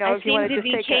 But, if you want to just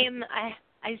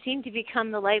I seem to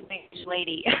become the light language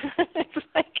lady. It's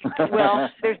like, well,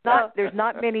 there's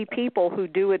not many people who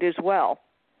do it as well.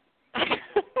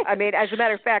 I mean, as a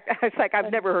matter of fact, it's like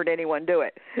I've never heard anyone do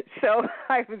it. So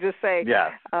I would just say,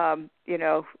 you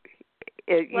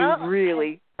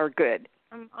really are good.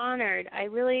 I'm honored. I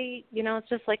really, it's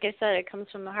just like I said, it comes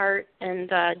from the heart, and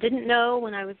didn't know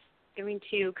when I was going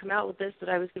to come out with this that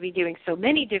I was going to be doing so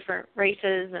many different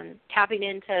races and tapping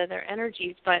into their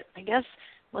energies. But I guess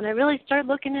when I really started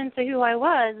looking into who I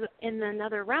was in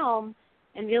another realm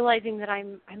and realizing that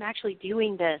I'm actually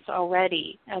doing this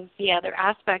already as the other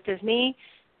aspect of me,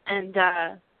 and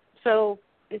so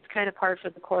it's kind of par for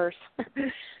the course.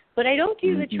 But I don't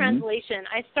do the translation.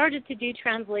 I started to do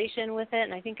translation with it,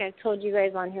 and I think I've told you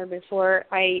guys on here before.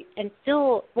 In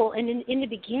the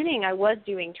beginning I was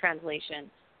doing translation,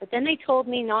 but then they told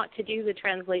me not to do the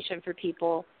translation for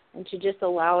people and to just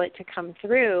allow it to come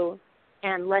through.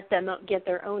 and let them get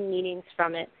their own meanings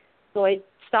from it. So I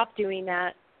stopped doing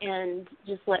that and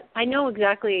just I know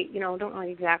exactly, I don't know the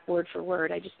exact word for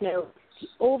word. I just know the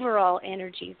overall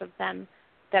energies of them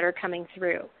that are coming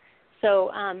through.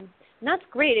 So and that's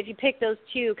great if you pick those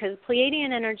two, because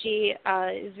Pleiadian energy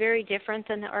is very different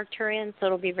than the Arcturian, so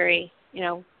it'll be very,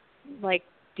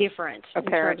 different.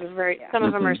 Apparent. In terms of some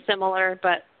of them are similar,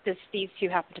 but these two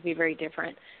happen to be very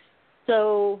different.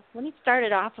 So let me start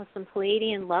it off with some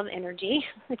Pleiadian love energy,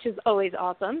 which is always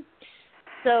awesome.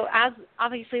 So as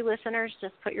obviously listeners,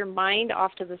 just put your mind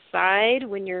off to the side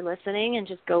when you're listening and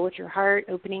just go with your heart,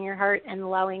 opening your heart and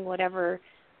allowing whatever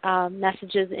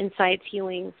messages, insights,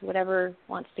 healings, whatever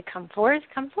wants to come forth,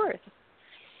 come forth.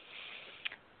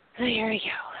 So here we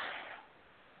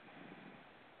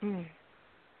go.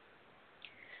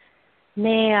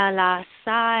 Mea la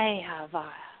sai hava,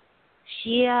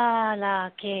 shia la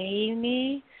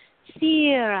keimi,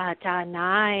 sira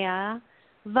tanaya,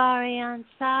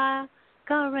 variansa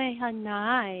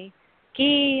karehanai,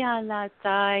 kia la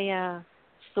taya,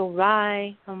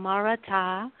 sorai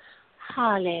amarata,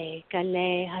 hale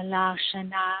gale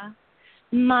halashana,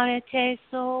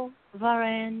 mariteso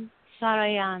varen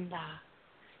sarayanda,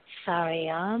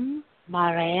 sarayam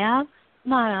marea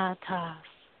maratas.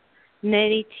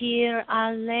 Meditir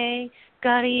ale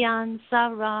garian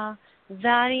sara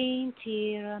varin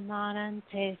tira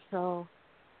maranteso.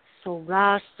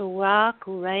 Sura sura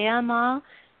kureyama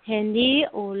hendi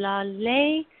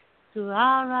ulale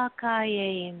suara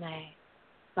kayeme.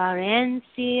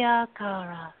 Varencia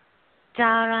kara.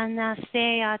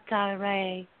 Taranasea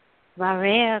tare.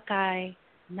 Vareakai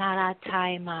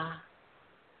narataima.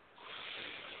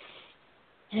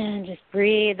 And just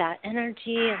breathe that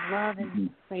energy of love and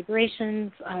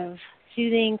vibrations of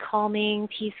soothing, calming,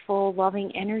 peaceful,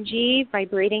 loving energy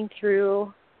vibrating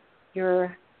through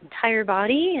your entire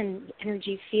body and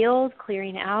energy field,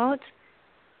 clearing out.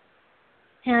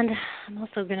 And I'm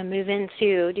also going to move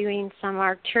into doing some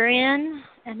Arcturian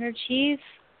energies.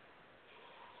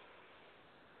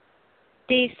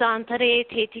 De santare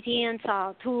te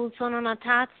titiansa tu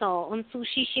sononatazo un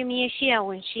sushi mieshia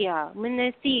winshia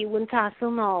minesi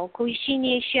wintasumo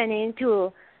kuishini shanen tu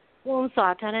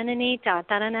unsa tarananita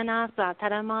tarananasa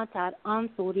taramata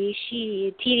ansuri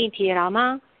shi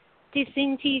tirintirama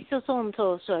tisinti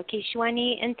sosonto so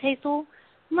kishwani enteso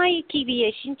mai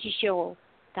kibi shintisho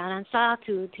taransa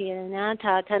tu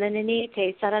tiranata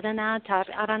tarananite saradanata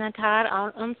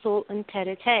aranatar anso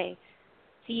interete.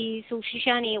 Si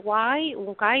sushishani why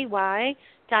ukai why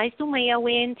tai sumaya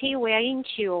wenti wearing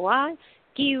chiwa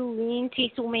giu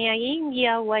inti sumaya in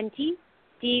ya wanti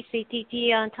di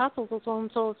siti an taso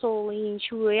so in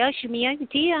chuya shimia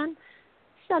tian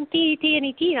santi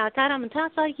tiani tia taram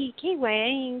tasa ki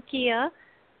kiwe kia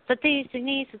sati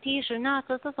sini sati shuna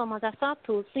so mata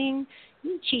satu sing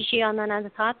chi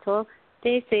shiana tato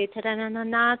te se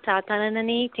taranana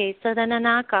taranani te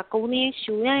sadanana kakuni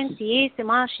shuyan si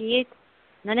semashi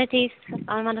Nanatis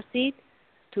almanasit,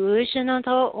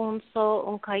 tuishanato unso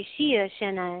unkaishia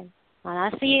shenan,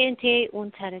 malasi inte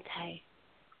unterete.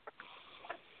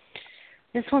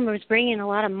 This one was bringing a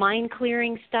lot of mind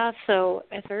clearing stuff, so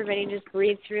if everybody just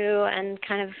breathe through and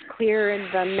kind of clear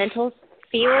the mental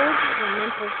field, the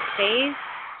mental space.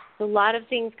 There's a lot of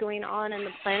things going on the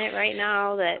planet right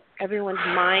now that everyone's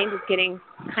mind is getting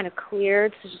kind of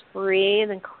cleared, so just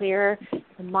breathe and clear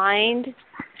the mind.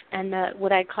 And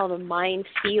what I call the mind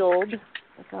field,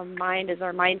 like a mind is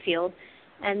our mind field.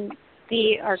 And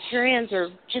the Arcturians are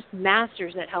just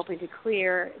masters at helping to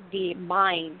clear the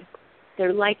mind.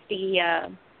 They're like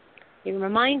it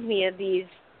reminds me of these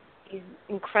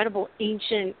incredible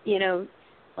ancient,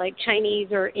 like Chinese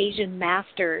or Asian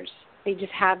masters. They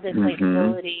just have this like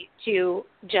ability to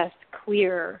just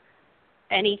clear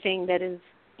anything that is,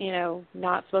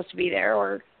 not supposed to be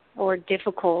there or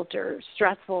difficult or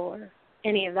stressful or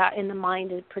any of that in the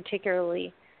mind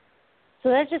particularly. So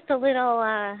that's just a little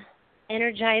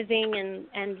energizing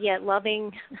and yet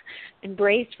loving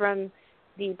embrace from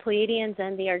the Pleiadians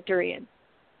and the Arcturians.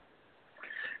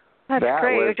 That's that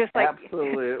great. Was just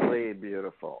absolutely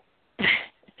beautiful.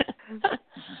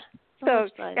 So,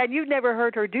 and you've never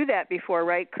heard her do that before,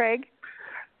 right, Craig?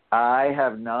 I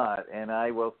have not, and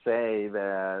I will say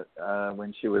that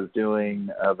when she was doing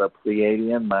the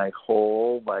Pleiadian, my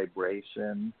whole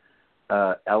vibration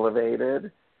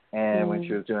elevated, and when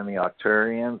she was doing the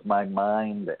Arcturians, my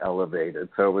mind elevated.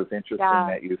 So it was interesting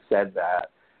that you said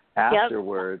that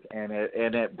afterwards, and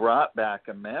it brought back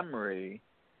a memory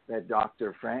that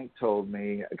Dr. Frank told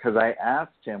me, because I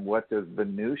asked him, what does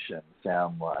Venusian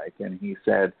sound like? And he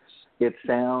said, it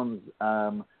sounds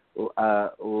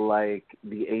like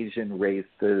the Asian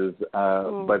races,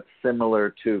 but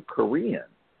similar to Korean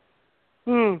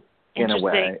in a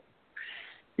way.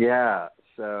 Yeah.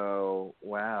 So,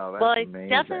 wow, that's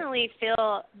amazing. I definitely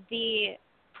feel the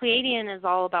Pleiadian is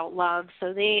all about love.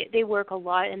 So they work a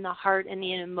lot in the heart and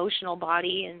the emotional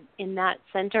body and in that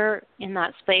center, in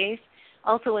that space.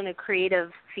 Also in the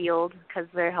creative field, because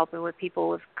they're helping with people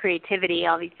with creativity,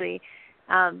 obviously.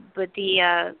 But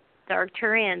the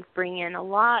Arcturians bring in a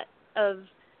lot of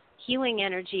healing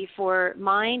energy for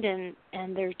mind, and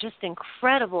they're just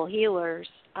incredible healers.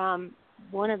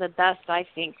 One of the best, I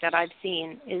think, that I've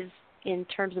seen is in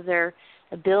terms of their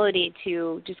ability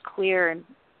to just clear and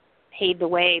pave the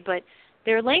way. But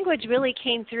their language really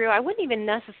came through. I wouldn't even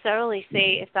necessarily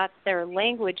say if that's their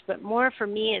language, but more for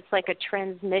me it's like a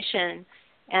transmission.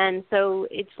 And so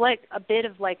it's like a bit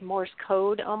of like Morse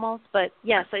code almost. But,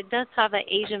 yes, it does have an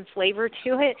Asian flavor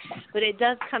to it, but it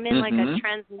does come in like a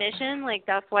transmission. Like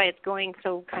that's why it's going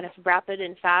so kind of rapid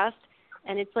and fast.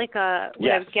 And it's like what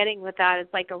I was getting with that is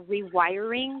like a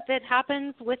rewiring that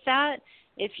happens with that.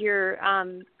 If you're,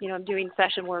 I'm doing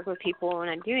session work with people and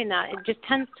I'm doing that, it just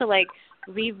tends to like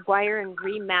rewire and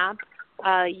remap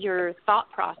your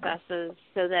thought processes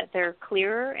so that they're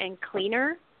clearer and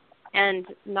cleaner and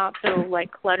not so like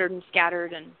cluttered and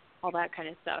scattered and all that kind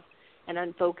of stuff and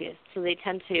unfocused. So they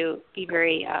tend to be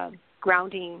very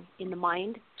grounding in the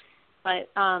mind. But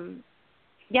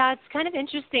yeah, it's kind of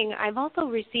interesting. I've also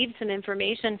received some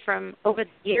information from over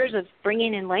the years of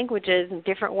bringing in languages and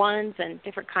different ones and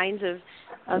different kinds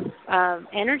of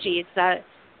energies that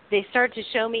they start to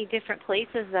show me different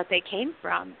places that they came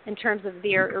from in terms of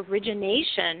their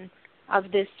origination of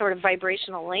this sort of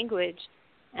vibrational language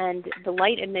and the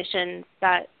light emissions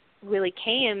that really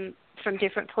came from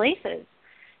different places.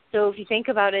 So if you think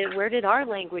about it, where did our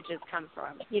languages come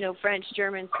from? French,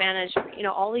 German, Spanish,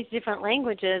 all these different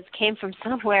languages came from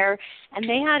somewhere, and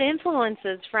they had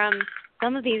influences from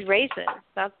some of these races.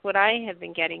 That's what I have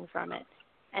been getting from it.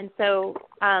 And so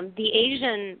the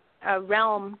Asian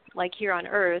realm, like here on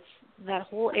Earth, that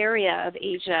whole area of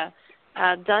Asia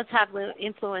does have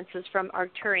influences from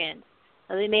Arcturians.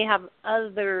 Now, they may have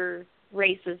other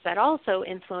races that also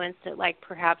influenced it, like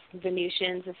perhaps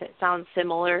Venusians, if it sounds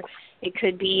similar. It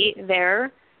could be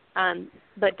there.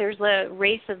 But there's a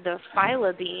race of the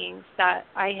phyla beings that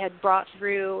I had brought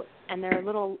through, and they're a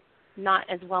little not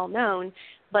as well known,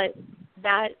 but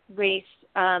that race,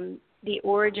 the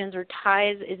origins or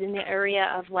ties is in the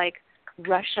area of like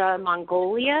Russia,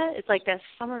 Mongolia. It's like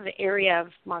some of the area of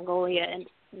Mongolia and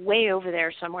way over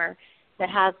there somewhere that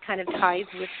has kind of ties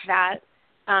with that.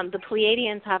 The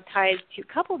Pleiadians have ties to a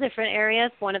couple different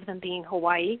areas, one of them being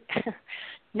Hawaii.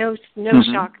 no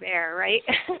shock there, right?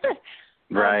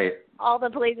 Right. All the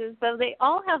places. So they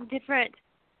all have different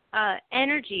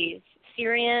energies.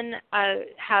 Syrian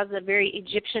has a very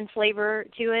Egyptian flavor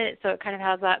to it, so it kind of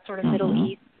has that sort of Middle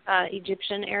East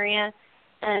Egyptian area.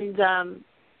 And,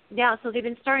 so they've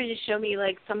been starting to show me,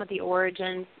 like, some of the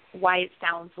origins, why it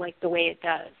sounds like the way it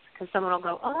does. Because someone will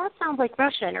go, oh, that sounds like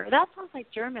Russian, or that sounds like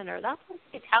German, or that sounds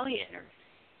like Italian.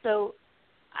 So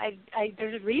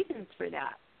there's reasons for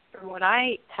that, from what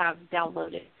I have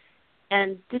downloaded.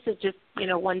 And this is just,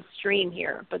 one stream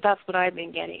here, but that's what I've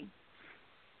been getting.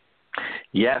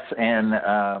 Yes, and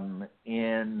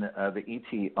in the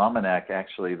ET Almanac,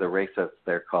 actually, the races,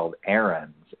 they're called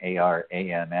Arans,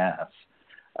 A-R-A-N-S.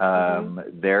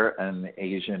 They're an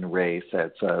Asian race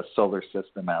that's a solar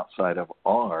system outside of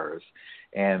ours,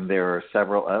 and there are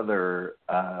several other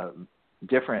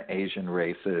different Asian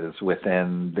races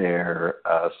within their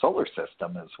solar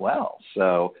system as well.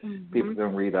 So people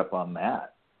can read up on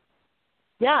that.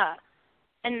 Yeah.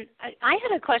 And I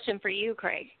had a question for you,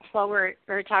 Craig, while we're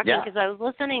talking, because I was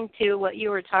listening to what you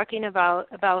were talking about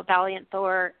Valiant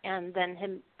Thor and then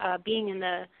him being in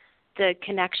the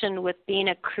connection with being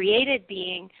a created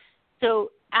being. So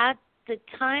at the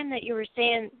time that you were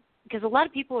saying, because a lot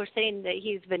of people are saying that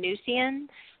he's Venusian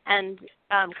and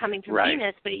coming from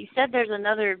Venus, but you said there's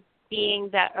another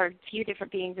being or a few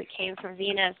different beings that came from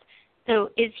Venus. So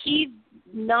is he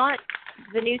not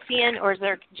Venusian, or is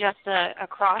there just a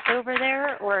crossover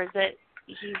there, or is it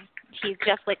he's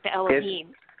just like the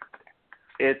Elohim?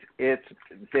 It's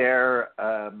there.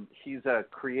 He's a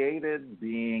created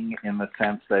being in the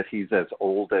sense that he's as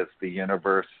old as the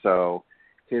universe. So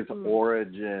his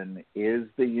origin is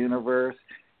the universe.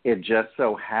 It just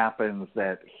so happens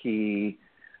that he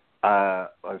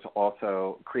is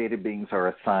also created beings are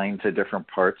assigned to different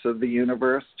parts of the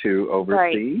universe to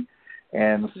oversee,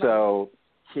 and so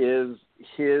his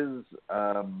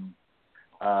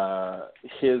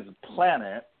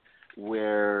planet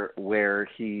where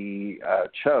he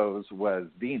chose was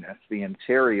Venus, the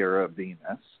interior of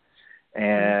Venus,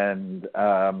 and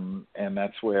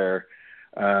that's where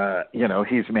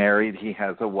he's married. He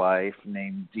has a wife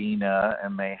named Dina,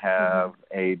 and they have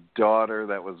a daughter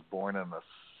that was born in the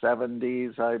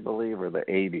 70s, I believe, or the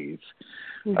 80s,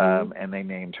 and they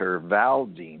named her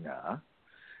Valdina.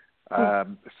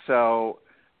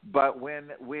 But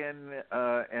when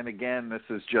and again, this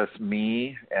is just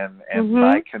me and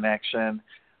my connection,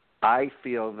 I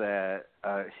feel that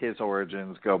his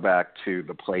origins go back to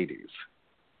the Pleiades.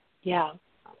 Yeah.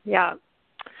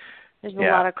 There's a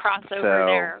lot of crossover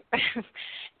there.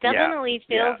 Definitely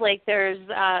feels like there's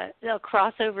a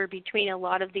crossover between a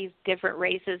lot of these different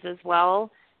races as well.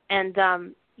 And,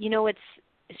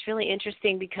 it's really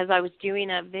interesting because I was doing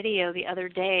a video the other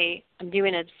day. I'm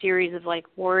doing a series of like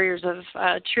warriors of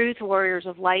truth, warriors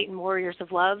of light, and warriors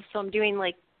of love. So I'm doing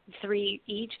like 3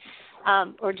 each,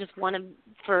 or just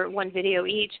for one video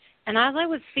each. And as I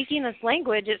was speaking this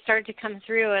language, it started to come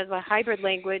through as a hybrid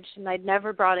language, and I'd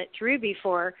never brought it through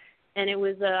before. And it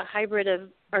was a hybrid of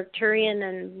Arcturian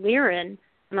and Lyran.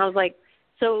 And I was like,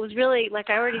 so it was really like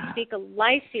I already speak a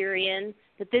Lycerian,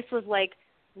 but this was like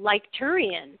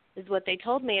Turian is what they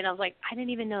told me. And I was like, I didn't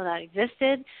even know that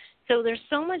existed. So there's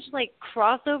so much like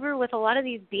crossover with a lot of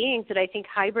these beings that I think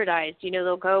hybridized.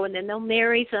 They'll go and then they'll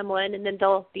marry someone and then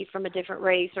they'll be from a different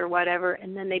race or whatever,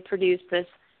 and then they produce this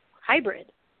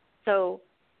hybrid. So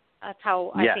that's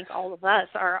how I think all of us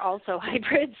are also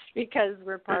hybrids because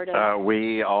we're part of.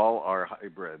 We all are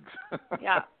hybrids.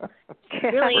 Yeah.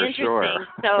 Really interesting. Sure.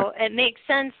 So it makes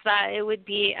sense that it would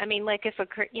be, like if a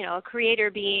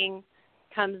creator being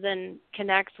comes and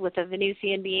connects with a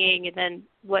Venusian being, and then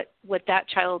what that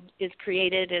child is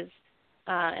created is,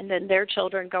 and then their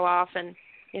children go off and,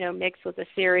 mix with a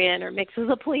Syrian or mix with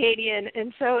a Pleiadian.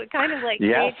 And so it kind of like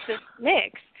creates this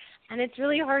mix. And it's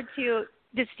really hard to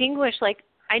distinguish. Like,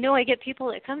 I know I get people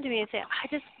that come to me and say,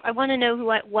 I want to know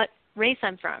what race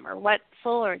I'm from or what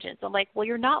soul origins. I'm like, well,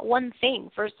 you're not one thing,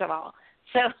 first of all.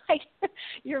 So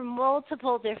you're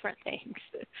multiple different things.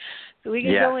 So we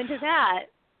can go into that.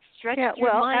 Stretch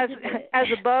your mind as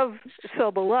above, so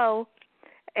below.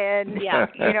 And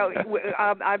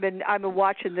I've been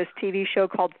watching this TV show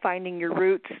called Finding Your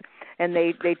Roots, and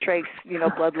they trace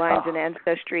bloodlines and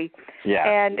ancestry.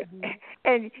 Yeah.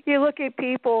 And you look at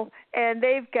people, and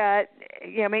they've got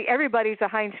everybody's a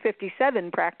Heinz 57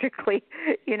 practically.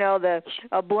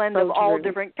 A blend of all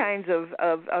different kinds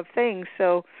of things.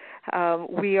 So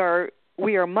we are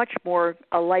much more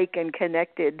alike and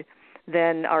connected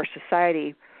than our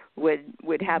society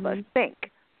would have us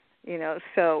think,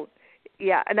 so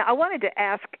and I wanted to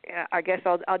ask, I guess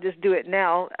I'll just do it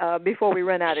now before we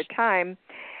run out of time.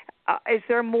 Is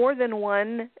there more than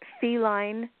one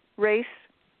feline race?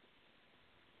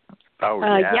 Oh,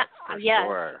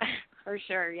 sure. For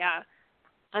sure, yeah.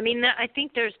 I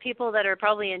think there's people that are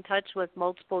probably in touch with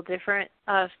multiple different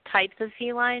types of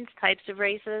felines, types of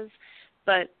races,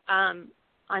 but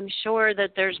I'm sure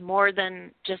that there's more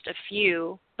than just a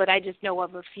few, but I just know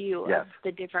of a few of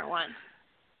the different ones.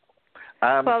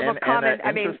 I'm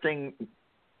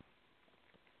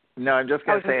just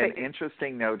going to say an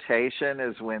interesting notation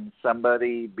is when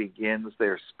somebody begins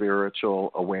their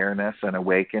spiritual awareness and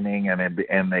awakening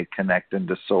and they connect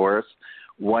into Source,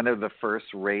 one of the first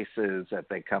races that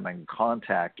they come in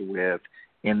contact with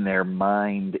in their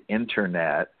mind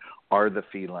internet are the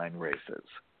feline races.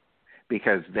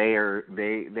 Because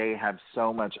they have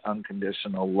so much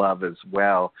unconditional love as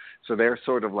well. So they're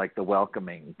sort of like the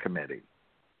welcoming committee.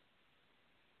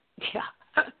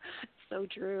 Yeah, so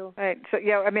true. Right. So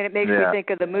it makes me think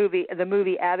of the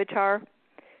movie Avatar.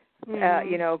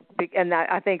 And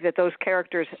I think that those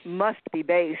characters must be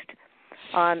based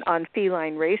on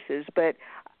feline races. But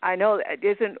I know,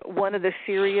 isn't one of the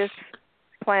Sirius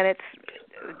planets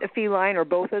a feline, or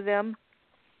both of them?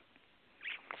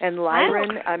 And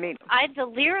Lyran, the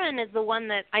Lyran is the one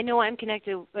that I know I'm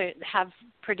connected with, have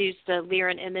produced a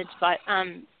Lyran image, but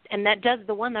and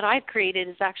the one that I've created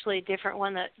is actually a different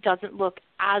one that doesn't look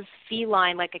as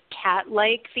feline, like a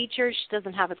cat-like feature. She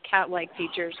doesn't have its cat-like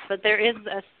features, but there is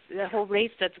a whole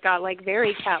race that's got like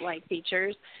very cat-like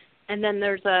features, and then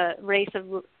there's a race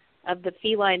of the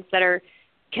felines that are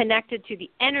connected to the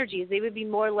energies. They would be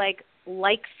more like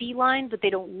feline, but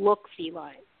they don't look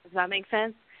feline. Does that make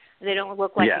sense? They don't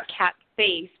look like a cat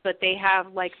face, but they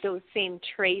have like those same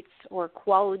traits or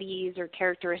qualities or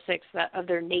characteristics of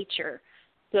their nature.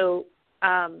 So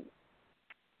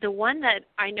the one that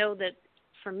I know that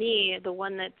for me, the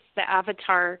one that's the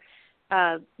Avatar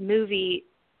movie,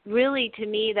 really to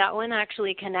me, that one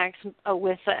actually connects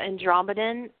with the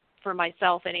Andromedan for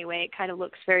myself anyway, it kind of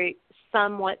looks very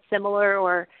somewhat similar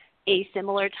or a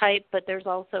similar type, but there's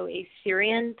also a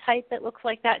Syrian type that looks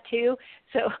like that too.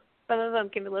 So some of them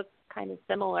can look kind of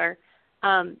similar.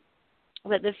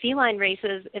 But the feline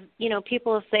races, if,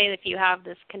 people say if you have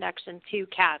this connection to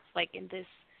cats, like in this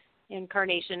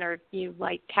incarnation, or you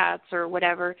like cats or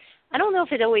whatever, I don't know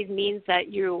if it always means that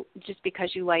you, just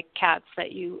because you like cats,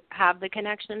 that you have the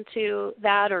connection to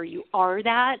that or you are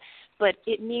that, but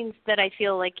it means that I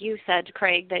feel like you said,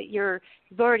 Craig, that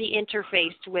you've already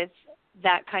interfaced with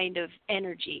that kind of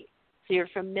energy. So you're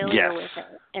familiar with it,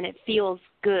 and it feels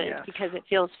good because it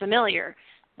feels familiar.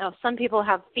 Now, some people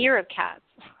have fear of cats.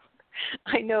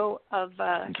 I know of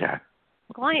a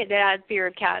client that had fear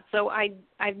of cats, so I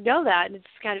know that, and it's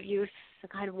kind of, you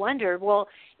kind of wonder, well,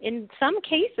 in some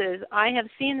cases, I have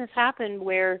seen this happen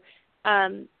where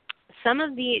some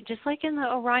of the, just like in the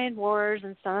Orion Wars,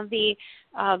 and some of the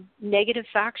negative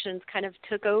factions kind of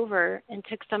took over and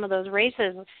took some of those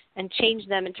races and changed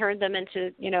them and turned them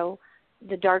into,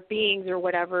 the dark beings or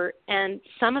whatever. And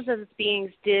some of those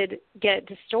beings did get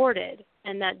distorted.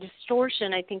 And that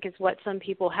distortion, I think, is what some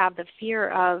people have the fear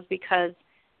of, because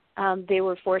they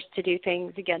were forced to do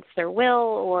things against their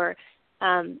will, or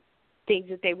things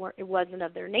that it wasn't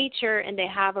of their nature, and they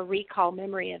have a recall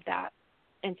memory of that.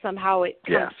 And somehow it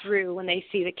comes through when they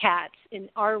see the cats in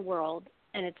our world,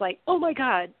 and it's like, oh my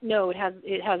God, no, it has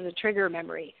a trigger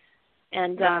memory,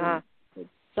 and it's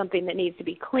something that needs to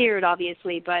be cleared,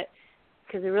 obviously, but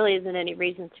because there really isn't any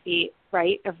reason to be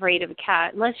afraid of a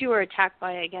cat, unless you were attacked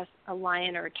by, I guess, a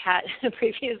lion or a cat in a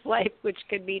previous life, which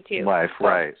could be too.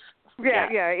 Right.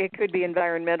 Yeah, it could be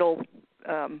environmental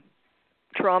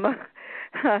trauma.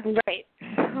 Right.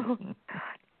 So,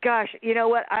 gosh, you know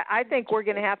what? I think we're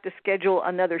going to have to schedule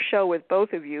another show with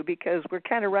both of you, because we're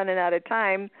kind of running out of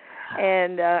time,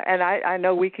 and I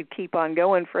know we could keep on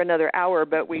going for another hour,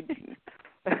 but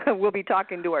we'll be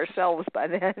talking to ourselves by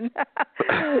then.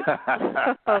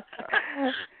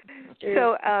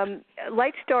 So,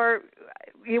 Lightstar,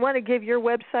 you want to give your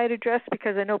website address,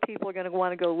 because I know people are going to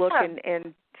want to go look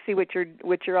and see what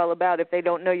you're all about if they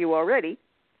don't know you already.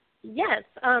 Yes,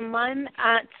 I'm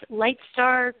at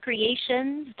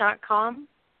lightstarcreations.com,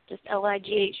 just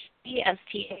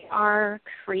LIGHTSTAR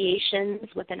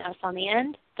creations with an S on the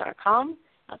end, .com.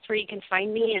 That's where you can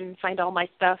find me and find all my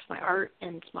stuff, my art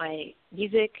and my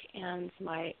music and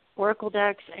my oracle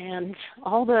decks and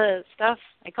all the stuff.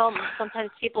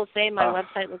 Sometimes people say my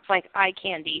website looks like eye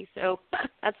candy, so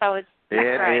that's how it's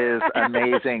It is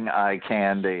amazing eye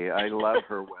candy. I love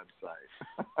her website.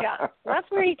 Yeah, that's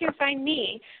where you can find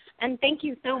me. And thank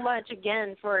you so much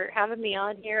again for having me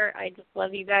on here. I just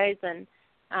love you guys and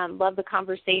love the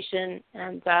conversation,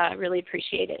 and really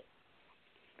appreciate it.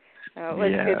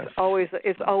 It's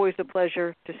always a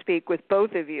pleasure to speak with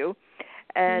both of you.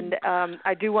 And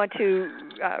I do want to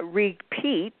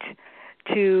repeat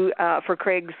for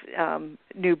Craig's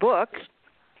new book.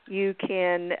 You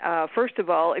can first of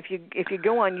all, if you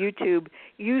go on YouTube,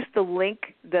 use the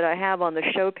link that I have on the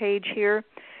show page here,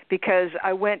 because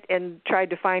I went and tried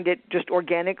to find it just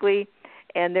organically,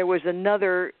 and there was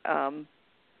another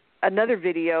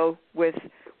video with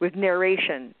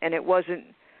narration, and it wasn't.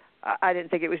 I didn't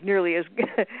think it was nearly as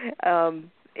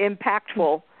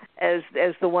impactful as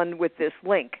the one with this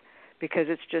link, because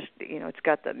it's just, it's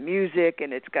got the music,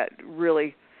 and it's got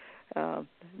really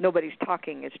nobody's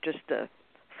talking. It's just the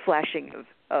flashing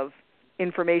of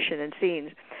information and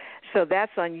scenes. So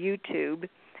that's on YouTube.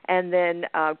 And then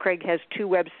Craig has two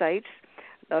websites.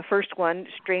 The first one,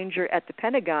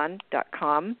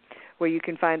 strangeratthepentagon.com, where you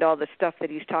can find all the stuff that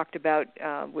he's talked about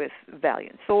with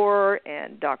Valiant Thor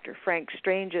and Dr. Frank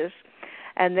Stranges.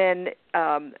 And then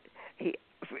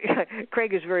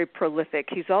Craig is very prolific.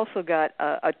 He's also got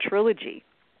a trilogy,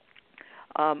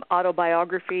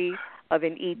 autobiography of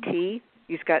an ET.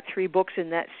 He's got 3 books in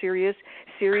that series.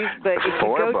 But if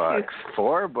Four books.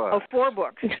 Oh, 4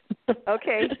 books.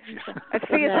 Okay. I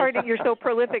see it's hard. You're so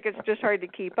prolific, it's just hard to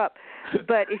keep up.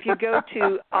 But if you go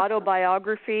to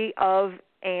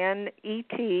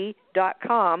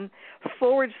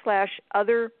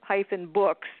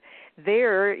autobiographyofAnET.com/other-books,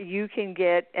 there you can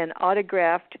get an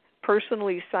autographed,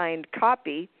 personally signed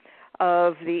copy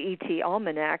of the ET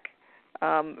Almanac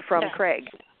from Craig.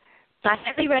 I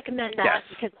highly recommend that,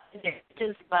 because it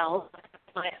as well.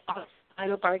 My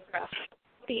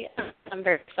autobiography. I'm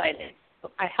very excited.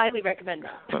 I highly recommend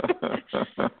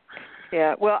that.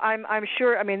 Yeah, well, I'm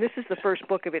sure. I mean, this is the first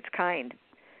book of its kind.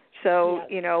 So,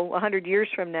 100 years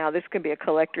from now, this can be a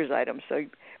collector's item. So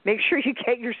make sure you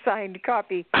get your signed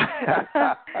copy. and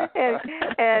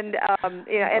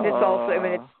it's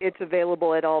also, it's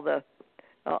available at all the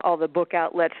all the book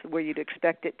outlets where you'd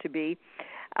expect it to be,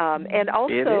 and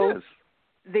also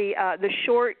the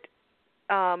short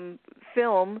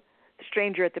film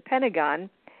Stranger at the Pentagon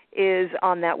is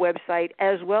on that website,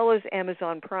 as well as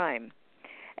Amazon Prime.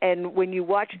 And when you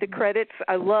watch the credits,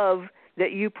 I love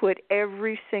that you put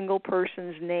every single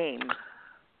person's name.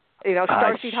 You know,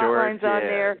 Starseed Hotline's on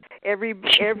there.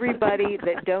 Everybody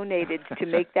that donated to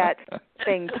make that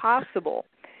thing possible.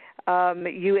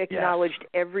 You acknowledged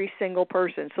every single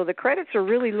person. So the credits are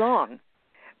really long.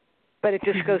 But it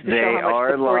just goes to show how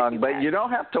much support long, but you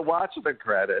don't have to watch the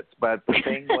credits. But the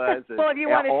thing was, well, if you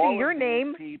want to see your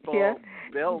name, people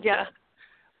built it.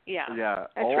 Yeah,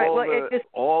 that's right. Well,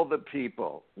 all the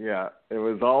people. Yeah, it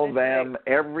was all them. Right.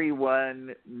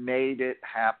 Everyone made it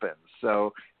happen.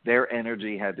 So their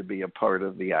energy had to be a part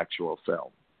of the actual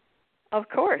film. Of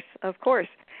course.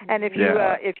 And if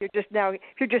you're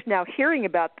just now hearing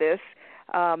about this,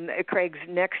 Craig's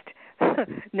next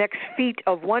feat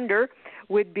of wonder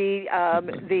would be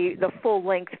the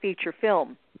full-length feature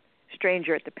film,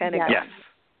 Stranger at the Pentagon. Yes.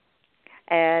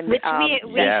 And which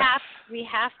we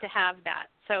have to have that.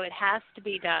 So it has to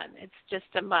be done. It's just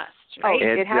a must, right? Oh,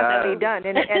 it has to be done,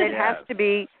 and it has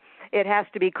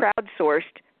to be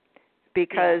crowdsourced,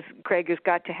 because Craig has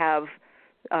got to have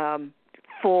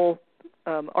full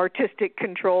artistic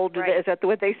control. Is that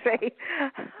what they say?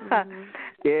 Mm-hmm.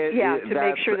 To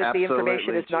make sure that the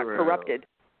information is not corrupted.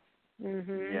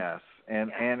 Mm-hmm. Yes,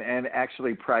 and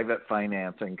actually private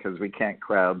financing, because we can't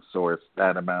crowdsource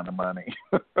that amount of money.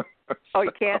 Oh,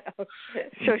 you can't?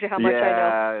 Shows you how much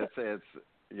I know.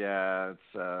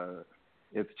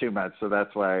 It's too much. So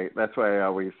that's why I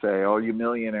always say, all you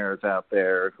millionaires out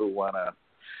there who want to,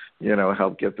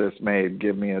 help get this made,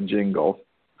 give me a jingle.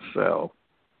 So.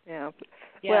 Yeah.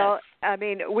 Yes. Well, I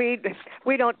mean, we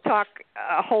don't talk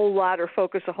a whole lot or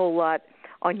focus a whole lot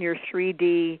on your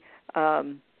 3D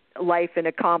life and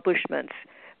accomplishments,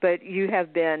 but you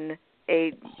have been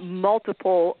a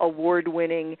multiple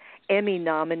award-winning,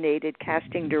 Emmy-nominated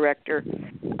casting director,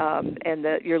 and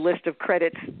your list of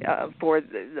credits for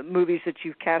the movies that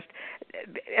you've cast,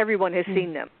 everyone has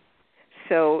seen them.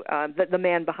 So the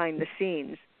man behind the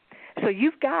scenes. So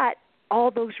you've got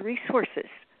all those resources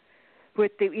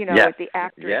with the with the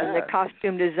actors and the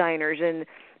costume designers, and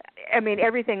I mean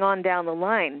everything on down the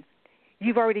line.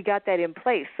 You've already got that in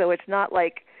place, so it's not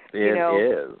like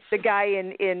the guy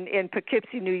in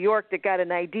Poughkeepsie, New York, that got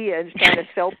an idea and is trying to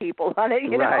sell people on it.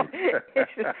 You know,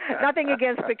 it's just, nothing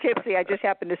against Poughkeepsie. I just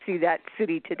happened to see that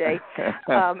city today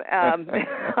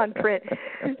on print.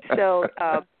 So,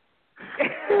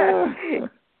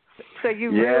 so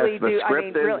you really do. The script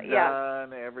is really,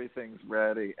 done. Everything's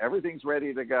ready. Everything's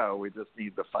ready to go. We just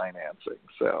need the financing.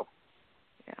 So.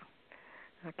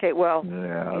 Okay, well, we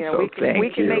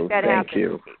can make that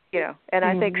happen. And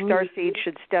I think Starseed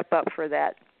should step up for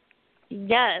that.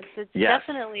 Yes, it's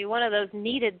definitely one of those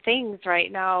needed things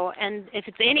right now. And if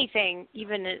it's anything,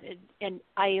 even an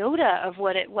iota of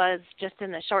what it was just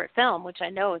in the short film, which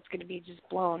I know it's going to be just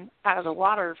blown out of the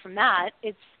water from that,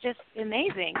 it's just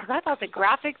amazing. Because I thought the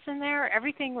graphics in there,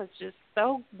 everything was just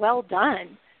so well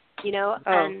done,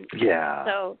 and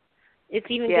so it's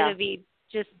even going to be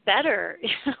just better,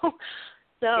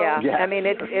 So I mean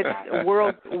it's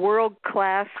world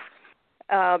class,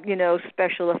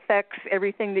 special effects,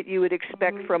 everything that you would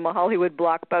expect from a Hollywood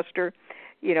blockbuster.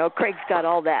 Craig's got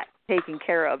all that taken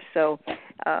care of, so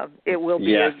it will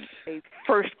be a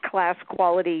first class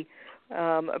quality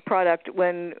product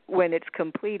when it's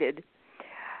completed.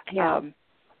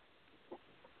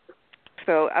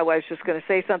 So I was just going to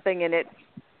say something, and it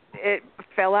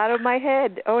fell out of my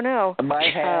head. Oh no! My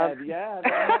head, that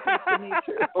happens to me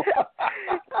too.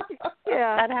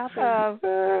 That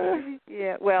happens.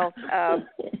 Well.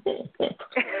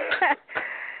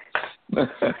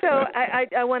 So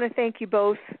I want to thank you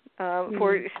both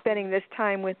for spending this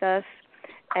time with us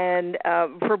and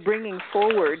for bringing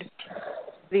forward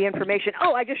the information.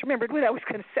 Oh, I just remembered what I was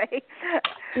going to say.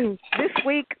 This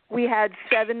week we had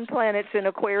 7 planets in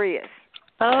Aquarius.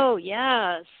 Oh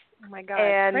yes. Oh my God,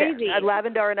 and crazy.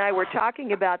 Lavendar and I were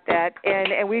talking about that,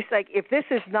 and we was like, if this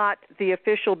is not the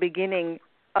official beginning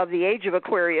of the age of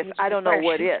Aquarius, I don't know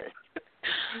what is.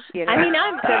 I mean,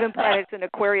 I'm 7 planets in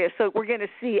Aquarius, so we're going to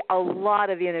see a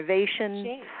lot of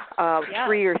innovation,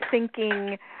 freer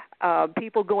thinking,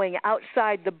 people going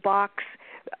outside the box,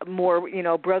 more,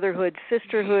 brotherhood,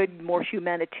 sisterhood, more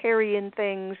humanitarian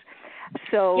things.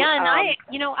 So yeah, and I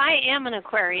am an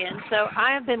Aquarian, so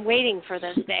I have been waiting for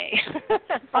this day.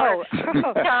 for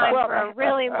a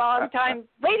really long time,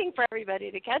 waiting for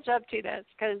everybody to catch up to this,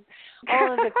 because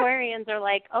all of the Aquarians are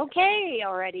like, okay,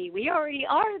 we already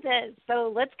are this,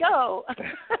 so let's go.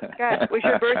 God, was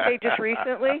your birthday just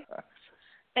recently?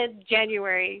 It's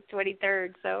January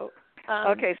 23rd, so.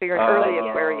 Okay, so you're an early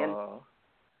Aquarian.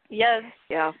 Yes.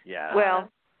 Yeah. Yeah. Well,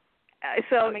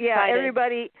 so yeah,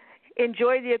 everybody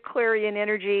enjoy the Aquarian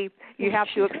energy. You have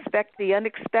to expect the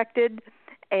unexpected,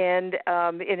 and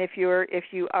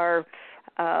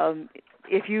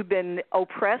if you've been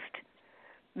oppressed,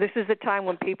 this is the time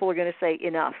when people are going to say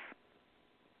enough,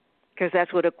 because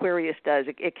that's what Aquarius does.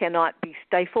 It cannot be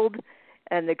stifled,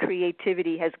 and the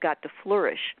creativity has got to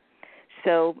flourish.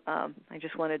 So I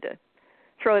just wanted to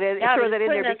throw that in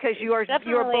there, because you are both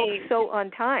so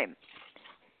on time.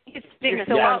 It's being a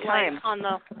spotlight on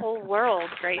the whole world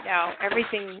right now.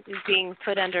 Everything is being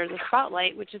put under the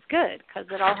spotlight, which is good, because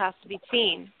it all has to be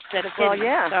seen instead of hidden. Well,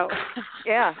 yeah. So.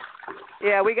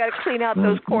 Yeah, we got to clean out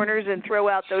those corners and throw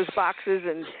out those boxes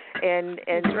and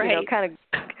right. Kind of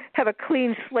have a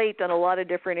clean slate on a lot of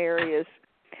different areas.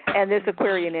 And this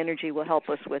Aquarian energy will help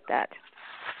us with that.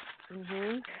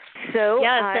 Mm-hmm. So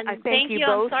yes, I thank you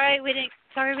both. I'm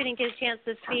sorry we didn't get a chance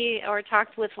to see or talk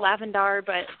with Lavendar,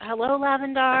 but hello,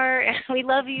 Lavendar. We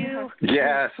love you.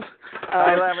 Yes.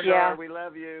 Hi, Lavendar. Yeah. We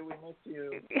love you. We miss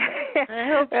you. I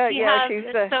hope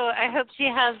I hope she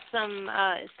has some.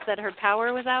 Said her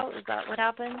power was out. Is that what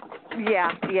happened?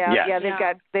 Yeah.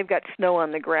 They've got snow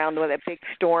on the ground with a big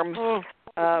storm.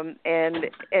 And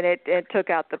it took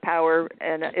out the power,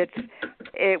 and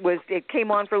it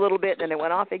came on for a little bit, and then it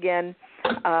went off again.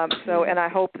 And I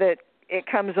hope that it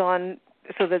comes on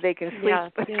so that they can sleep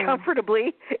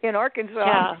comfortably in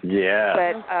Arkansas. Yeah.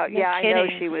 But I know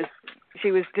she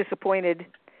was disappointed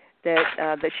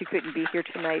that she couldn't be here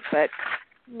tonight. But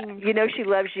she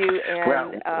loves you, and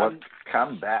we'll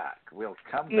come back. We'll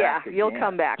come back. Yeah, you'll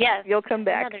come back. Yes, you'll come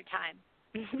back another time.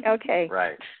 Okay.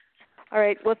 Right. All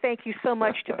right. Well, thank you so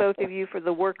much to both of you for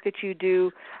the work that you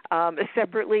do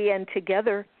separately and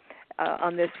together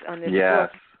on this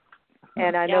book.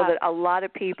 And I know that a lot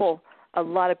of people are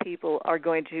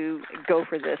going to go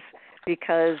for this,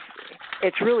 because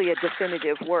it's really a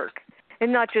definitive work,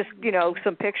 and not just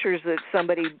some pictures that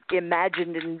somebody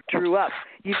imagined and drew up.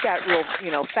 You've got real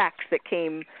facts that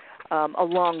came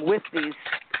along with these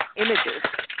images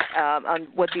on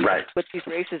what these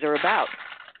races are about.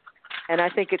 And I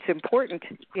think it's important,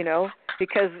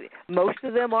 because most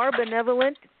of them are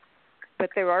benevolent, but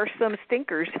there are some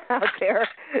stinkers out there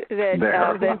that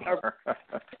are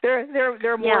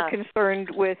they're more concerned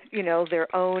with their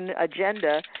own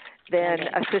agenda than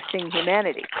assisting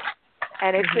humanity.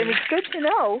 And it's good to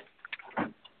know,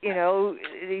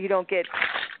 you don't get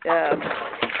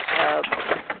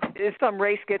some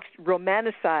race gets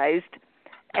romanticized,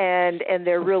 and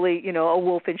they're really a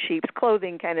wolf in sheep's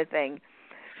clothing kind of thing.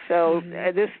 So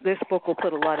this book will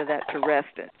put a lot of that to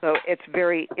rest. So it's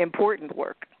very important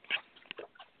work.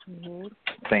 Mm-hmm.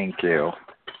 Thank you.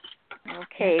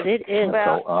 Okay. Yes, it is.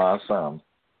 Well, so awesome.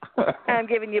 I'm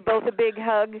giving you both a big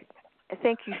hug.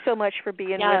 Thank you so much for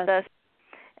being with us.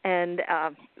 And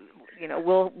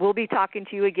we'll be talking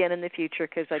to you again in the future,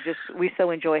 because we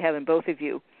so enjoy having both of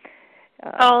you.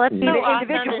 That's so awesome.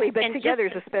 Individually, but together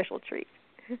is a special treat.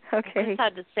 Okay. I just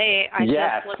had to say,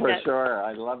 yes, just looked for at, sure.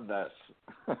 I love this.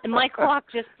 And my clock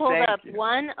just pulled up you.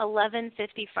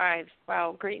 1:11:55.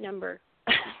 Wow, great number.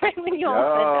 When you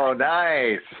all said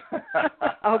that. Nice.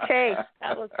 Okay.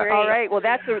 That was great. All right. Well,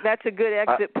 that's a good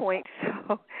exit point.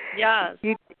 So yes.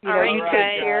 You right,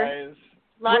 take care. Guys.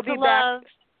 Lots of love.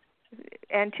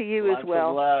 And to you as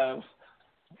well. Lots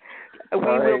of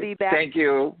love. We will be back. Thank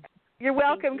you. You're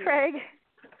welcome, Craig.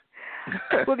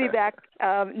 We'll be back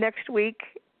next week.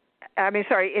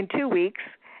 In 2 weeks,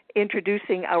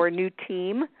 introducing our new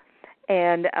team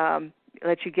and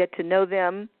let you get to know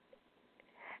them.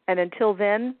 And until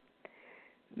then,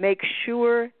 make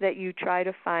sure that you try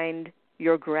to find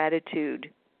your gratitude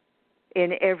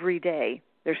in every day.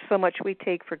 There's so much we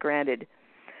take for granted.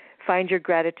 Find your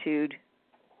gratitude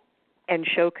and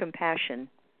show compassion,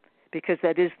 because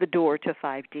that is the door to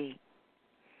 5D.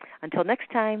 Until next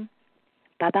time,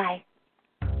 bye-bye.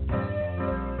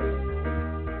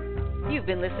 You've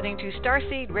been listening to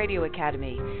Starseed Radio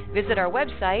Academy. Visit our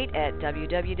website at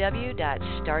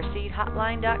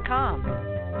www.starseedhotline.com.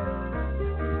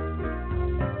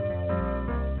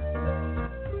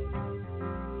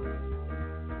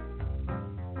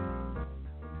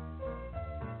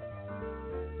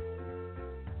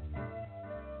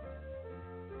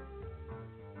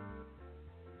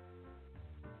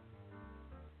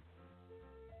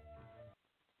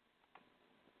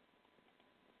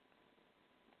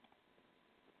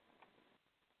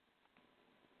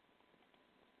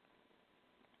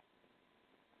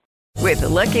 With the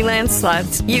Lucky Land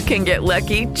Slots, you can get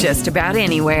lucky just about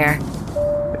anywhere.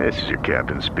 This is your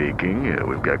captain speaking.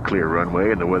 We've got clear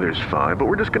runway and the weather's fine, but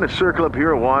we're just going to circle up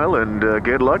here a while and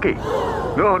get lucky.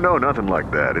 No, nothing like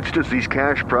that. It's just these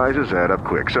cash prizes add up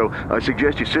quick. So I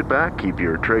suggest you sit back, keep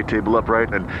your tray table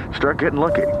upright, and start getting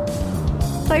lucky.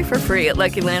 Play for free at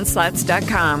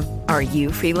LuckyLandSlots.com. Are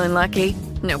you feeling lucky?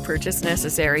 No purchase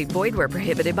necessary. Void where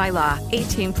prohibited by law.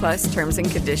 18+ terms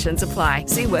and conditions apply.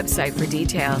 See website for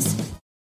details.